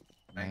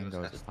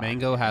 Mango's S the top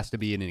Mango tier. has to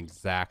be an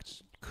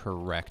exact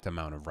correct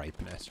amount of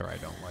ripeness or I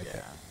don't like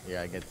it.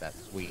 Yeah, I get that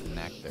sweet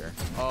nectar.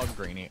 Oh,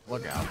 Greenie,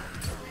 look out.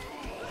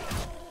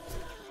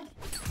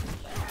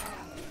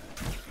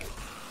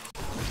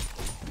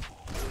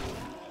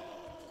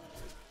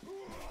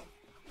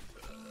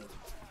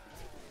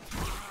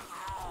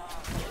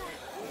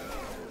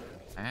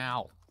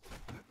 Ow.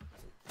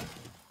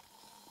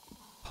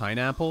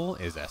 Pineapple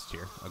is S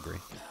tier. Agree.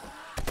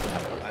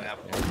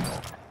 Pineapple.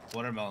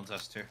 Watermelon's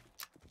S tier.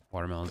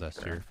 Watermelon's S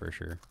tier for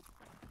sure.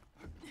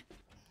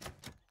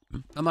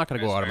 I'm not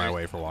gonna go out of my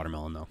Raspberry. way for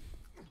watermelon though.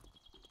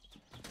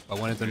 But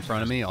when it's in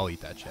front of me, I'll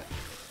eat that shit.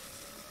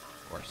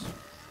 Of course.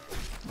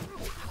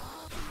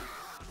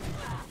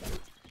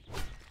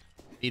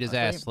 Eat his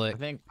ass, Slick.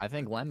 I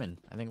think lemon.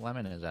 I think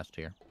lemon is S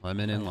tier.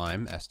 Lemon and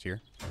lime, S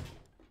tier.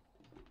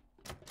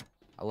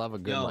 I love a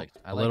good Yo, like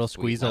A little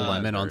sweet squeeze of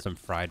lemon on dessert. some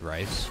fried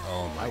rice.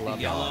 Oh my I love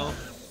Yellow.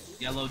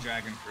 Yellow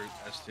dragon fruit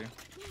S tier.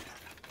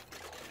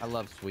 I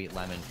love sweet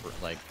lemon for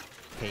like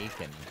cake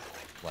and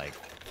like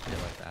shit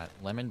like that.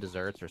 Lemon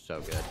desserts are so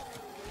good.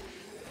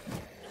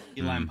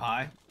 Key lime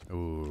pie.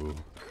 Ooh.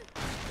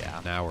 Yeah.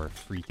 Now we're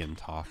freaking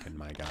talking,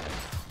 my guy.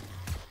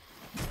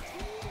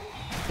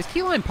 Is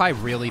key lime pie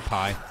really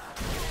pie?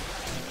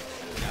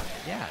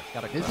 Yeah, it's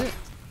got a Is crust.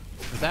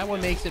 it? Is that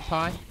what makes it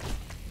pie?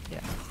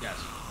 Yeah. Yes.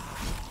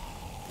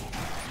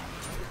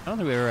 I don't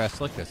think we ever asked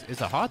Slick this.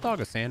 Is a hot dog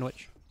a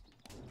sandwich?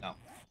 No.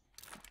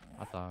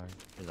 Hot dog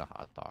is a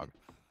hot dog.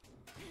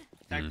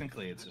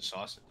 Technically, it's a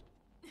sausage.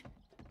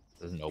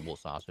 This is noble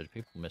sausage.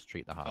 People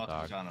mistreat the hot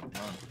Sausage dog. on a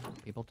bun.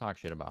 People talk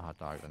shit about hot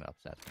dogs and it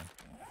upsets me.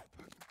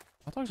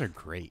 Hot dogs are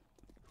great.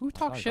 Who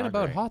talks dogs shit are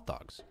about great. hot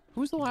dogs?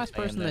 Who's the last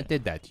saying person that that-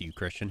 did that to you,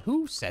 Christian?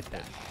 Who said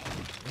that?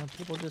 You know,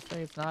 people just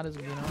say it's not as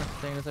it's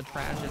saying it's a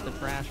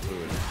trash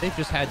food. They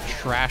just had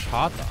trash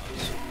hot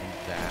dogs.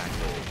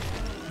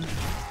 Exactly.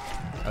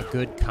 A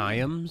good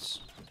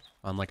Kayam's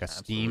on like a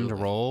steamed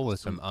Absolutely. roll with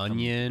some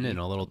onion and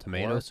a beef, little some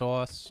tomato pork.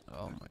 sauce.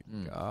 Oh my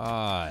Mm.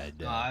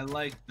 god. I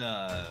like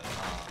the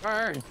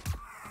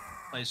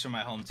place from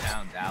my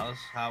hometown, Dallas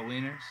Hot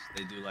Wieners.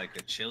 They do like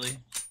a chili.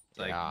 It's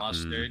like Yeah.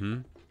 mustard,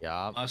 Mhm.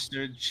 Yeah.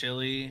 mustard,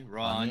 chili,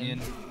 raw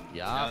onion.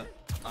 Yeah.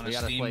 On We a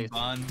got a steamed place.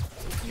 bun.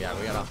 Yeah,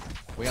 we got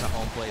a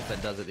home place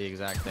that does it the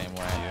exact same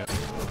way. Yep.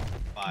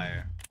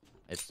 Fire.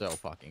 It's so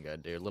fucking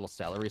good, dude. Little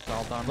celery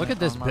salt on. Look at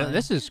this.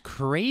 This is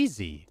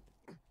crazy.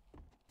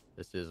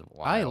 This is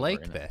wild. I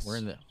like this.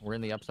 We're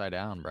in the upside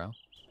down, bro.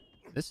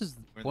 This is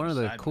We're in one the of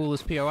the sideways.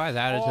 coolest POIs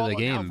added to the look out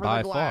game for by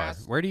the far.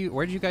 glass. Where did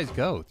you guys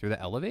go? Through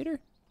the elevator?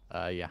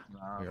 Yeah.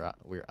 Nah.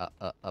 We're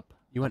up.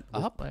 You went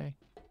this up? way.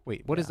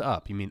 Wait, what is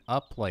up? You mean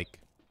up like?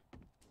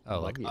 Oh,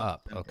 Above like you.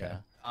 up. Okay. Yeah.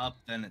 Up,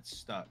 then it's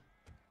stuck.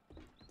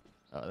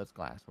 Oh, that's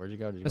glass. Where'd you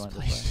go? Did you This go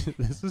this way?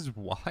 place. This is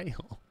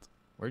wild.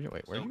 Where'd you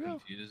wait? Where'd So you go?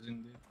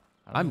 confusing, dude.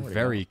 I don't know I'm where to go.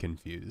 very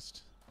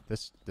confused.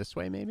 This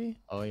way maybe?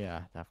 Oh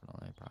yeah,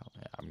 definitely,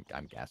 probably.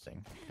 I'm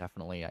guessing.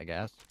 Definitely, I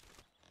guess.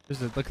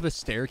 Look at the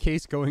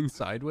staircase going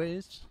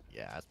sideways.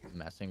 Yeah, it's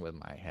messing with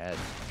my head.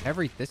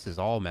 This is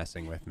all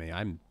messing with me.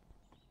 Got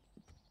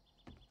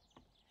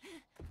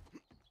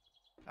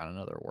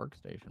another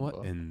workstation. What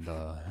book. in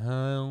the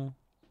hell?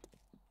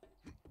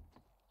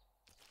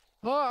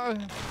 Ah!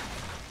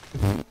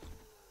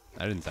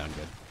 That didn't sound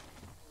good.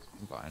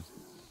 I'm fine.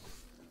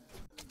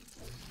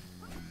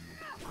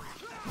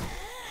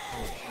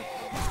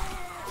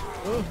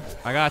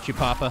 I got you,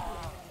 Papa.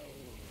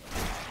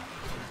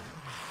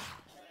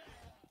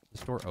 Is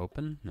the door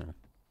open? No.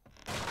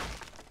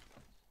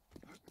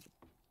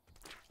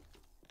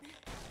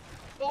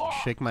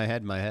 Shake my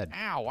head,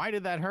 Ow! Why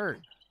did that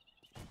hurt?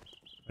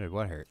 Wait,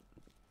 what hurt?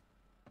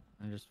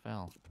 I just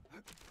fell.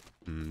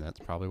 That's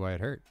probably why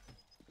it hurt.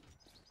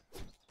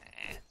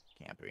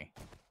 Can't be.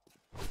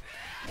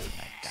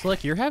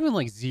 Slick, you're having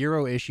like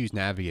zero issues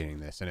navigating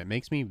this, and it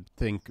makes me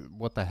think,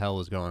 what the hell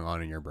is going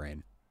on in your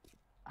brain?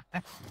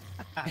 I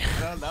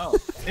don't know.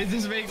 It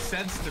just makes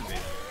sense to me.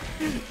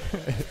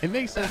 It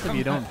makes sense if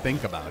you don't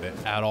think about it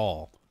at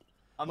all.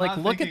 I'm Like, not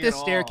look at thinking this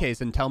all.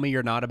 staircase and tell me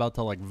you're not about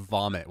to like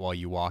vomit while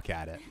you walk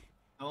at it.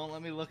 Don't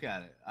let me look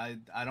at it. I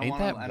don't Ain't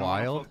want to. that I don't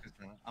wild? want to focus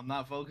on it. I'm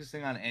not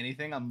focusing on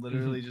anything. I'm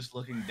literally just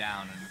looking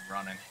down and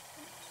running.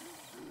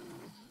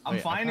 I'm Wait,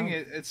 I finding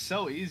found- it. It's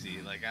so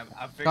easy. Like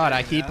I figured God, I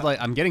it keep out. like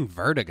I'm getting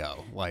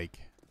vertigo. Like,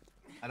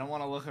 I don't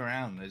want to look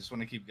around. I just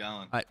want to keep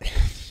going. I.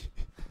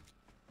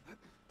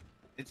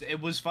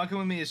 It was fucking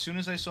with me as soon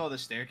as I saw the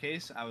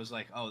staircase. I was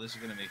like, oh, this is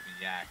gonna make me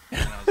yak.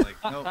 And I was like,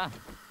 nope.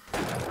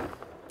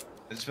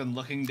 I've just been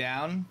looking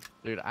down.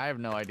 Dude, I have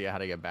no idea how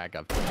to get back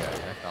up to you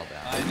guys. I fell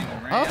down. Finding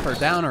Up or ramps.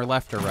 down or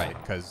left or right?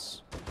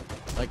 Because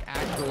Like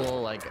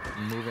actual, like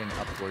moving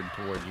upward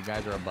toward you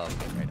guys are above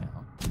me right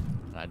now,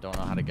 and I don't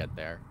know how to get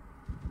there.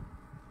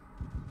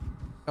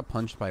 got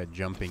punched by a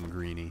jumping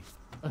greenie.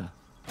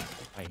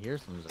 I hear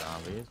some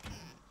zombies.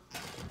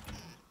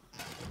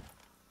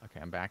 Okay,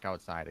 I'm back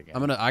outside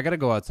again. I gotta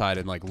go outside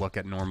and like look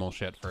at normal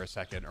shit for a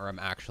second, or I'm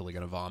actually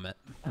gonna vomit.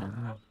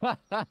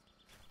 I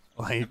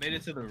Like, made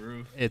it to the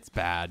roof. it's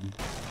bad.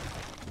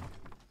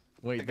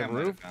 Wait, think the I might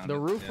have roof? found The it,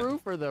 roof yeah.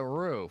 roof or the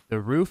roof? The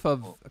roof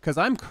of, because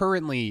I'm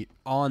currently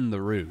on the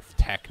roof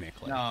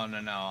technically. No.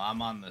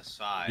 I'm on the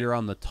side. You're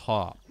on the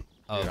top. Dude,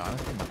 Of,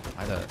 honestly,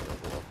 I the- thought it was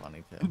a little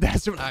funny too.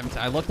 that's what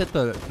I looked at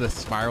the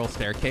spiral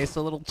staircase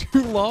a little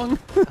too long.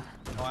 Oh,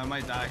 I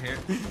might die here.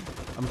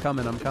 I'm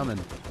coming. Well,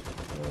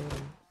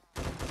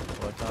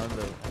 I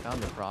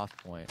found the cross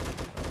point.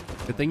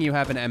 Good thing you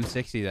have an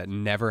M60 that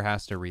never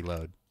has to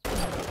reload.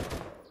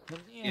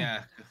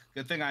 Yeah.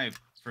 Good thing I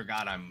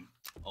forgot I'm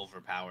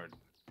overpowered.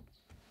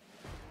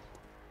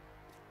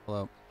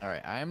 Hello. All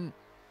right, I'm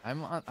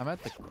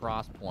at the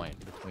cross point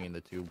between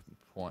the two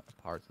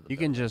parts of the. You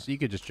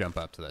could just jump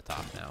up to the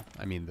top now.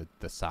 I mean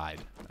the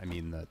side. I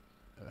mean the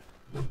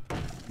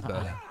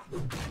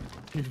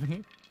Excuse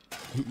me.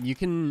 you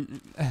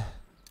can. I'm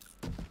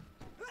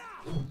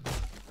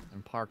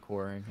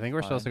parkouring. I think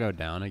we're supposed to go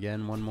down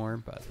again one more,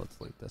 but let's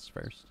loot this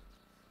first.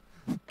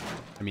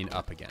 I mean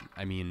up again.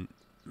 I mean.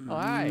 Oh,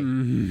 hi.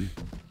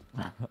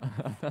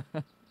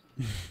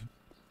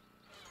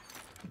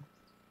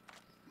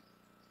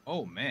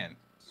 Oh man.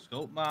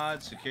 Scope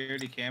mod,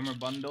 security camera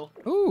bundle.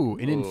 Ooh,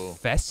 an Ooh.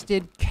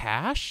 infested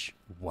cache?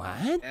 What?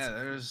 Yeah,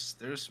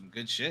 there's some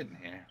good shit in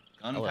here.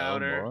 Hello,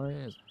 Gunpowder,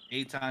 boys.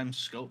 8x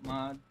scope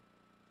mod.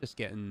 Just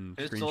getting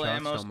Pistol screenshots.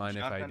 ammo, Don't mind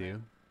if I shotgun do.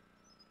 ammo.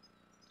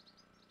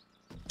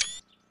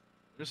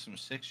 There's some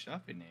sick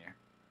stuff in here.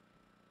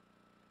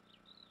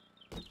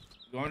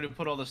 You want me to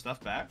put all the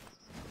stuff back?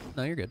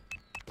 No, you're good.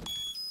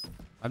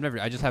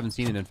 I just haven't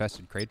seen an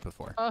infested crate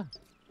before. I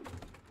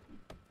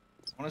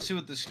want to see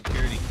what the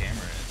security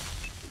camera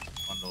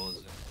bundle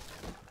is.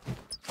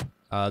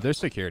 There's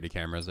security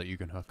cameras that you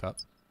can hook up.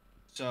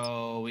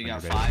 So we On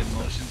got your 5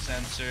 motion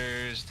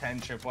sensors, 10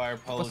 tripwire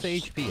What's posts,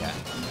 the HP at?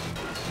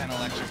 10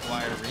 electric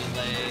wire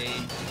relay,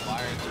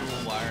 wire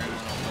tool, wiring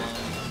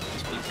 101,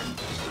 speakers.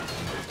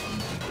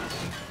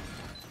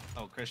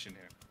 Oh, Christian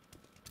here.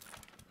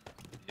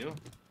 You?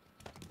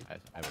 I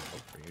have a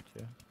book for you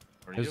too.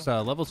 Or you? There's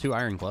level 2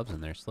 iron gloves in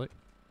there, Slick.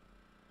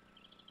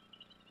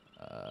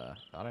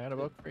 Thought I had a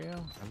book for you. I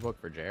have a book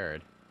for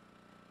Jared.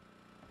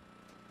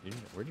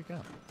 Where'd you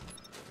go?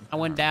 I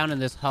went down in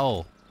this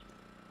hole.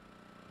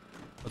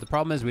 But the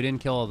problem is we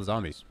didn't kill all the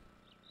zombies.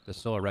 There's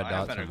still a red I have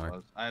dot better somewhere.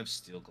 gloves. I have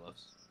steel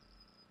gloves.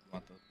 You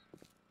want those?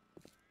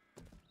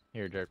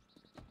 Here, Jared.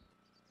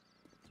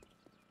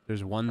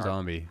 There's one Alright.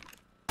 zombie.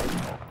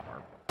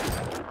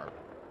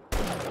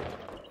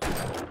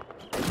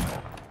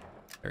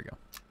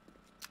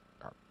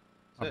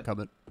 I'm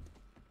coming.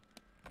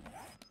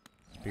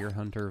 Spear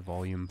Hunter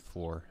Volume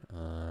 4.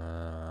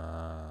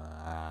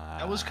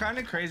 That was kind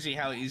of crazy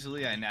how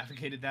easily I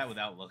navigated that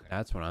without looking.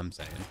 That's what I'm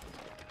saying.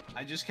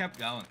 I just kept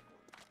going.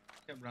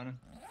 Kept running.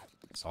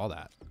 Saw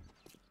that.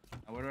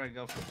 Now, where do I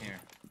go from here?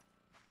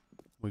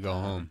 We go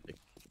home.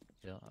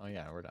 Oh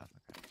yeah, we're done.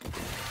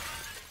 Okay.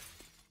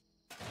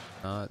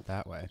 Not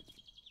that way.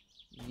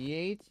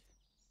 Yeet.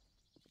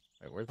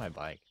 Wait, where's my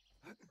bike?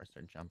 I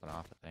start jumping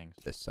off of things.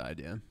 This side,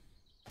 yeah.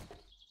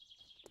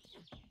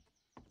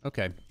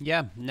 Okay.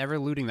 Yeah, never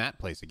looting that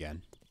place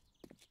again.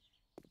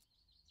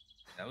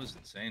 That was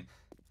insane.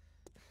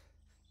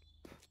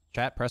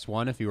 Chat, press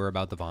 1 if you were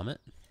about to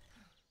vomit.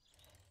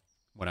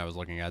 When I was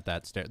looking at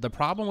that stair. The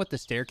problem with the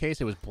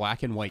staircase, it was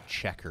black and white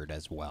checkered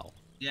as well.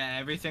 Yeah,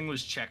 everything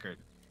was checkered,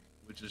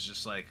 which was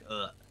just like,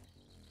 ugh.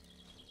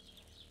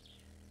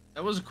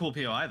 That was a cool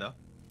POI, though.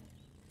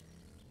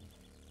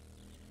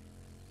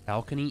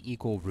 Balcony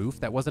equal roof?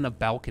 That wasn't a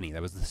balcony.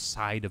 That was the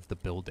side of the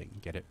building.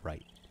 Get it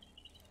right.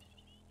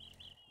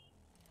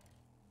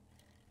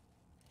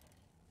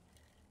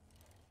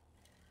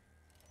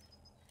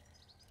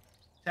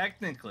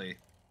 Technically,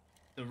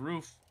 the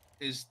roof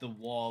is the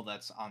wall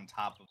that's on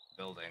top of the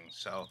building,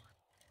 so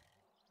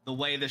the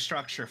way the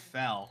structure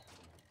fell,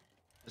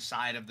 the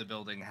side of the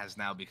building has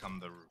now become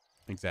the roof.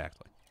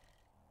 Exactly.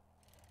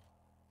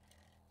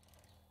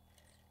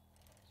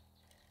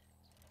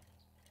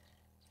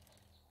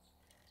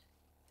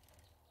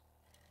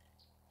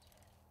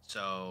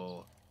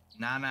 So,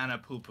 na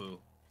poo poo,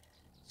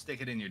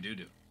 stick it in your doo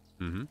doo.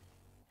 Mm-hmm.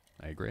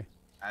 I agree.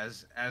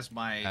 As a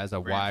wise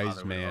grandfather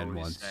would man always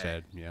once say,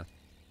 said, yeah.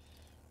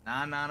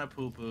 Na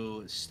poo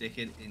poo, stick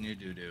it in your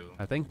doo doo.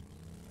 I think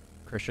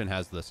Christian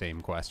has the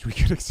same quest we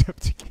could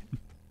accept again.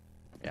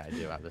 Yeah, I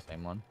do have the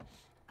same one.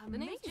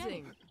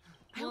 Amazing.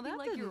 Well, that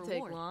like didn't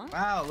take long.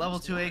 Wow, level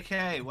 2 AK.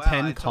 Wow, 10 I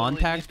totally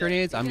contact need that.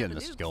 grenades? I'm Yeah, getting the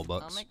the dukes. skill I'll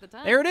books. make the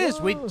time. There it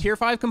is! We Whoa. tier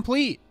 5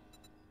 complete!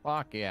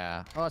 Fuck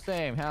yeah. Oh,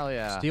 same. Hell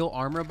yeah. Steel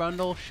armor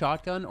bundle,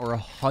 shotgun, or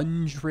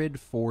 100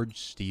 forged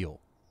steel.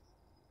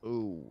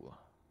 Ooh.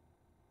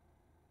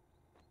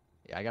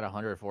 Yeah, I got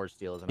 100 forged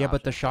steel as an Yeah,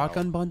 but the option, so-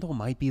 shotgun bundle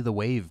might be the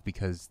wave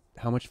because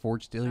how much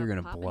forged steel you're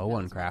gonna Popping blow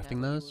on pills might have crafting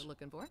what you those? were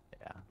looking for.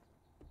 Yeah.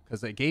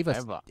 Because it gave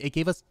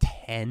us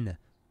 10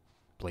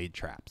 blade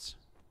traps.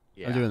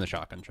 Yeah. I'm doing the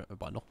shotgun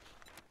bundle.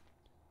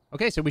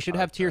 Okay, so we should Oh,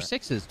 have that's tier right.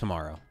 6s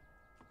tomorrow.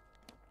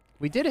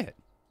 We did it.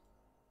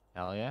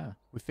 Hell yeah.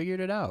 We figured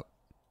it out.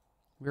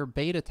 We're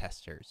beta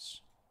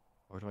testers.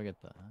 Where do I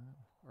get the...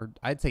 Or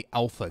I'd say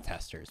alpha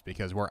testers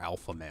because we're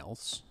alpha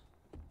males.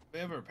 Do we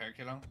have a repair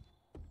kit on?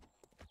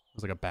 It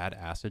was like a bad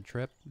acid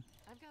trip.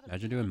 I've got a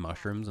Imagine doing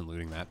mushrooms and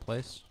looting that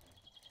place.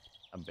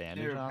 A Any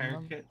bandage on repair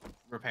them? kit?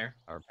 Repair.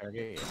 A repair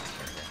kit? Yeah,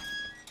 repair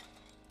kit.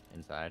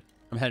 Inside.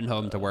 I'm heading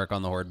home to work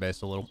on the horde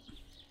base a little.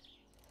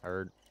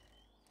 Heard.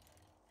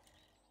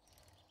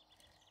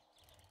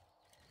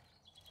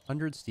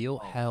 100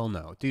 steel? Oh. Hell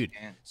no. Dude,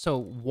 Man. so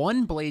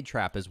one blade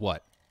trap is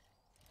what?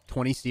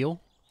 20 steel?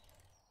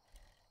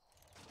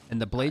 And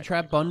the blade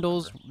trap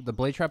bundles,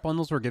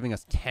 were giving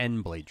us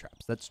 10 blade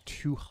traps. That's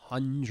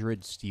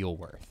 200 steel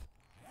worth.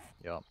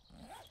 Yup.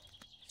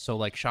 So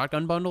like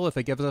shotgun bundle, if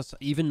it gives us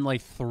even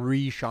like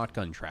 3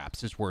 shotgun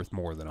traps, is worth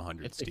more than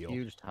 100 It's steel. a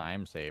huge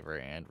time saver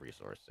and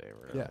resource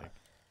saver. Yeah.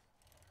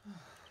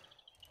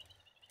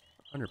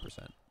 Like,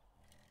 100%.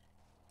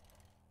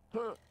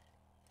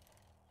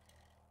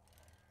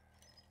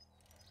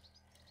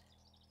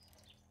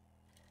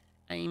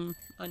 I'm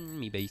on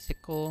me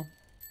bicycle.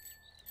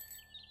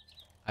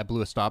 I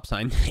blew a stop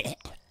sign.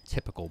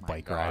 Typical My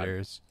bike God.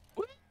 riders.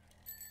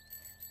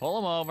 pull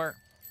them over.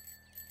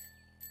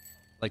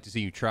 Like to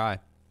see you try.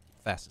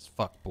 Fast as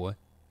fuck, boy.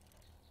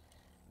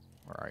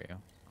 Where are you?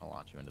 I'll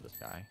launch you into the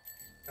sky.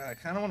 I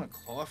kind of want a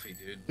coffee,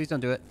 dude. Please don't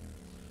do it.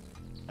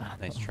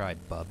 Nice try,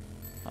 bub.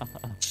 I'm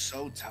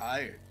so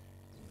tired.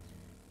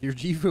 Your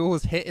G Fuel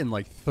was hitting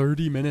like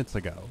 30 minutes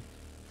ago.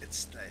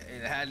 It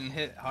hadn't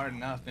hit hard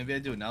enough. Maybe I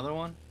do another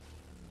one.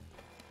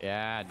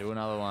 Yeah, do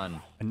another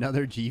one.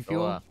 Another G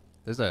Fuel?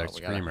 There's a we gotta-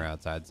 screamer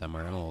outside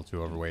somewhere. I'm a little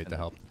too overweight to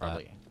help with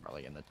that.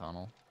 Probably in the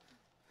tunnel.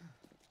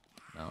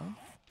 No?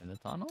 In the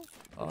tunnel?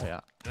 Oh yeah.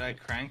 Did I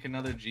crank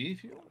another G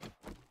fuel?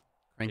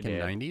 Cranking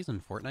did. 90s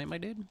in Fortnite, my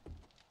dude?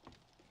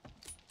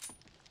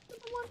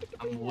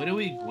 I'm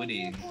widowy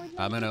witty.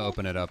 I'm gonna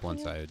open it up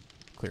once I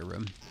clear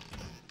room.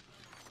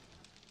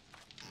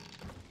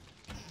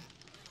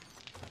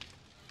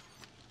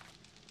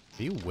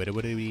 Are you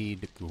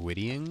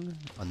wittying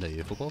on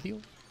the football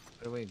field?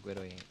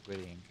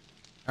 Gwitty.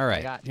 All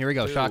right, got here we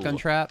go. 2. Shotgun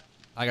trap.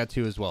 I got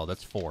 2 as well.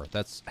 That's 4.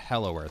 That's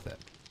hella worth it.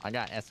 I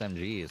got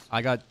SMGs.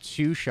 I got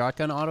 2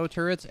 shotgun auto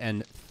turrets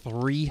and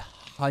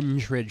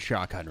 300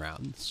 shotgun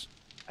rounds.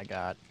 I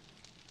got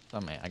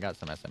some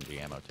SMG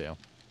ammo too.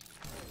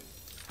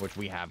 Which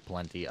we have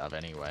plenty of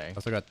anyway. I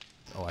also got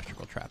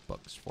electrical trap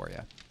books for you.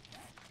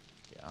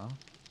 Yeah. All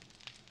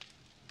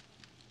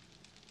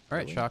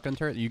right, Really? shotgun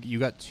turret. You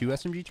got 2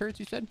 SMG turrets,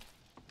 you said?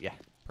 Yeah.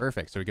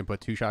 Perfect. So we can put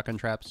 2 shotgun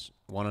traps,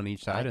 1 on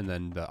each side, I- and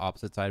then the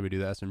opposite side we do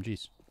the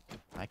SMGs.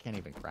 I can't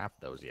even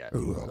craft those yet.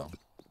 So.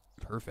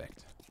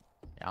 Perfect.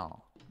 Yeah.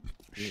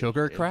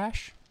 Sugar Dude.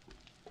 crash?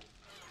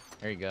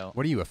 There you go.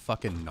 What are you, a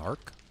fucking narc?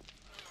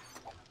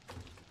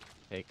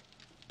 Take.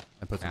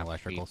 I put some Crap,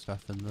 electrical feet.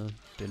 stuff in the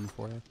bin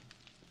for you.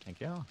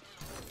 Thank you.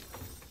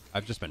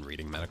 I've just been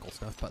reading medical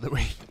stuff, by the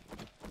way.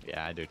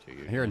 Yeah, I do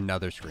too. I hear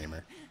another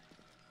screamer.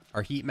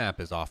 Our heat map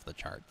is off the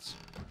charts.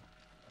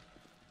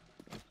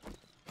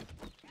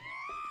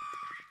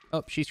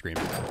 Oh, she's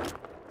screaming.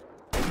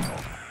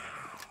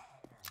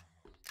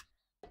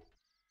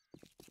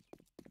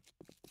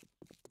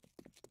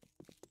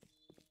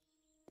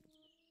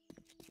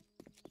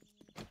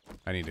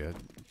 I need to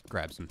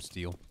grab some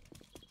steel.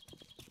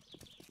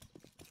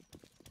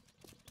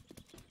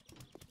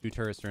 2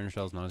 turret stern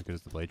shells, not as good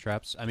as the blade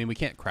traps. I mean, we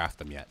can't craft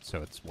them yet,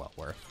 so it's well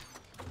worth.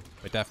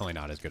 But definitely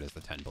not as good as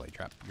the 10 blade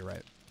trap. You're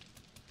right.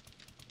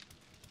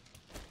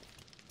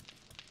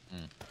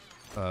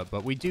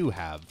 But we do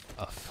have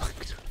a fuck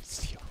ton of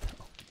steel,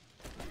 though.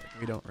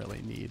 We don't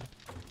really need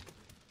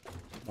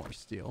more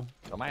steel.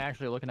 So am I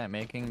actually looking at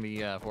making the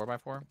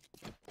 4x4?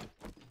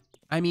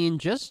 I mean,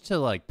 just to,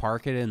 like,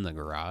 park it in the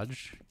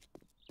garage.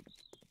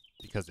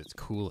 Because it's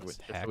cool as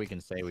Just heck. so we can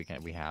say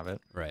we have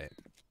it. Right.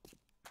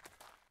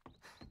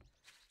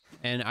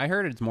 And I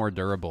heard it's more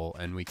durable,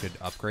 and we could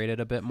upgrade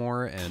it a bit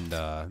more and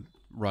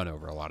run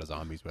over a lot of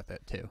zombies with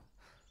it, too.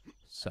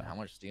 So How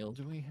much steel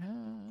do we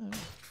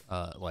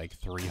have? like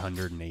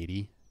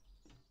 380.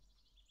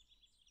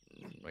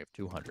 We have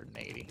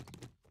 280.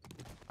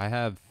 I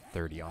have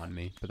 30 on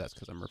me, but that's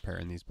because I'm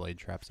repairing these blade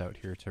traps out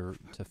here to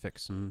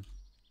fix some.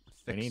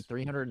 We need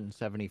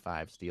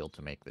 375 steel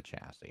to make the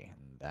chassis.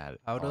 And that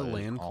How do is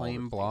land all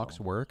claim the blocks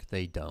steel. work?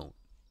 They don't.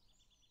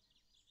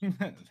 They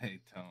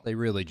don't. They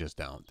really just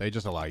don't. They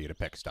just allow you to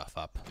pick stuff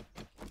up.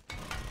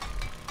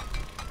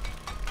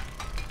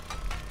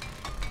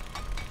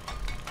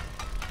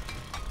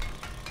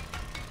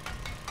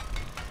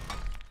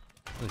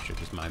 They should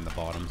just mine the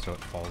bottom so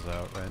it falls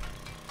out, right?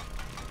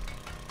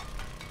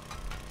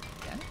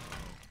 Yeah.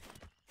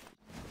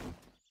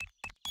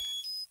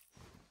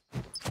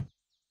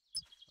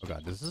 Oh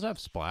god, does this have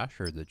splash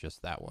or is it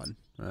just that one?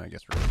 I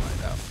guess we're gonna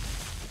find out.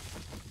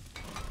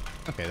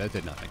 Okay, that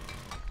did nothing.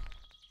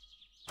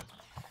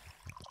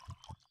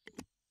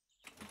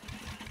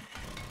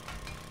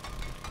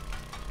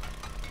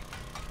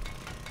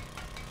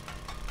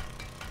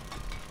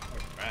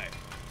 Alright.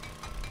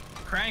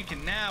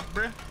 Cranking now,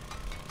 bruh.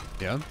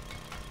 Yeah?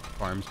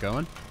 Farm's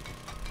going?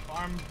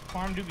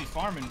 Farm do be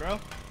farming, bro.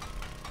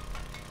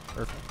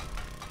 Perfect.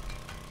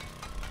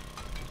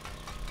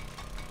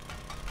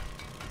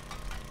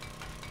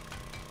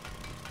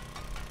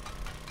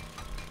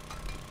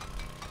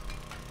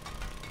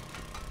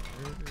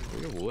 Do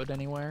we have wood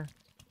anywhere?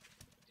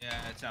 Yeah,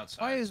 it's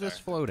outside. Why is this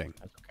sorry. floating?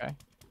 That's okay.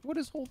 What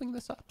is holding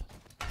this up?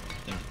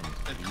 Things from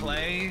The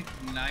clay,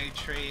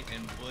 nitrate,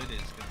 and wood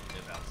is gonna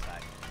live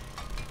outside.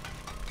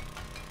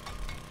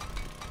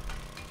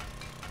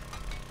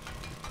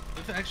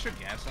 With the extra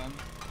gas on,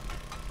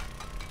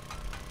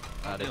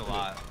 that'd be a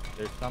lot.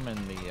 There's some in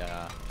the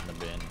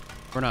bin.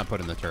 We're not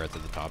putting the turrets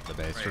at the top of the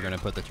base. Right We're here. going to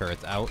put the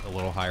turrets out a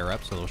little higher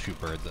up so they'll shoot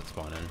birds that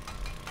spawn in.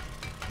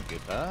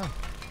 Get that.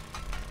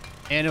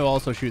 And it'll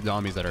also shoot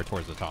zombies that are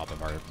towards the top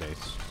of our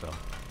base, so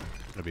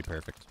it'll be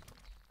perfect.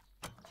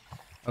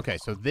 Okay,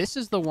 so this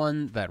is the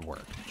one that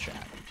worked,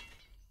 chat.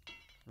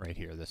 Right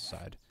here, this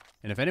side.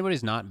 And if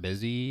anybody's not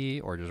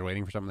busy or just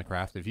waiting for something to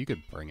craft, if you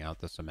could bring out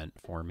the cement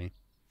for me.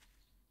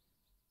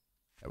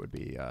 That would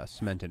be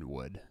cement and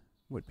wood.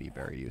 Would be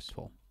very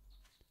useful.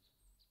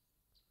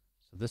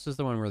 So this is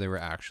the one where they were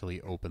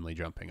actually openly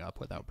jumping up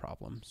without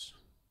problems.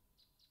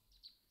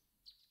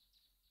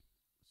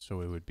 So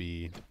it would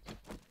be...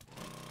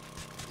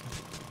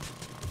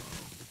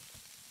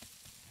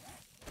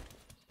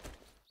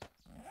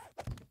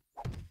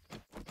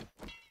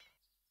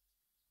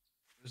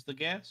 Where's the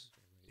gas?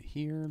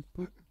 here.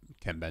 Boop.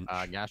 Chem bench.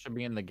 Gas should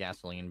be in the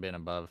gasoline bin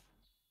above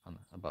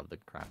the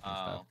crafting Oh,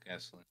 stuff.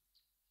 gasoline.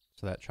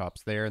 So that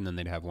chops there, and then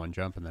they'd have one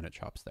jump, and then it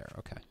chops there.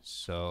 Okay,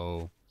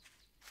 so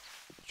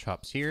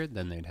chops here,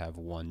 then they'd have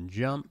one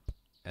jump,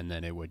 and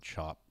then it would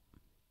chop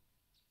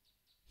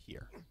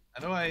here.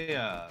 How do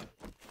I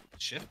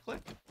shift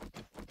click?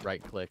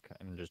 Right click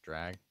and just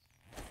drag.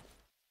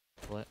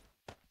 Split.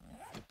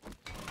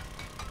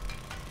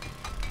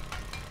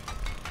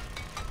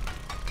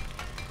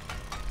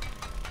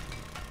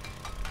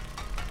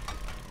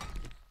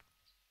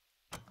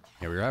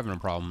 Yeah, we were having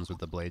problems with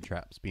the blade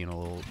traps being a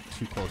little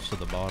too close to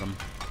the bottom.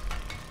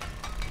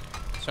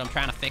 So I'm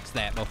trying to fix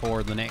that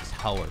before the next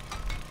hour.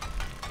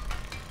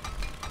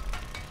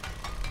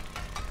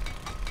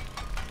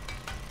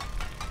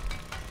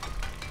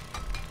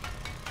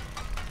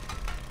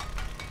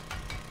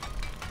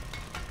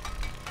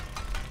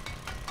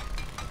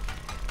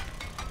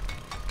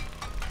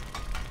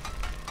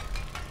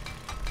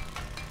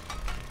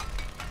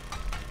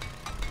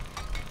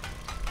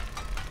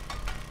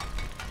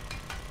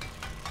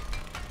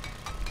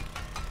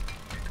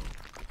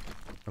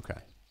 Okay.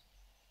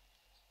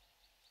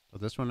 So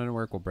this one didn't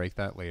work. We'll break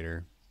that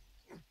later.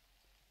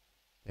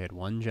 They had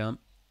one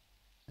jump,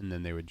 and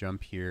then they would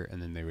jump here,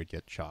 and then they would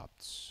get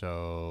chopped.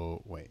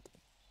 So, wait.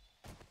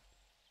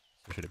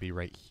 So should it be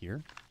right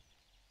here?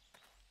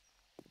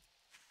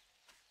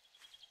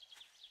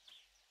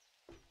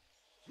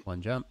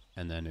 One jump,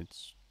 and then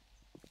it's...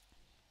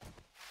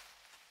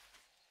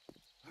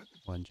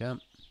 One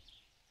jump.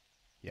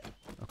 Yeah,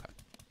 okay.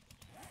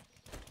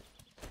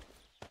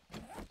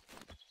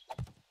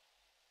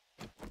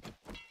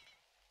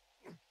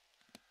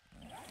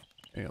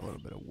 Maybe a little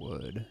bit of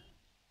wood.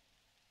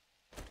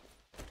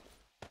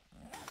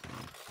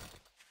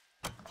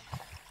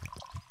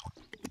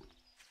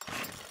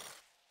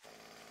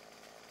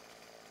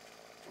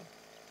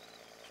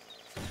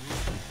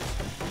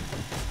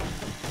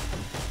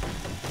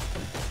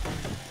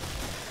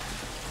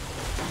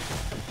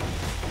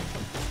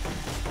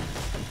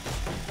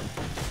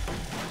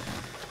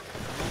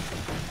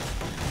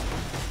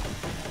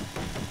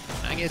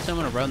 Can I get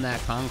someone to run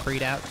that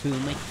concrete out to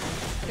me?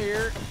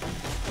 Here.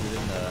 Is it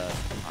in the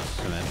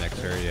Cement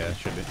mixer, yeah,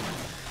 should be.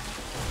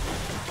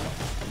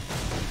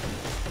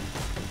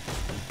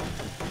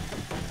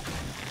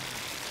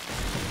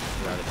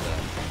 right at the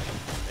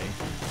base?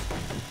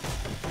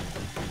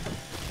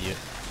 Yeah.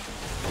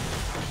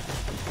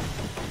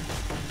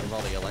 Have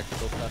all the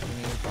electrical stuff you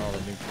need for all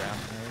the new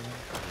crafts and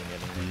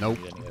everything? Nope.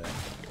 You need any of that?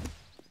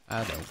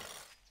 I don't.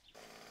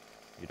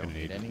 You don't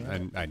need any of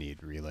that? I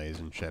need relays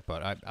and shit,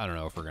 but I don't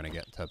know if we're gonna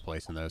get to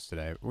placing those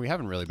today. We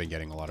haven't really been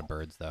getting a lot of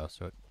birds though,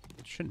 so it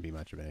shouldn't be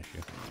much of an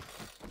issue.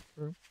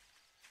 True.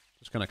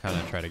 Just gonna kind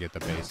of try to get the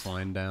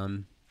baseline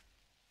down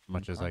as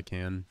much as I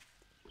can.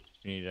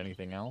 You need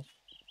anything else?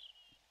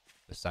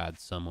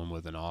 Besides someone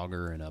with an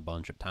auger and a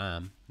bunch of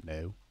time.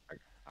 No.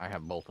 I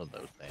have both of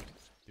those things.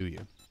 Do you?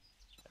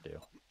 I do.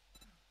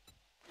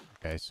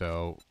 Okay,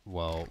 so,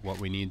 well, what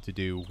we need to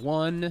do,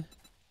 one,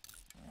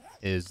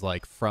 is,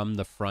 like, from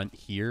the front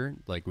here,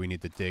 like, we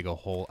need to dig a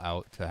hole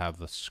out to have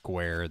the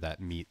square that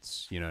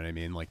meets, you know what I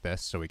mean, like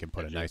this, so we can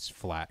put a nice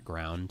flat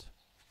ground.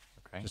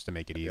 Okay. Just to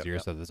make it easier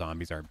so the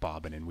zombies aren't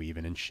bobbing and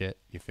weaving and shit,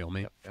 you feel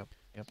me? Yep.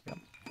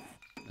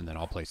 And then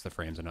I'll place the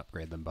frames and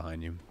upgrade them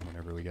behind you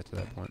whenever we get to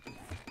that point.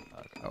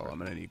 Okay. Oh, I'm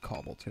gonna need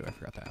cobble, too. I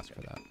forgot to ask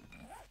for that.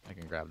 I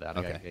can grab that.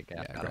 Okay. I gotta get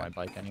gas out of my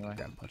bike anyway.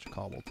 Grab a bunch of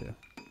cobble, too.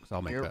 Because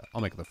I'll Here.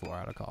 make the floor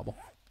out of cobble.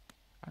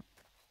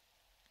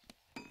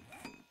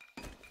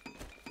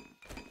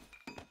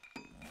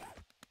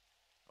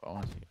 I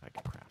want to see if I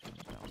can craft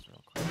something else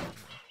real quick.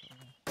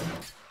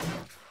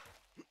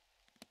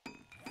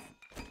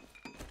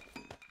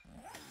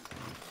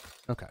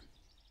 Okay.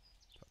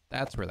 So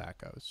that's where that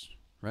goes,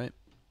 right?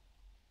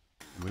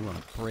 And we want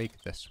to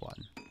break this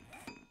one.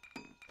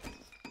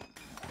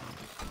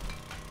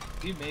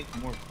 Do you make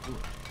more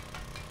fluid?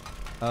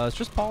 It's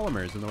just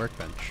polymers in the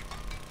workbench.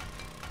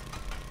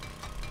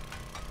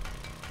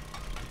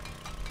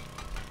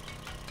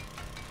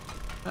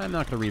 I'm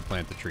not going to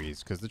replant the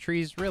trees, because the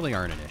trees really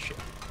aren't an issue.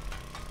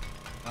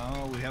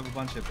 Oh, we have a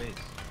bunch of base.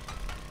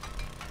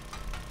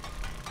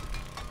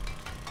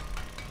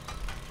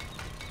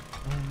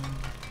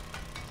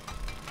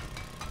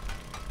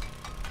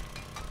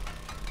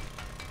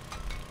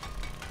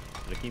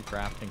 Should I keep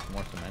crafting some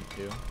more cement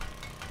too?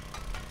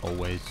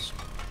 Always.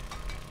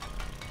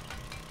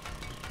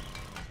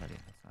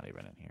 It's not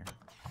even in here.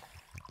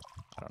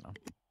 I don't know.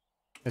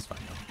 It's fine,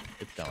 though.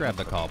 It's Just done. grab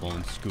the cobble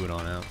and scoot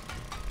on out.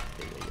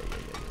 Yeah.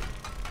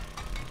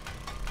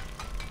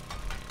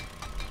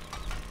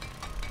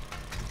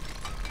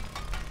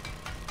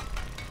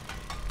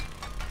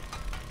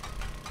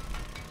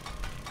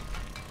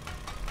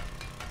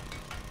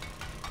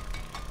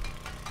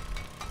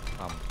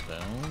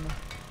 Cobblestone.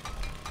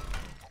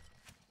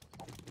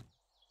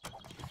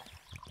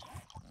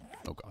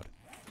 Oh, God.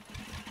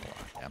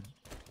 Yeah.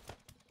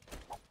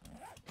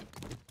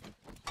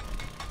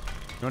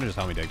 You want to just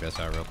help me dig this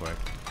out real quick?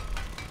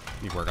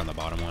 You work on the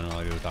bottom one while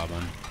I do the top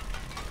one.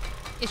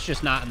 It's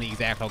just not in the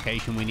exact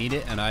location we need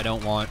it, and I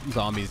don't want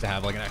zombies to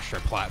have like an extra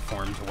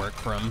platform to work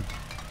from.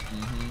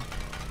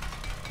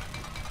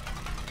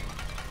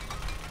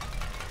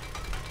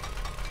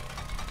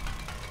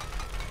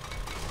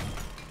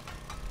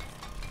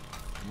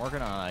 I'm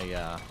working on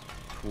a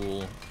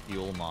cool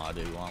fuel mod.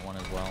 Do you want one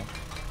as well?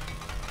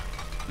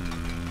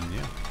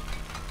 Yeah.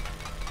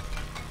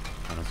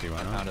 I don't see why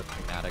I not. found a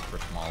schematic for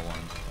small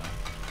ones.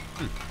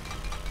 So.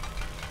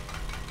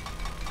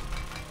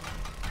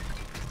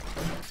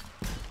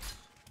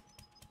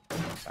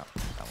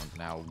 That one's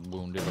now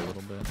wounded a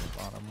little bit at the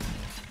bottom.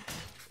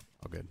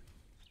 Oh, good.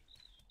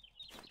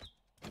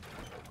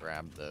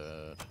 Grab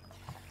the.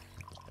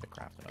 Gotta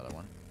craft another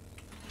one.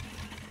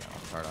 Yeah,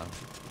 I'll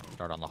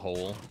start on the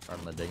hole. Start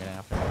on the digging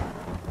after.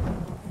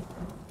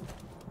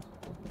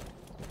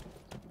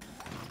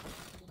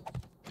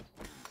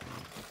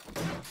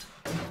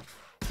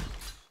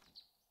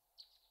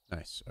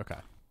 Nice. Okay.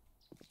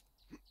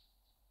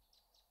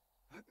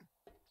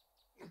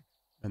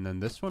 And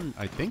then this one,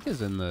 I think,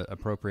 is in the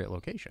appropriate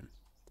location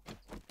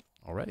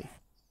already.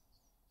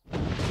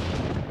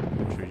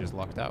 Which we just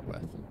lucked out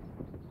with.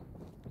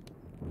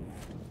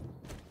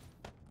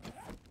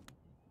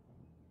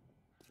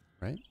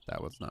 Right?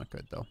 That was not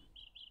good, though.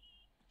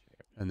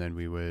 And then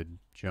we would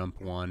jump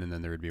one, and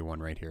then there would be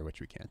one right here,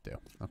 which we can't do.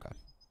 Okay.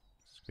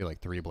 So be like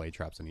 3 blade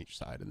traps on each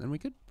side, and then we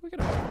could put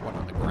one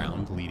on the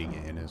ground leading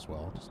in as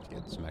well, just to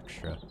get some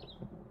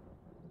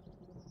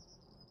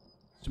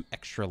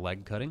extra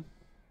leg cutting.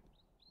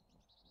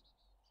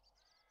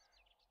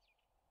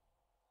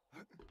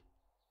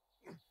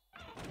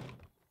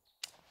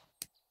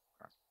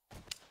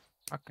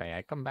 Okay,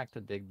 I come back to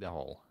dig the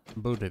hole.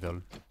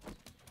 Beautiful.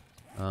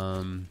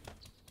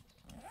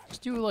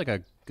 Just do like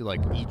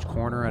each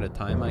corner at a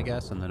time, I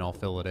guess, and then I'll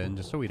fill it in,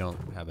 just so we don't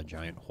have a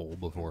giant hole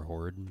before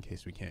horde in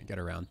case we can't get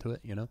around to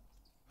it, you know?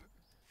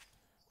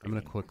 I'm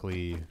gonna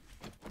quickly,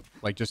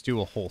 like, just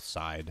do a whole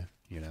side,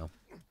 you know,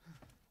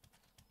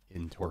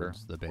 in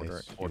towards the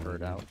base. Order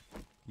it out.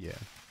 Yeah.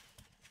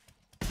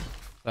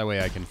 That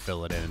way I can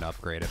fill it in and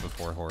upgrade it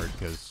before horde,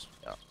 because...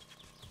 Yeah.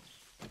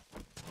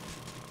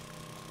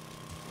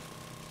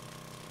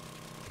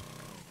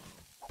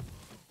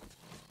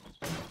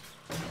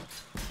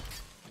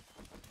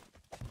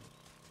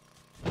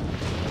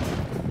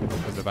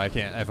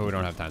 If we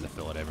don't have time to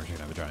fill it in, we're just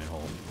gonna have a giant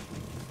hole.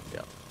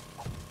 Yep.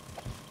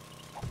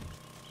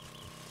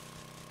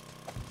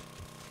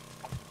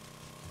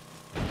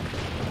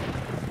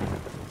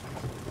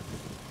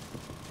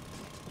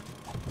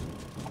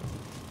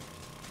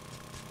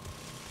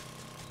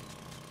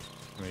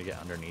 Can we get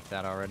underneath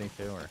that already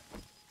too, or?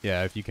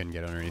 Yeah, if you can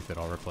get underneath it,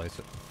 I'll replace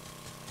it.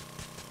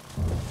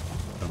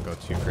 Don't go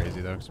too crazy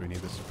though, because we need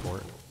the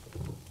support.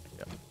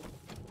 Yep.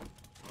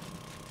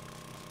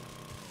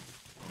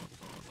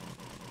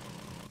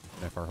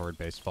 If our horde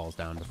base falls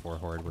down before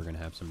horde, we're gonna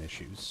have some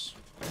issues.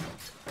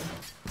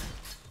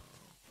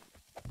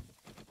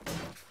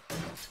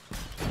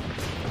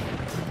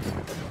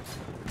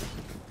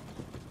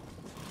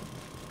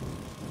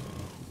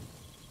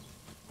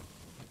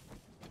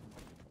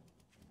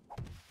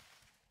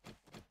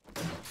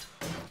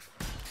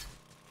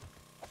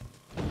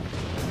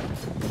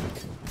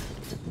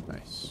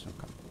 Nice.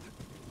 Okay.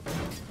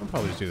 I'll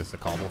probably just do this a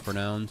cobble for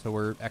now until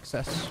we're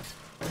excess.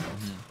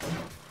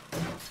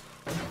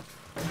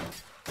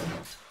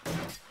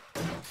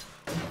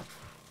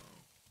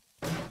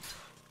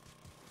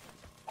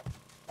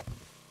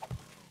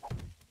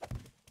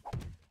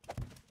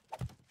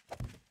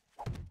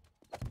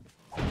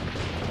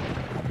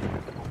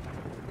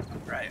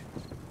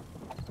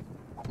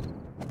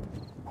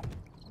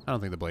 I don't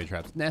think the blade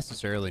traps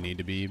necessarily need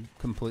to be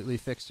completely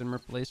fixed and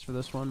replaced for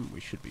this one. We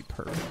should be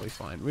perfectly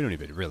fine. We don't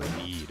even really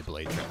need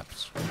blade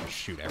traps. We just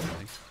shoot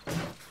everything.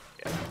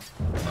 Yeah.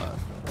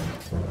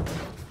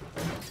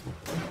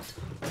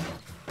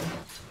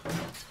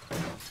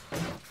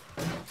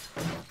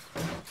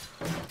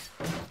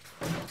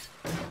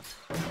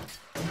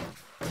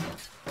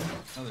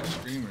 Another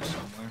streamer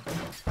somewhere.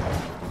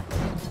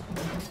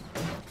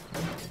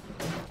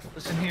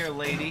 Listen here,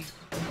 lady.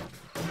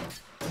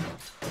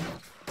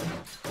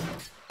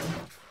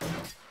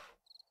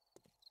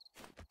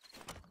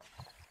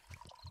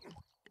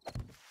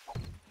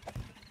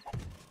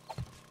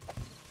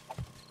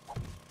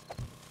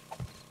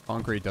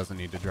 Concrete doesn't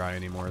need to dry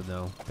anymore,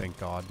 though. Thank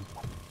God.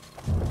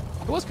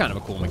 It was kind of a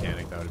cool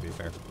mechanic, though, to be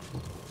fair.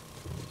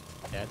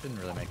 Yeah, it didn't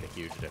really make a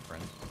huge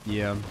difference.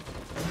 Yeah.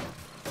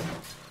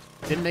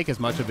 Didn't make as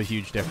much of a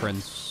huge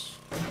difference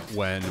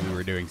when we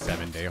were doing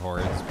 7-day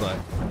hordes, but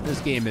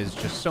this game is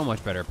just so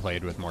much better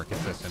played with more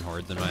consistent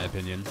hordes, in my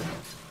opinion.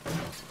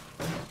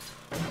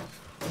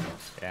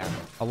 Yeah.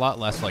 A lot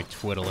less like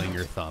twiddling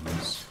your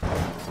thumbs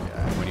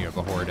when you have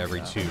a horde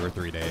every 2 or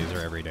 3 days,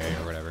 or every day,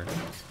 or whatever.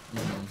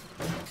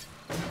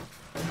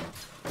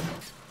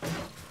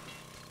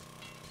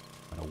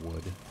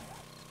 Wood.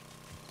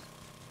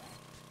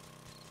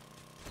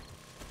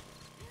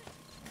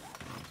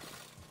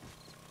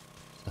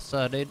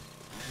 Dude.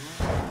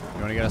 You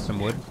want to get us some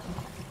wood?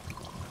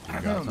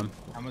 You got some?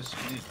 How much do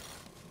you need?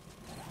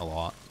 A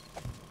lot.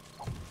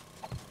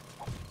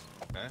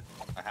 Okay,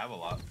 I have a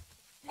lot.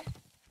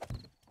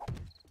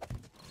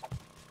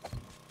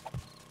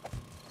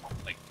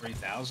 Like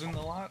 3,000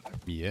 a lot?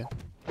 Yeah.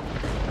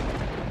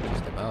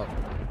 Just about.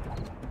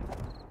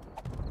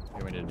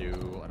 You want me to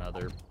do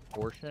another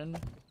portion?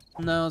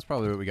 No, that's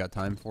probably what we got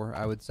time for,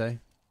 I would say.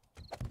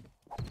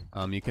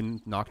 You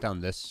can knock down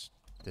this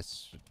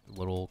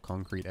little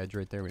concrete edge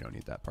right there. We don't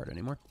need that part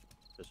anymore.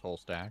 This whole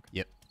stack?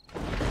 Yep.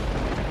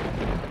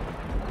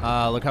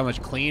 Look how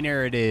much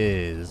cleaner it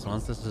is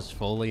once this is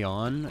fully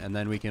on, and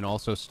then we can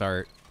also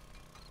start...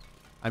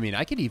 I mean,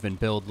 I could even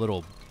build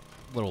little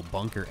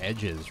bunker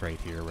edges right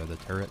here where the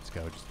turrets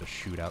go, just to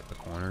shoot out the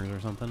corners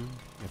or something.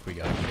 If we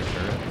got extra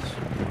turrets,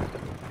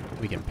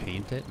 we can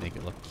paint it, make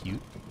it look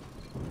cute.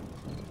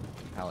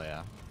 Hell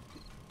yeah.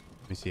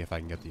 Let me see if I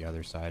can get the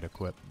other side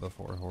equipped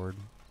before horde.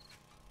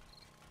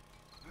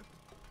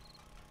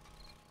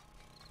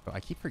 Oh, I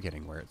keep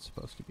forgetting where it's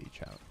supposed to be,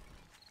 chat.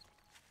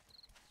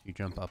 You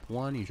jump up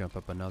one, you jump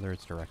up another,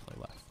 it's directly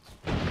left.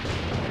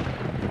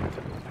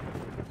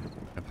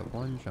 Jump up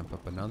one, jump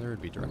up another,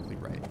 it'd be directly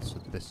right. So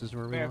this is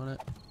where we want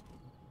it.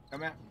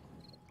 Come here.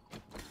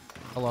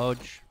 Hello.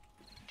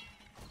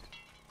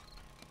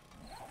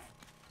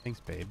 Thanks,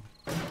 babe.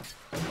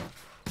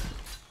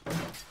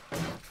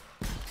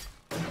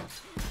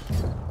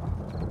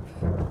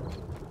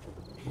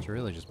 should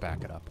really just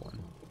back it up one.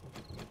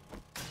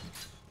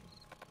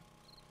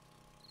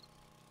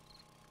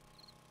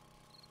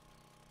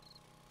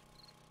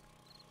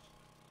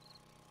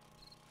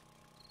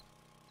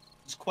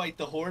 It's quite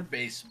the horde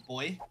base,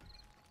 boy.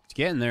 It's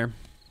getting there.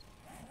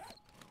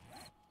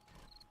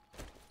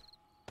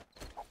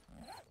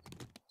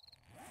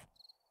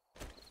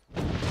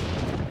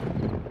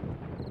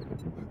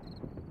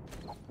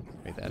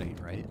 Wait, that ain't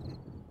right.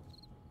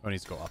 Oh, it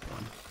needs to go up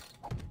one.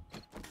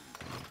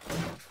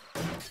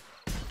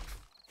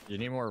 You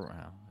need more. Well,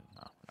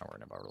 no, not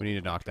worrying about. We need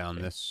to knock down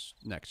this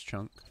next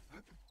chunk.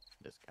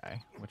 This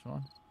guy. Which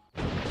one?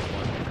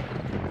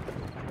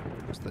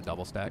 Just the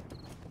double stack.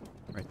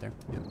 Right there.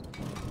 Yep.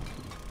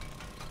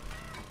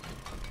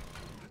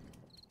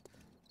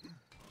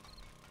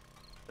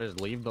 Just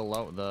leave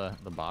the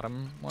the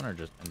bottom one, or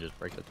just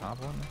break the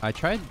top one. I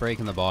tried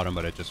breaking the bottom,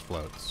 but it just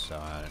floats, so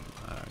I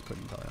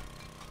couldn't tell you.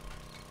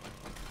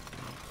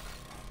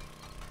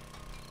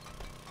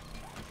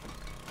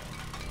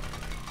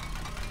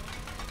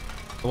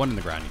 The one in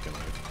the ground you can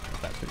leave,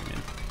 if that's what you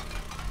mean.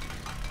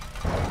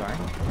 Sorry.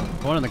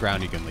 The one on the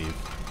ground you can leave,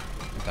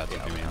 if that's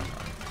what you mean.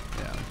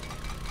 Yeah.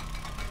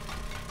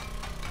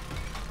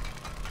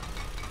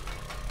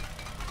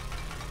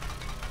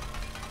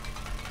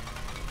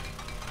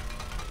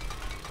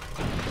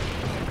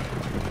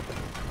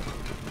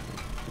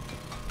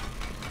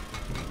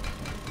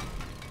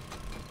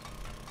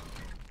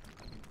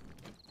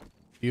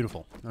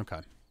 Beautiful. Okay.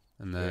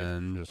 And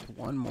then just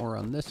one more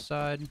on this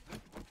side.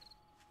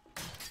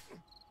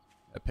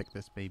 I pick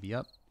this baby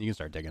up. You can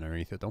start digging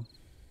underneath it, though.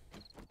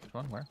 Which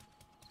one? Where?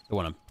 The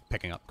one I'm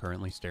picking up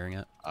currently, staring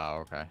at. Oh,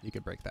 okay. You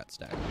could break that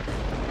stack.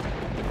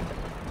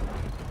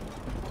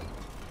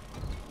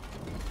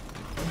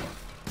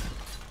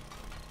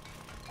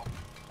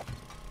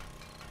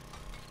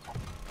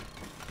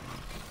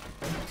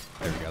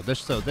 There we go.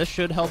 This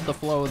should help the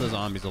flow of the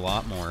zombies a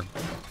lot more.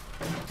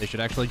 They should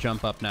actually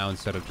jump up now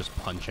instead of just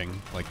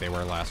punching like they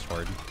were last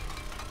horde.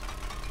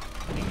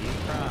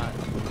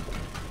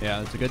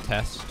 Yeah, it's a good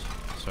test.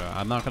 So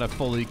I'm not going to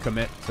fully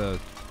commit to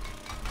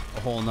a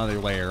whole nother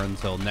layer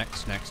until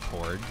next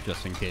horde,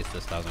 just in case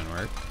this doesn't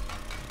work.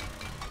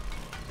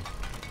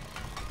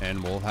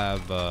 And we'll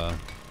have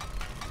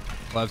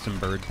some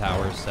bird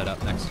towers set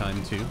up next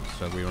time too,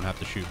 so we won't have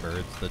to shoot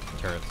birds. The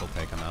turrets will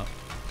take them out.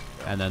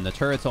 And then the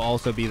turrets will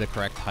also be the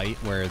correct height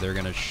where they're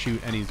going to shoot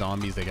any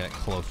zombies that get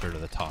closer to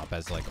the top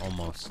as like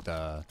almost,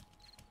 so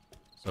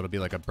it'll be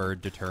like a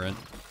bird deterrent.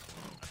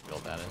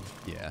 Build that in.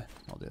 Yeah,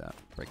 I'll do that.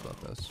 Break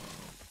both those.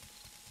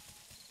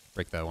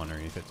 Break that one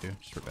underneath it too,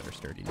 just for better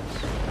sturdiness.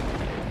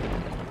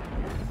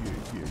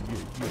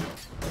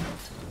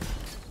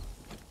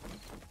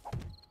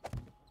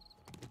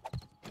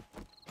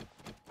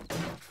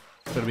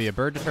 So it'll be a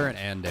bird deterrent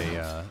and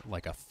a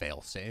like a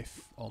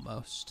fail-safe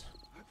almost.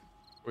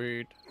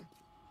 Weird.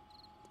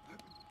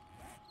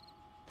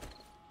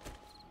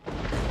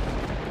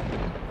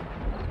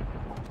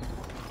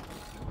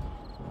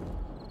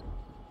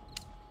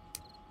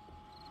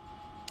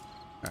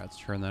 Alright, let's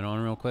turn that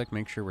on real quick.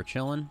 Make sure we're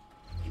chilling.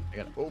 I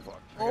gotta, oh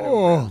fuck.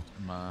 Oh!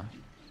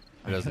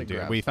 It doesn't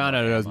do. We found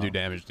out it doesn't do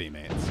damage to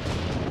teammates. So.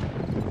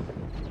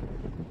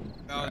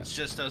 No, it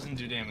just doesn't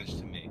do damage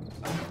to me.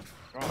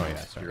 Oh yeah,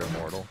 sorry. You're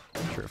immortal.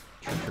 True.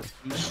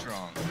 Too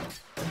strong.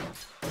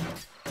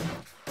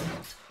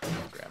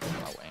 Grab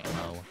some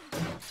ammo.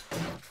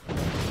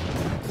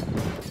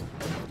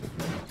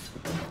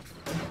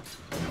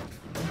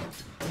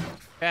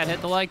 Cat,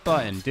 hit the like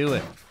button. Do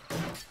it.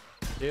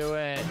 Do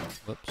it.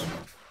 Whoops.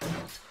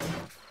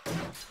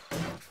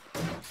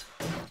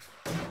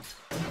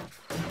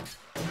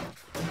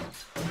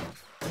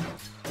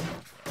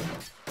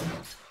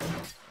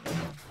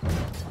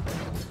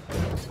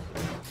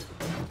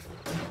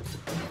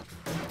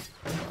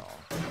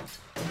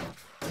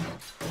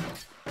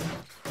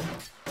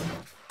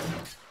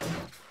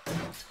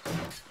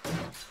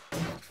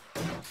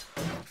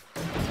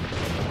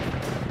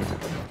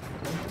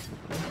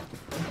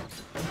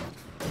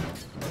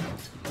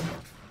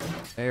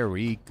 There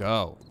we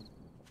go.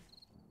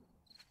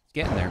 It's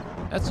getting there.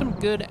 That's some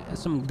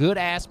good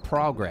ass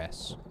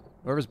progress.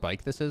 Whoever's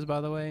bike this is, by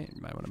the way,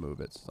 you might want to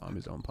move it.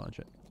 Zombies don't punch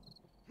it.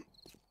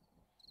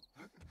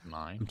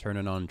 Mine. I'm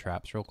turning on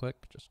traps real quick.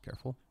 Just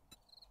careful.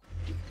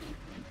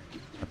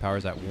 My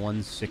power's at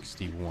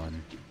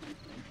 161.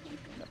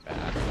 Not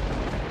bad.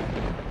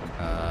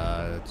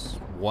 It's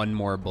one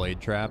more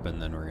blade trap,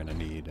 and then we're gonna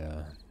need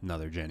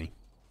another Jenny.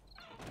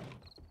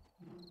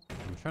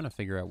 I'm trying to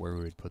figure out where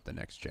we would put the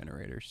next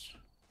generators.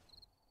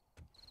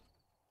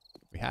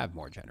 We have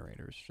more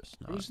generators, just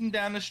not. Cruising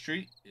down the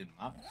street in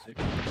my six.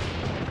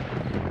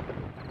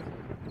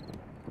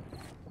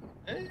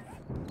 Hey.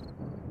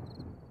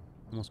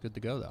 Almost good to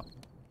go though.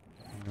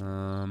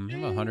 I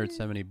have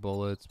 170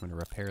 bullets. I'm gonna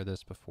repair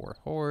this before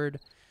horde.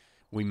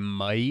 We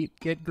might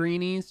get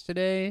greenies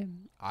today.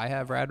 I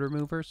have rad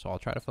remover, so I'll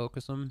try to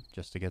focus them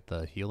just to get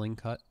the healing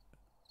cut.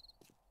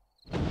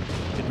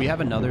 Did we have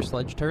another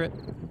sledge turret?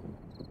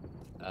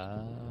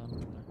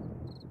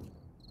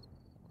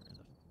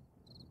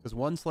 Because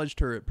one sledge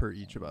turret per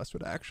each of us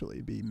would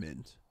actually be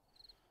mint.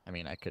 I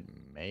mean, I could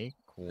make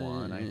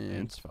one, I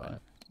think. It's fine.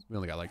 But We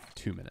only got like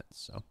 2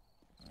 minutes, so.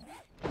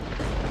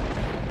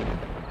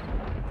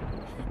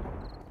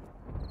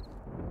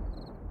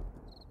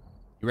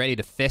 You ready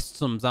to fist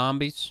some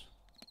zombies?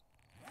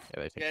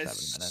 yeah, they take 7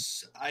 minutes.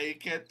 Yes, I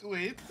can't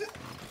wait. How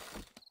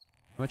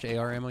much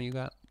AR ammo you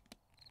got?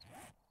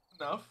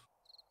 Enough.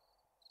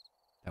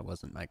 That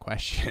wasn't my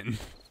question.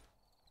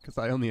 Because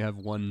I only have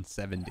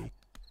 170.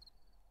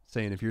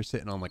 Saying if you're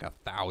sitting on like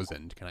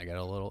 1,000, can I get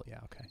a little? Yeah,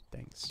 okay,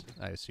 thanks.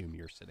 I assume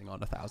you're sitting on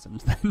 1,000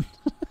 then.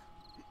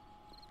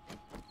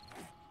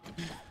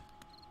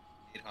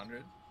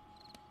 800.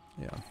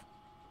 Yeah.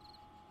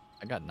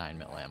 I got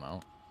 9mm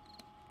ammo.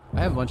 I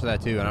have a bunch of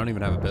that too, and I don't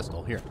even have a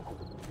pistol. Here.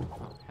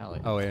 Oh, hell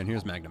yeah. Oh, yeah, and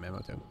here's Magnum ammo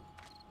too.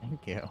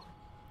 Thank you.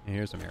 And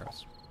here's some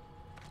arrows.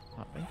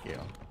 Oh, thank you.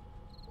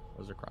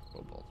 Those are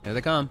crossbow bolts. Here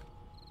they come.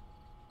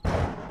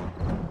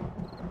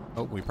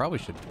 Oh, we probably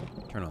should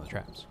turn on the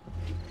traps.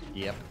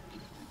 Yep.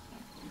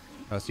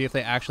 Oh, see if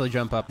they actually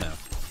jump up now.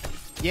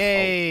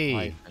 Yay! Oh,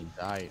 slice and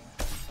dice.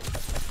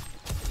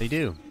 They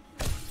do.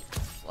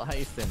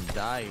 Slice and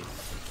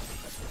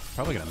dice.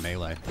 Probably gonna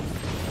melee.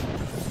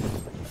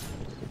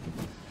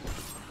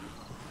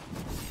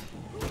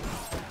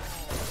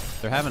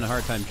 They're having a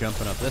hard time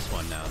jumping up this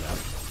one now, though.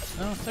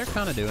 Oh, they're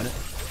kind of doing it.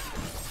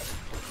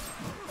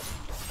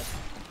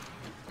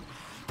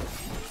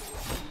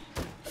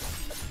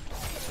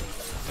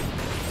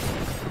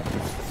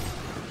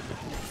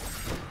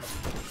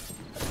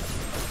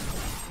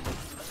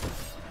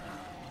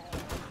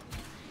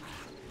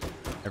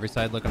 Every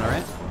side looking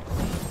alright?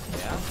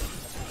 Yeah.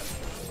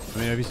 I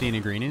mean, have you seen any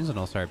greenies? And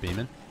I'll start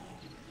beaming.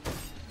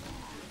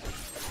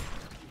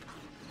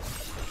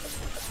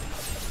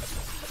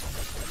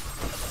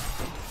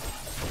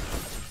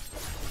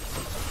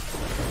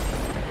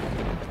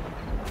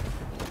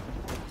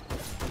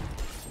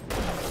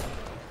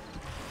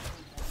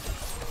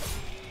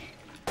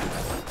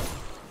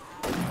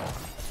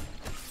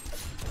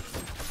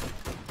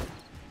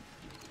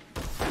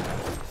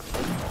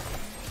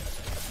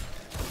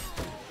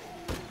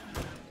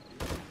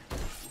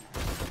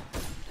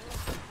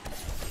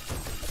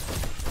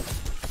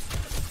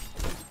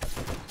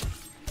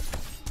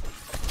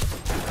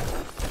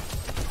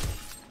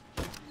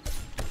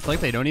 It's like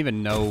they don't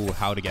even know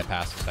how to get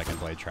past the second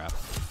blade trap.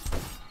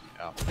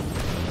 Yeah.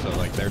 So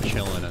like they're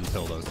chilling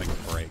until those things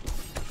break.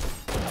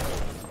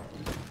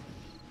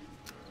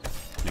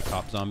 Any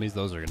cop zombies?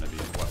 Those are gonna be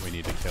what we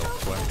need to kill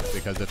quick,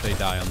 because if they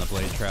die on the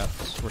blade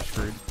traps, we're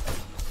screwed.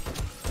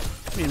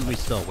 I mean, we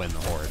still win the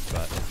horde,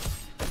 but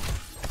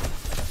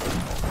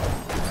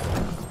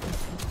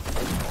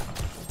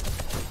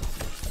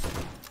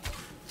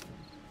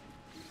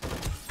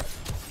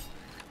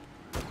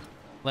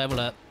level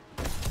up.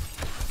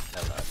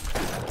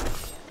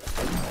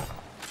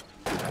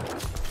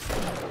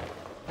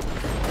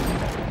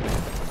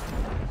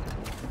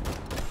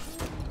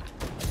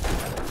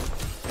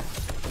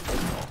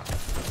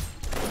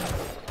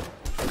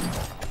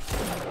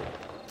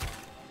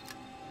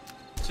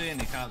 See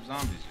any cop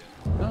zombies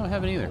yet? No, I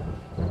haven't either.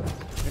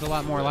 We had a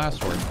lot more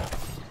last horde.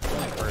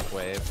 Only first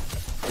wave.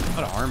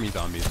 A lot of army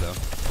zombies though.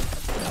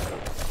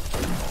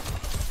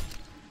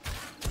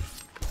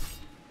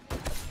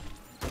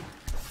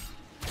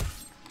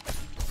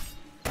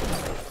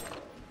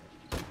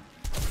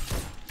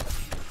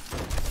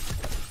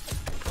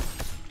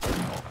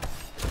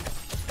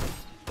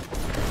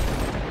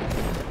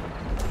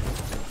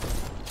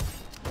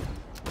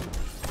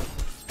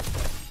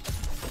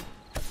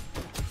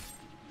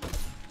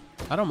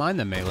 I don't mind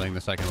them meleeing the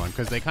second one,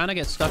 because they kind of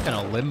get stuck in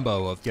a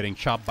limbo of getting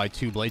chopped by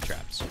 2 blade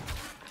traps.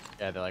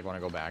 Yeah, they like want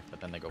to go back,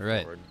 but then they go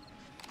Right. forward.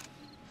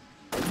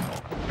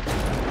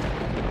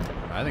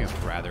 I think it's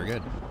rather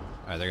good.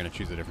 Alright, they're going to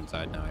choose a different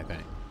side now, I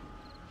think.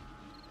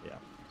 Yeah.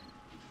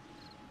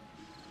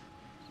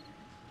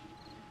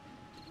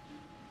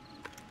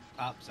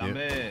 Cop zombie.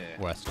 Yep.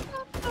 West.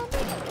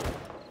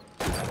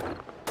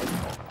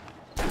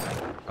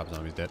 Cop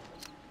zombies dead.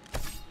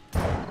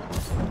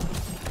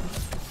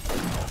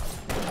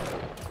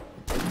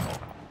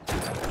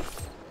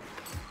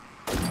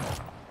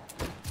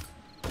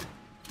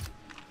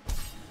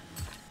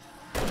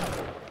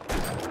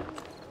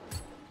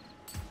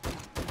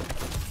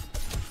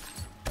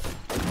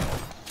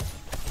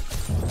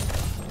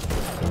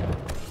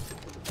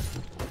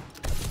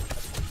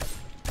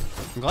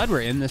 I'm glad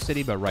we're in the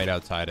city, but right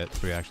outside it,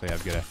 so we actually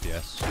have good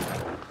FPS.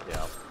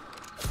 Yeah.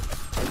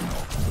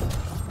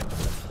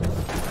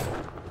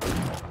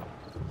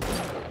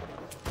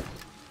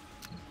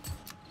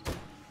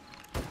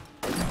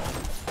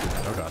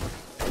 Oh god.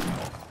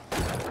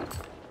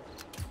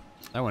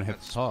 That one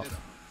hit the top.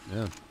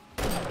 Yeah.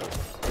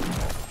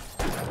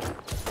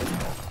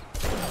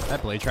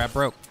 That blade trap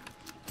broke.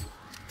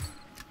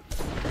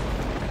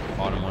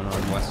 Bottom one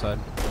on west side.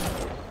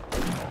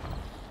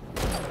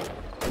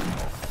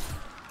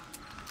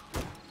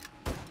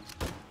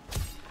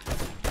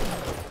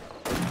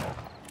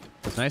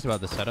 What's nice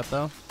about the setup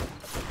though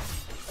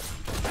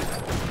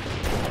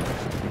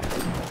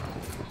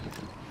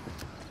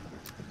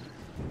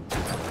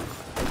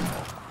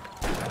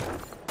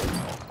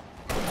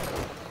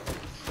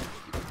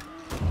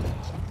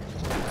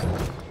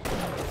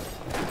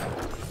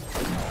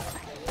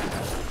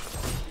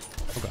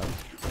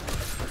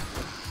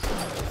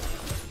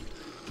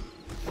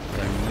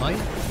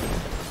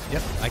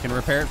Yep, I can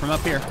repair it from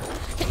up here.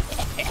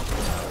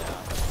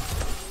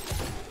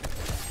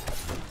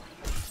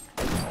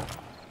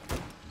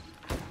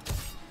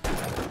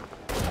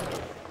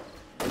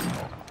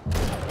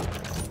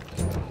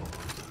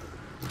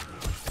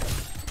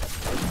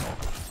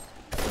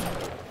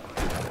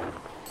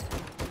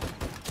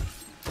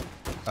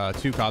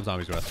 2 cob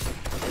zombies west. I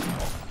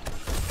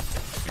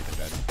think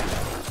they're dead.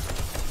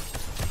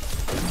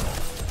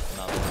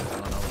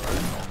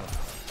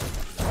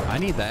 I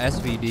need the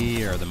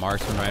SVD or the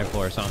marksman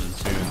rifle or something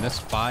soon. This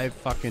 5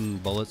 fucking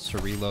bullets to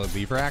reload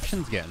beaver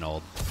action's getting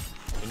old.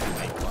 Can you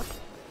make one?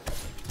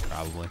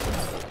 Probably.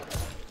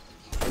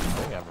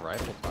 Oh, we have a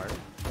rifle part.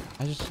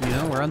 I just, you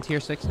know, we're on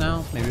tier 6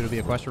 now. Maybe it'll be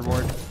a quest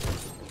reward.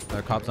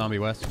 Another cop zombie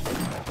west.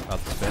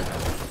 About to spit.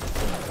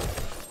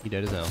 He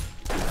dead as hell.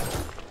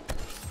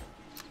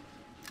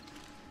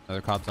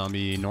 Another cop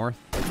zombie north.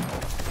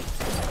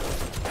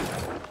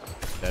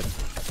 Dead.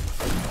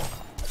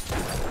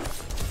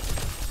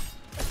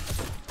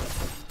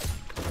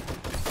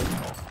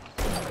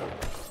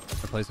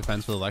 Replace the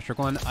fence with electric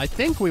one. I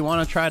think we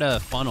want to try to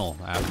funnel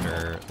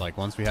after, like,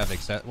 once we have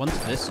once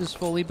this is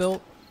fully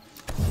built.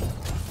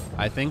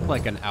 I think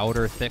like an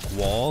outer thick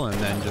wall and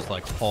then just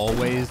like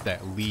hallways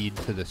that lead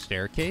to the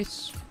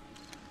staircase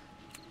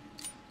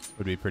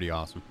would be pretty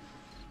awesome.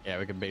 Yeah,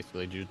 we could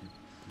basically do.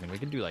 I mean, we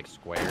could do like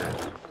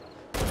squares.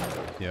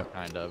 Yep.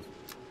 Kind of.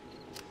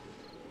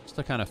 Just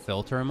to kind of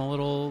filter them a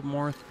little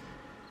more.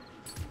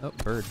 Oh,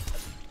 bird.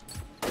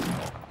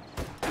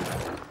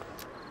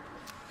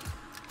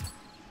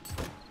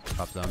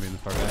 Pop zombie in the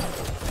far back.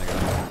 I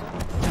got him.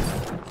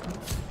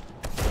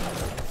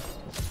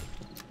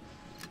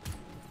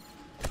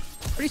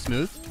 Pretty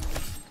smooth.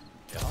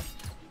 Yeah.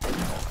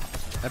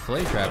 That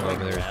blade trap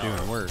over there is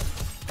doing work.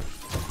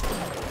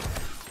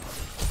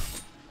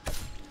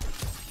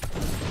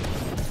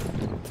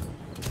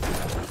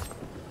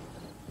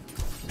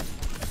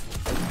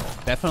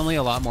 Definitely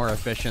a lot more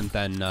efficient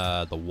than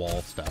the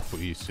wall stuff we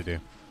used to do.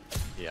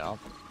 Yeah.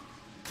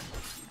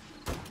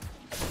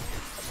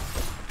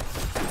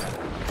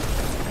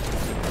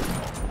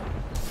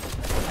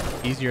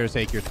 Easier to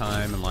take your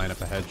time and line up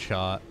a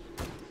headshot.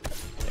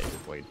 Yeah,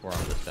 just wait for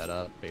them to set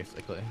up,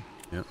 basically.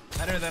 Yep.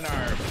 Better than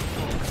our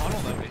little funnel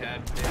that we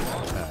had day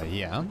one.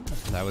 Yeah,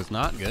 that was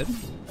not good.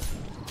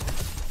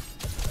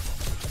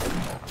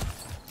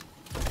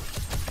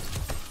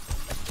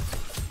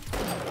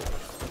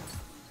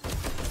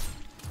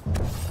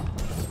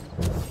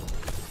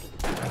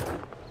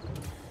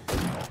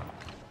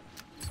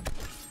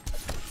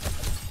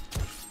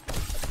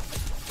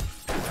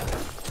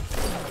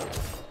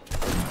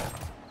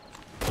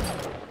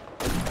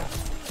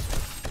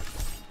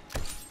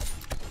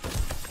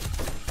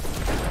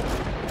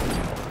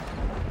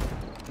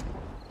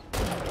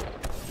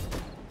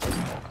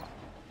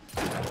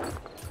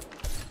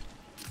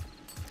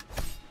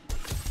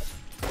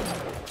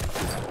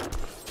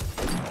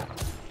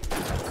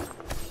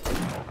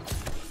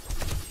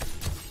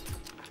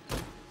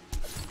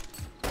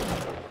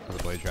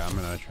 I'm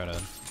gonna try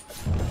to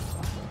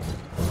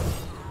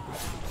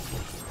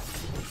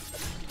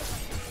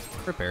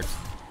prepared.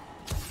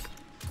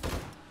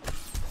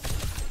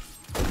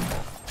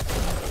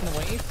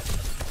 Wait.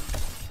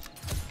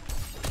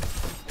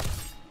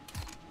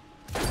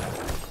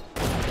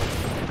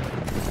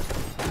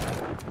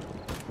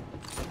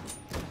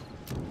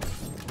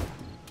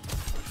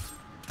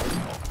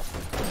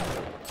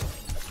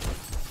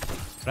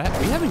 But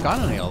we haven't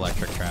gotten any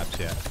electric traps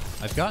yet.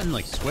 I've gotten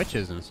like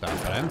switches and stuff,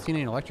 but I haven't seen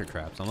any electric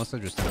traps, unless they're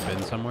just in a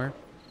bin somewhere.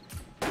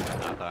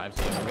 Not that I've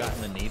seen. We've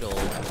gotten the needle,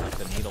 like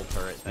the needle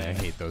turret thing. I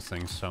hate those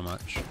things so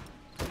much.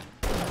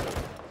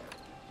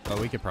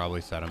 But we could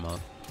probably set them up.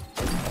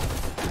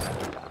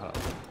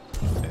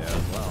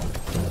 Yeah. Well,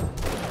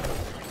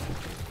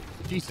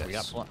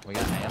 Jesus. we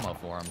got ammo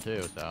for them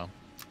too, so.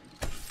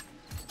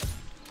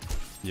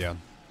 Yeah.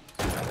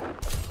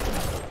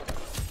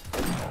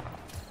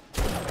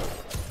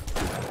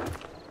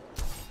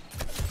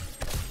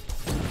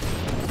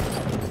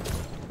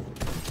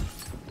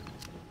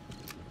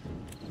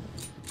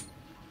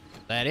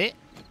 That it?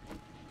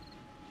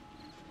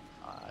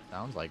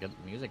 Sounds like it.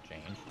 Music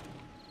changed.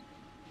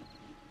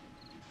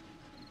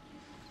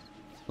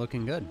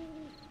 Looking good.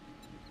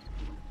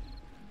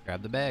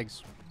 Grab the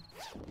bags.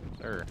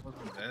 Sure.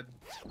 Wasn't dead.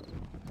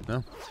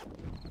 No.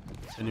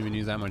 Didn't even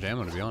use that much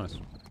ammo, to be honest.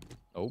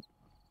 Oh.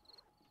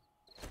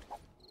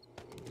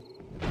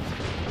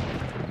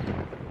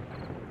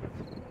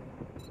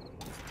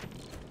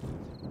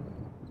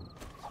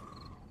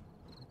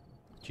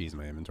 Jeez,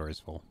 my inventory's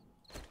full.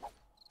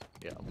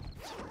 Yeah.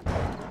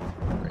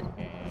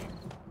 Breaking.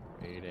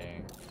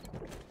 Reading.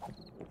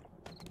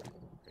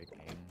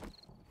 Breaking.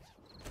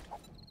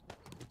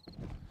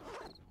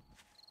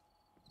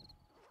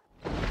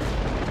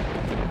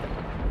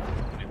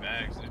 Many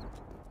bags, dude.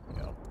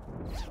 Yep.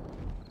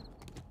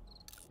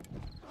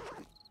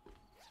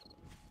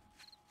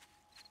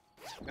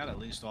 Got at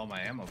least all my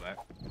ammo back.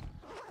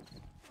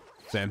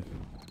 Same.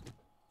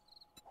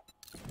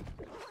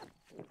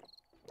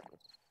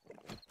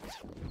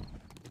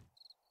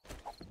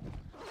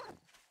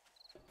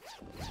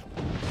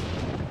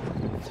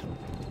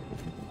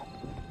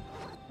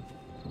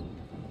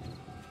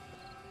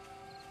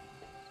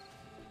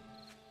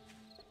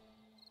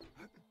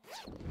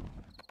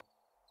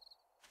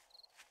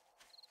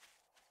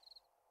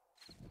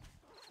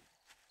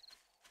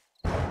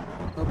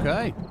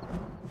 Okay.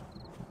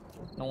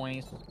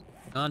 Noise.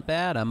 Not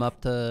bad. I'm up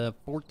to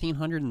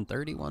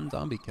 1,431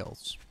 zombie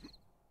kills.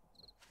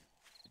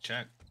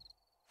 Check.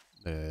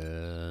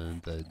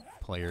 The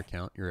player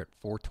count, you're at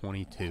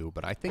 422,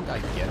 but I think I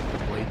get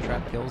the blade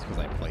trap kills because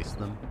I placed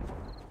them.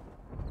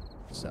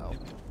 So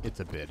it's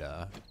a bit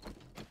up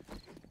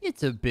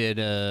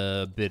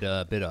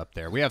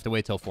there. We have to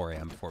wait till 4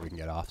 a.m. before we can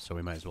get off, so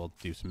we might as well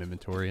do some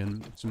inventory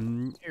and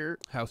some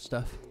house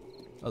stuff.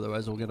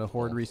 Otherwise, we'll get a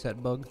horde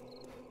reset bug.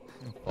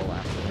 Full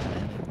after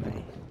that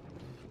anyway.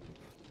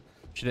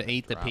 Should have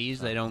ate the Drop peas.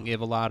 some. They don't give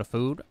a lot of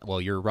food.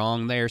 Well, you're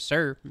wrong there,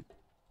 sir.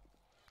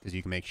 Because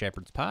you can make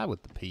shepherd's pie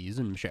with the peas,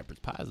 and shepherd's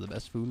pie is the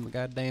best food in the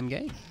goddamn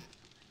game.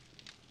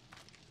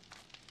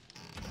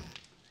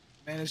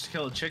 Managed to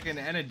kill a chicken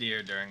and a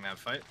deer during that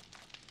fight.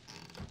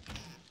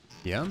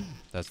 Yeah,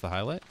 that's the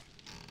highlight.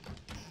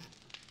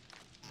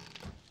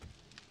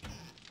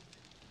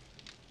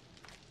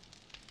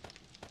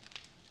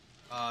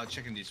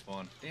 Chicken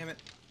despawn. Damn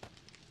it.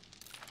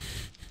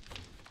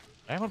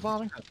 Damn it,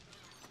 Bobby.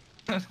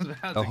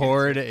 The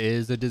horde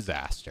is a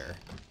disaster.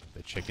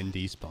 The chicken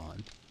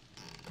despawned.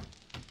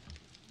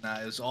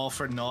 Nah, it was all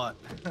for naught.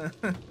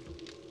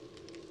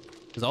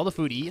 Is all the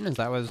food eaten? Is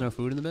that why there's no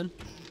food in the bin?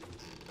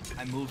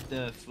 I moved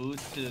the food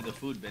to the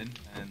food bin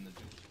and the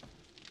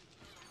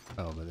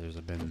Oh, but there's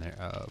a bin there.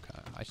 Oh,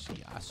 okay. I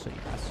see.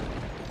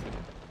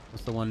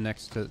 What's the one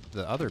next to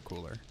the other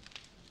cooler?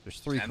 There's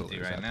 3 empty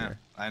coolers right out now. there.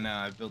 I know,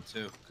 I built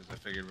 2 because I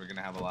figured we're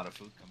gonna have a lot of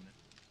food coming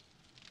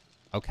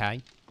in. Okay.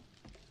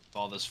 With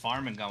all this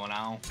farming going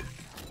on.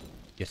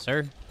 Yes,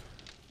 sir. Didn't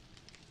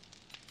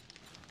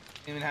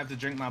even have to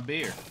drink my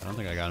beer. I don't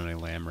think I got any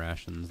lamb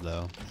rations,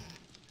 though.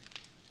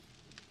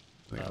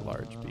 We got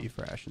large beef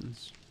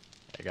rations.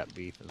 I got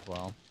beef as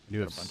well. I do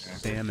have Got a bunch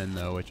of- salmon,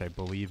 though, which I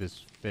believe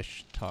is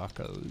fish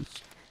tacos.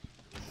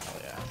 Oh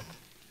yeah.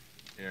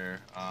 Here,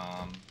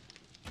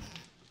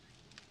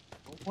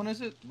 what one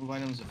is it? Move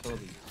items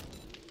ability.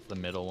 The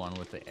middle one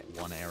with the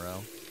 1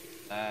 arrow.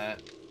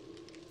 That.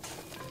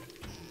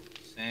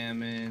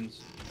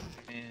 Salmons.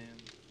 Ham.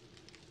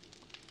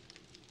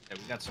 Yeah,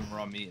 we got some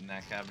raw meat in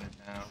that cabinet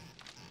now.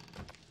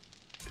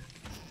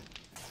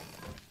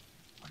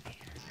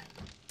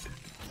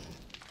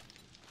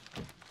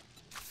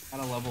 Got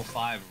a level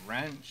 5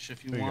 wrench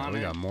if you There you go. want We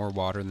it. got more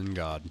water than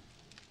God.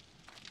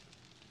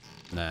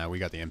 Nah, we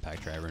got the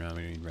impact driver now.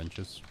 We don't need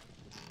wrenches.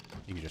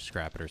 You can just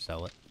scrap it or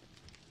sell it.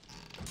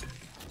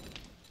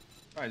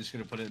 Probably just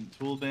gonna put it in the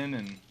tool bin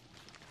and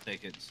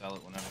take it and sell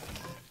it whenever.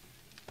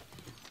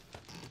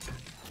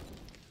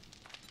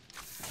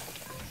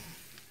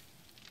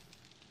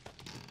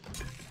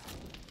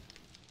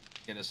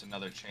 Get us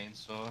another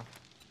chainsaw.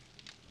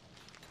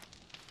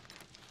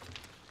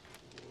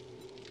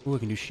 Ooh, we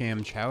can do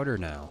sham chowder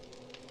now.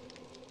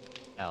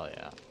 Hell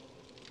yeah.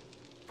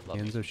 Love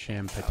Cans me of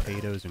sham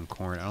potatoes and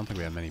corn. I don't think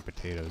we have many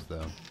potatoes,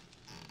 though.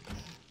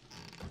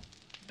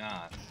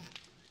 Not.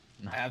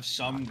 I have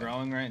some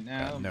growing right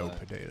now. Got no but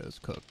potatoes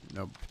cooked.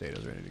 No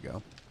potatoes ready to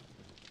go.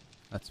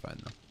 That's fine,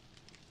 though.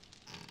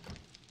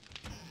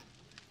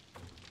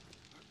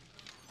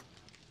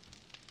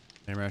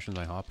 Any rations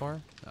on hot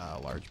bar?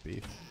 Large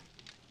beef.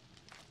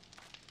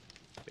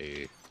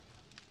 beef.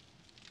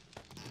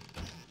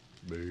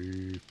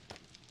 Beef.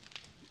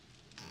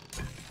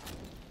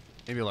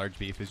 Maybe large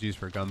beef is used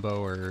for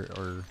gumbo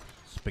or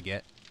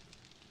spaghetti.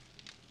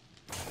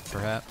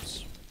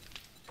 Perhaps.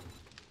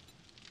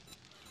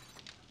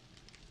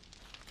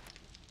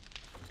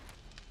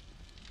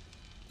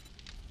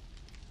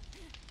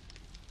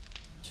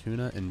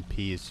 Tuna and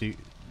peas.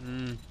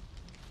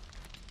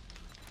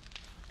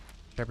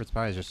 Shepherd's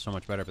pie is just so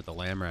much better, but the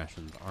lamb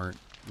rations aren't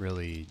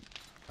really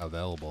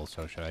available.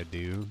 So should I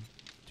do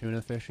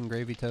tuna, fish, and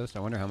gravy toast? I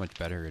wonder how much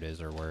better it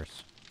is or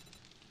worse.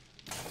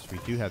 So we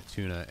do have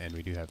tuna and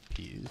we do have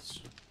peas.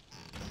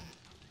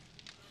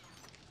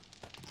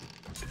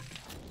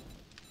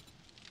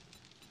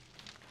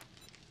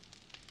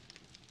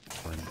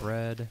 Corn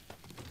bread,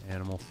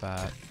 animal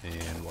fat,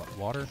 and what?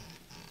 Water?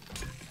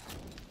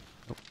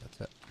 Oh,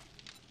 that's it.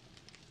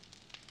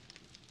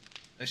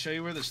 Did I show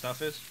you where the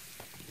stuff is?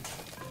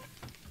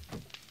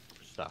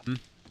 Stuff. Hmm?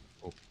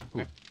 Oh,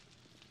 Ooh.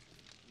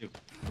 You.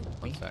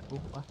 One sec. Ooh,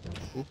 what?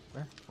 Ooh,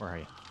 where are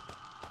you?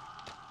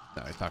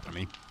 No, he's talking to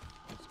me.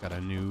 He's got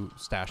a new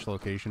stash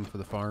location for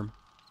the farm.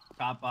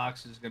 Top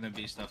box is gonna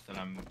be stuff that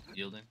I'm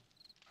yielding.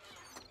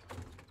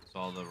 It's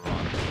all the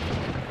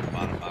raw.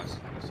 Bottom box is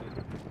gonna see.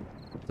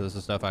 So this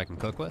is stuff I can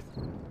cook with?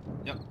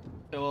 Yep.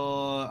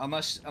 So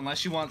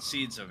unless you want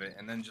seeds of it,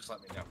 and then just let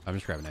me know. I'm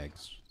just grabbing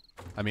eggs.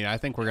 I mean, I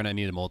think we're gonna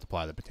need to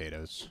multiply the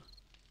potatoes.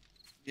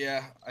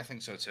 Yeah, I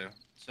think so too.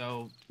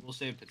 So we'll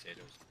save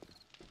potatoes.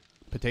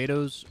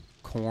 Potatoes,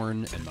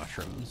 corn, and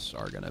mushrooms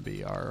are gonna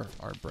be our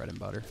bread and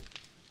butter.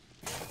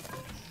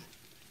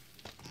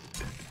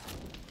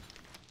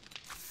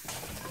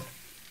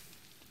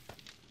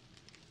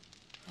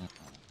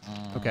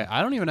 Okay,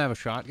 I don't even have a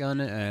shotgun,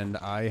 and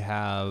I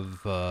have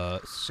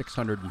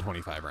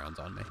 625 rounds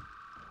on me.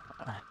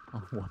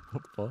 What the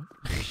fuck?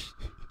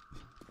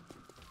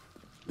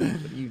 What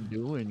are you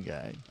doing,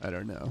 guy? I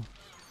don't know.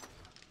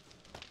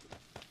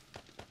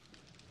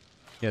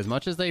 Yeah, as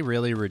much as they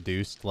really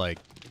reduced, like,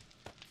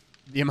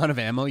 the amount of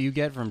ammo you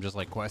get from just,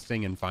 like,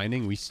 questing and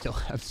finding, we still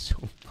have so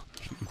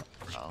fucking much.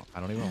 Oh, I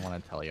don't even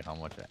want to tell you how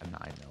much a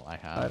 9mm I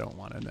have. I don't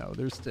want to know.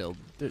 There's still,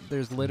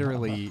 there's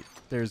literally,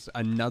 there's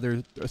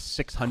another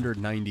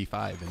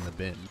 695 in the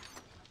bin.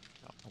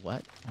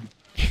 What?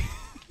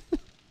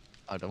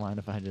 Oh, don't mind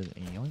if I just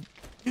yoink.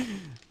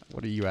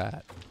 What are you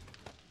at?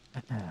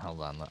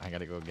 Hold on, I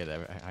gotta go get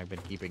it. I've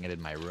been keeping it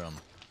in my room.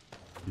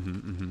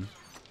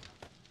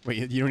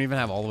 Wait, you don't even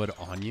have all of it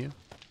on you?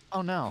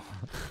 Oh no!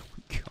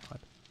 God.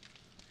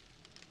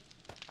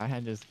 I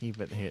just keep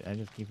it here. I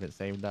just keep it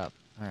saved up.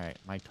 All right,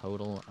 my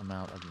total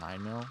amount of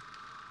 9mm,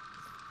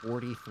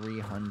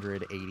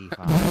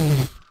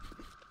 4,385.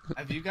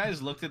 Have you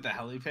guys looked at the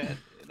helipad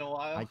in a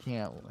while? I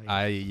can't.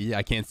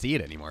 I can't see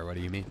it anymore. What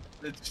do you mean?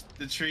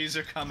 The trees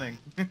are coming.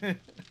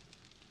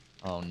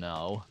 Oh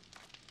no!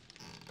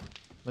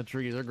 The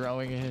trees are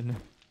growing in.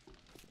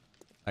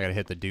 I gotta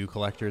hit the dew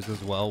collectors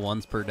as well,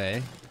 once per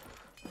day.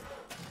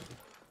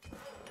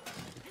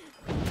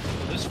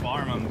 This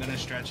farm, I'm gonna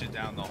stretch it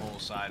down the whole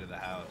side of the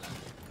house.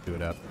 Do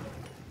it up.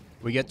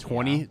 We get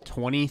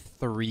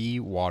 23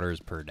 waters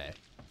per day.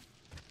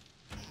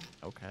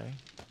 Okay.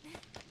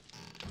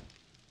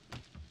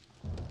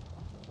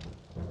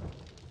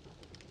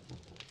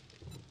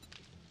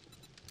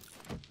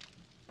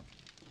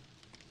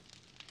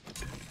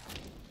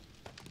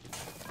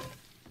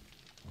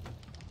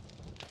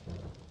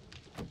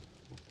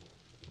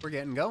 We're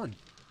getting going.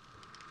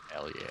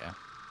 Hell yeah.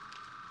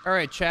 All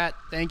right, chat.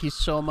 Thank you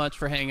so much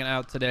for hanging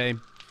out today.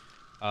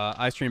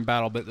 I streamed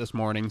BattleBit this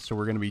morning, so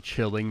we're going to be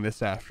chilling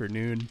this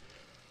afternoon.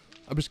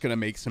 I'm just going to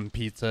make some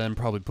pizza and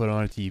probably put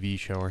on a TV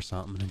show or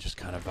something and just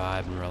kind of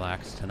vibe and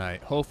relax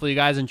tonight. Hopefully you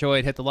guys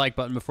enjoyed. Hit the like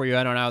button before you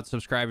head on out.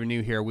 Subscribe if you're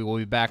new here. We will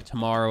be back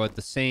tomorrow at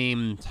the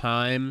same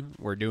time.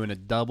 We're doing a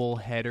double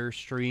header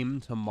stream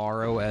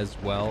tomorrow as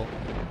well.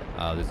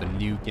 There's a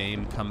new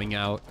game coming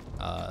out.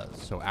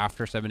 So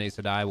after 7 Days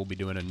to Die, we'll be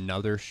doing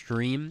another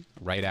stream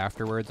right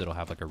afterwards. It'll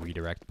have like a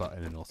redirect button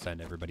and it'll send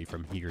everybody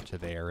from here to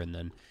there, and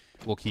then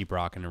we'll keep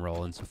rocking and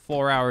rolling. So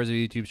 4 hours of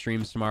YouTube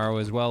streams tomorrow,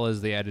 as well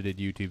as the edited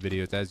YouTube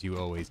videos as you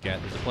always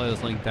get. There's a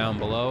playlist link down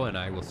below, and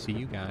I will see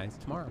you guys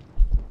tomorrow.